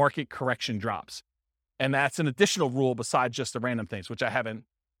one-off market correction drops. And that's an additional rule besides just the random things, which I haven't,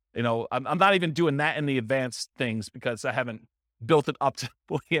 I'm not even doing that in the advanced things because I haven't built it up to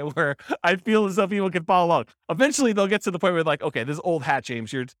where I feel as though people can follow along. Eventually they'll get to the point where like, okay, this is old hat,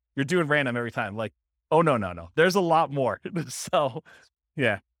 James, you're doing random every time. Like, oh, no. There's a lot more. So,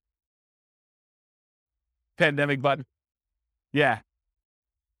 yeah. Pandemic button. Yeah.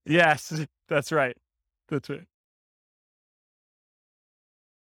 Yes, that's right. That's right.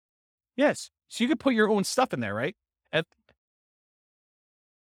 Yes. So you could put your own stuff in there, right? And,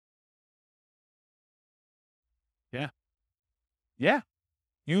 yeah. Yeah.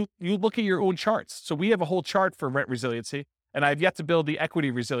 You look at your own charts. So we have a whole chart for rent resiliency, and I've yet to build the equity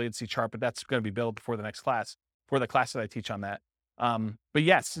resiliency chart, but that's going to be built before the next class, for the class that I teach on that. But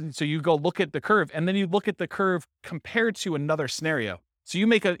yes, so you go look at the curve, and then you look at the curve compared to another scenario. So you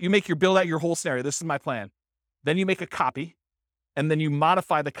build out your whole scenario. This is my plan. Then you make a copy, and then you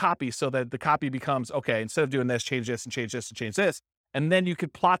modify the copy so that the copy becomes, okay, instead of doing this, change this and change this and change this. And then you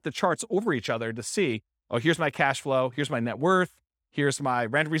could plot the charts over each other to see, oh, here's my cash flow. Here's my net worth. Here's my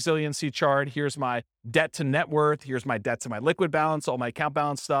rent resiliency chart. Here's my debt to net worth. Here's my debt to my liquid balance, all my account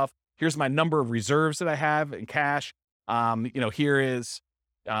balance stuff. Here's my number of reserves that I have in cash. Here is,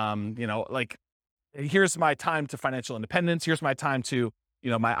 here's my time to financial independence. Here's my time to,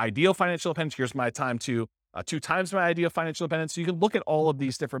 my ideal financial independence. Here's my time to 2 times my ideal financial independence. So you can look at all of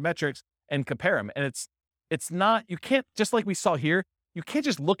these different metrics and compare them. And it's not, you can't, just like we saw here, you can't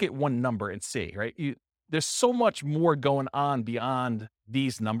just look at one number and see, right? There's so much more going on beyond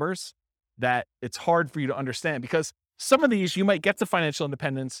these numbers that it's hard for you to understand, because some of these you might get to financial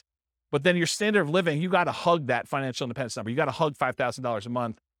independence, but then your standard of living, you got to hug that financial independence number. You got to hug $5,000 a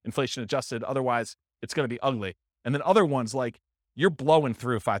month, inflation adjusted. Otherwise, it's going to be ugly. And then other ones, like you're blowing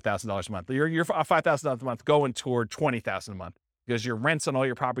through $5,000 a month. You're $5,000 a month going toward $20,000 a month, because your rents on all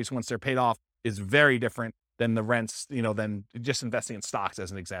your properties once they're paid off is very different than the rents, than just investing in stocks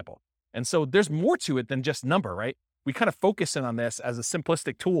as an example. And so there's more to it than just number, right? We kind of focus in on this as a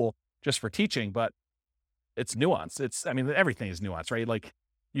simplistic tool just for teaching, but it's nuance. Everything is nuance, right? Like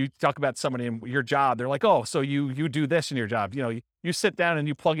you talk about somebody in your job, they're like, oh, so you do this in your job. You sit down and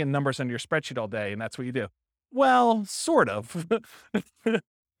you plug in numbers into your spreadsheet all day and that's what you do. Well, sort of.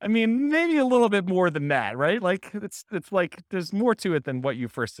 Maybe a little bit more than that, right? Like it's like there's more to it than what you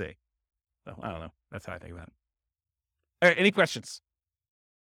first see. So I don't know. That's how I think about it. All right. Any questions?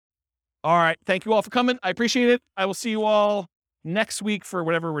 All right. Thank you all for coming. I appreciate it. I will see you all next week for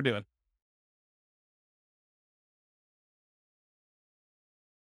whatever we're doing.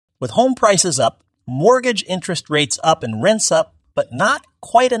 With home prices up, mortgage interest rates up, and rents up, but not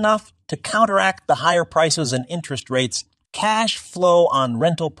quite enough to counteract the higher prices and interest rates, cash flow on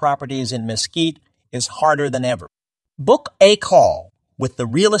rental properties in Mesquite is harder than ever. Book a call with the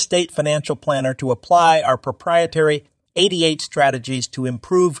Real Estate Financial Planner to apply our proprietary 88 strategies to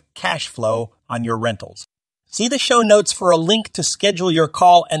improve cash flow on your rentals. See the show notes for a link to schedule your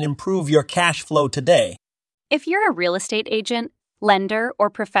call and improve your cash flow today. If you're a real estate agent, lender, or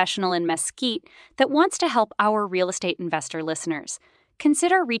professional in Mesquite that wants to help our real estate investor listeners,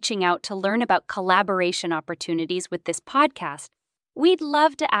 consider reaching out to learn about collaboration opportunities with this podcast. We'd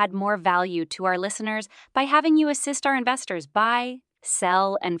love to add more value to our listeners by having you assist our investors buy,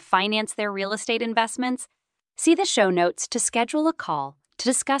 sell, and finance their real estate investments. See the show notes to schedule a call to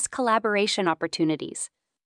discuss collaboration opportunities.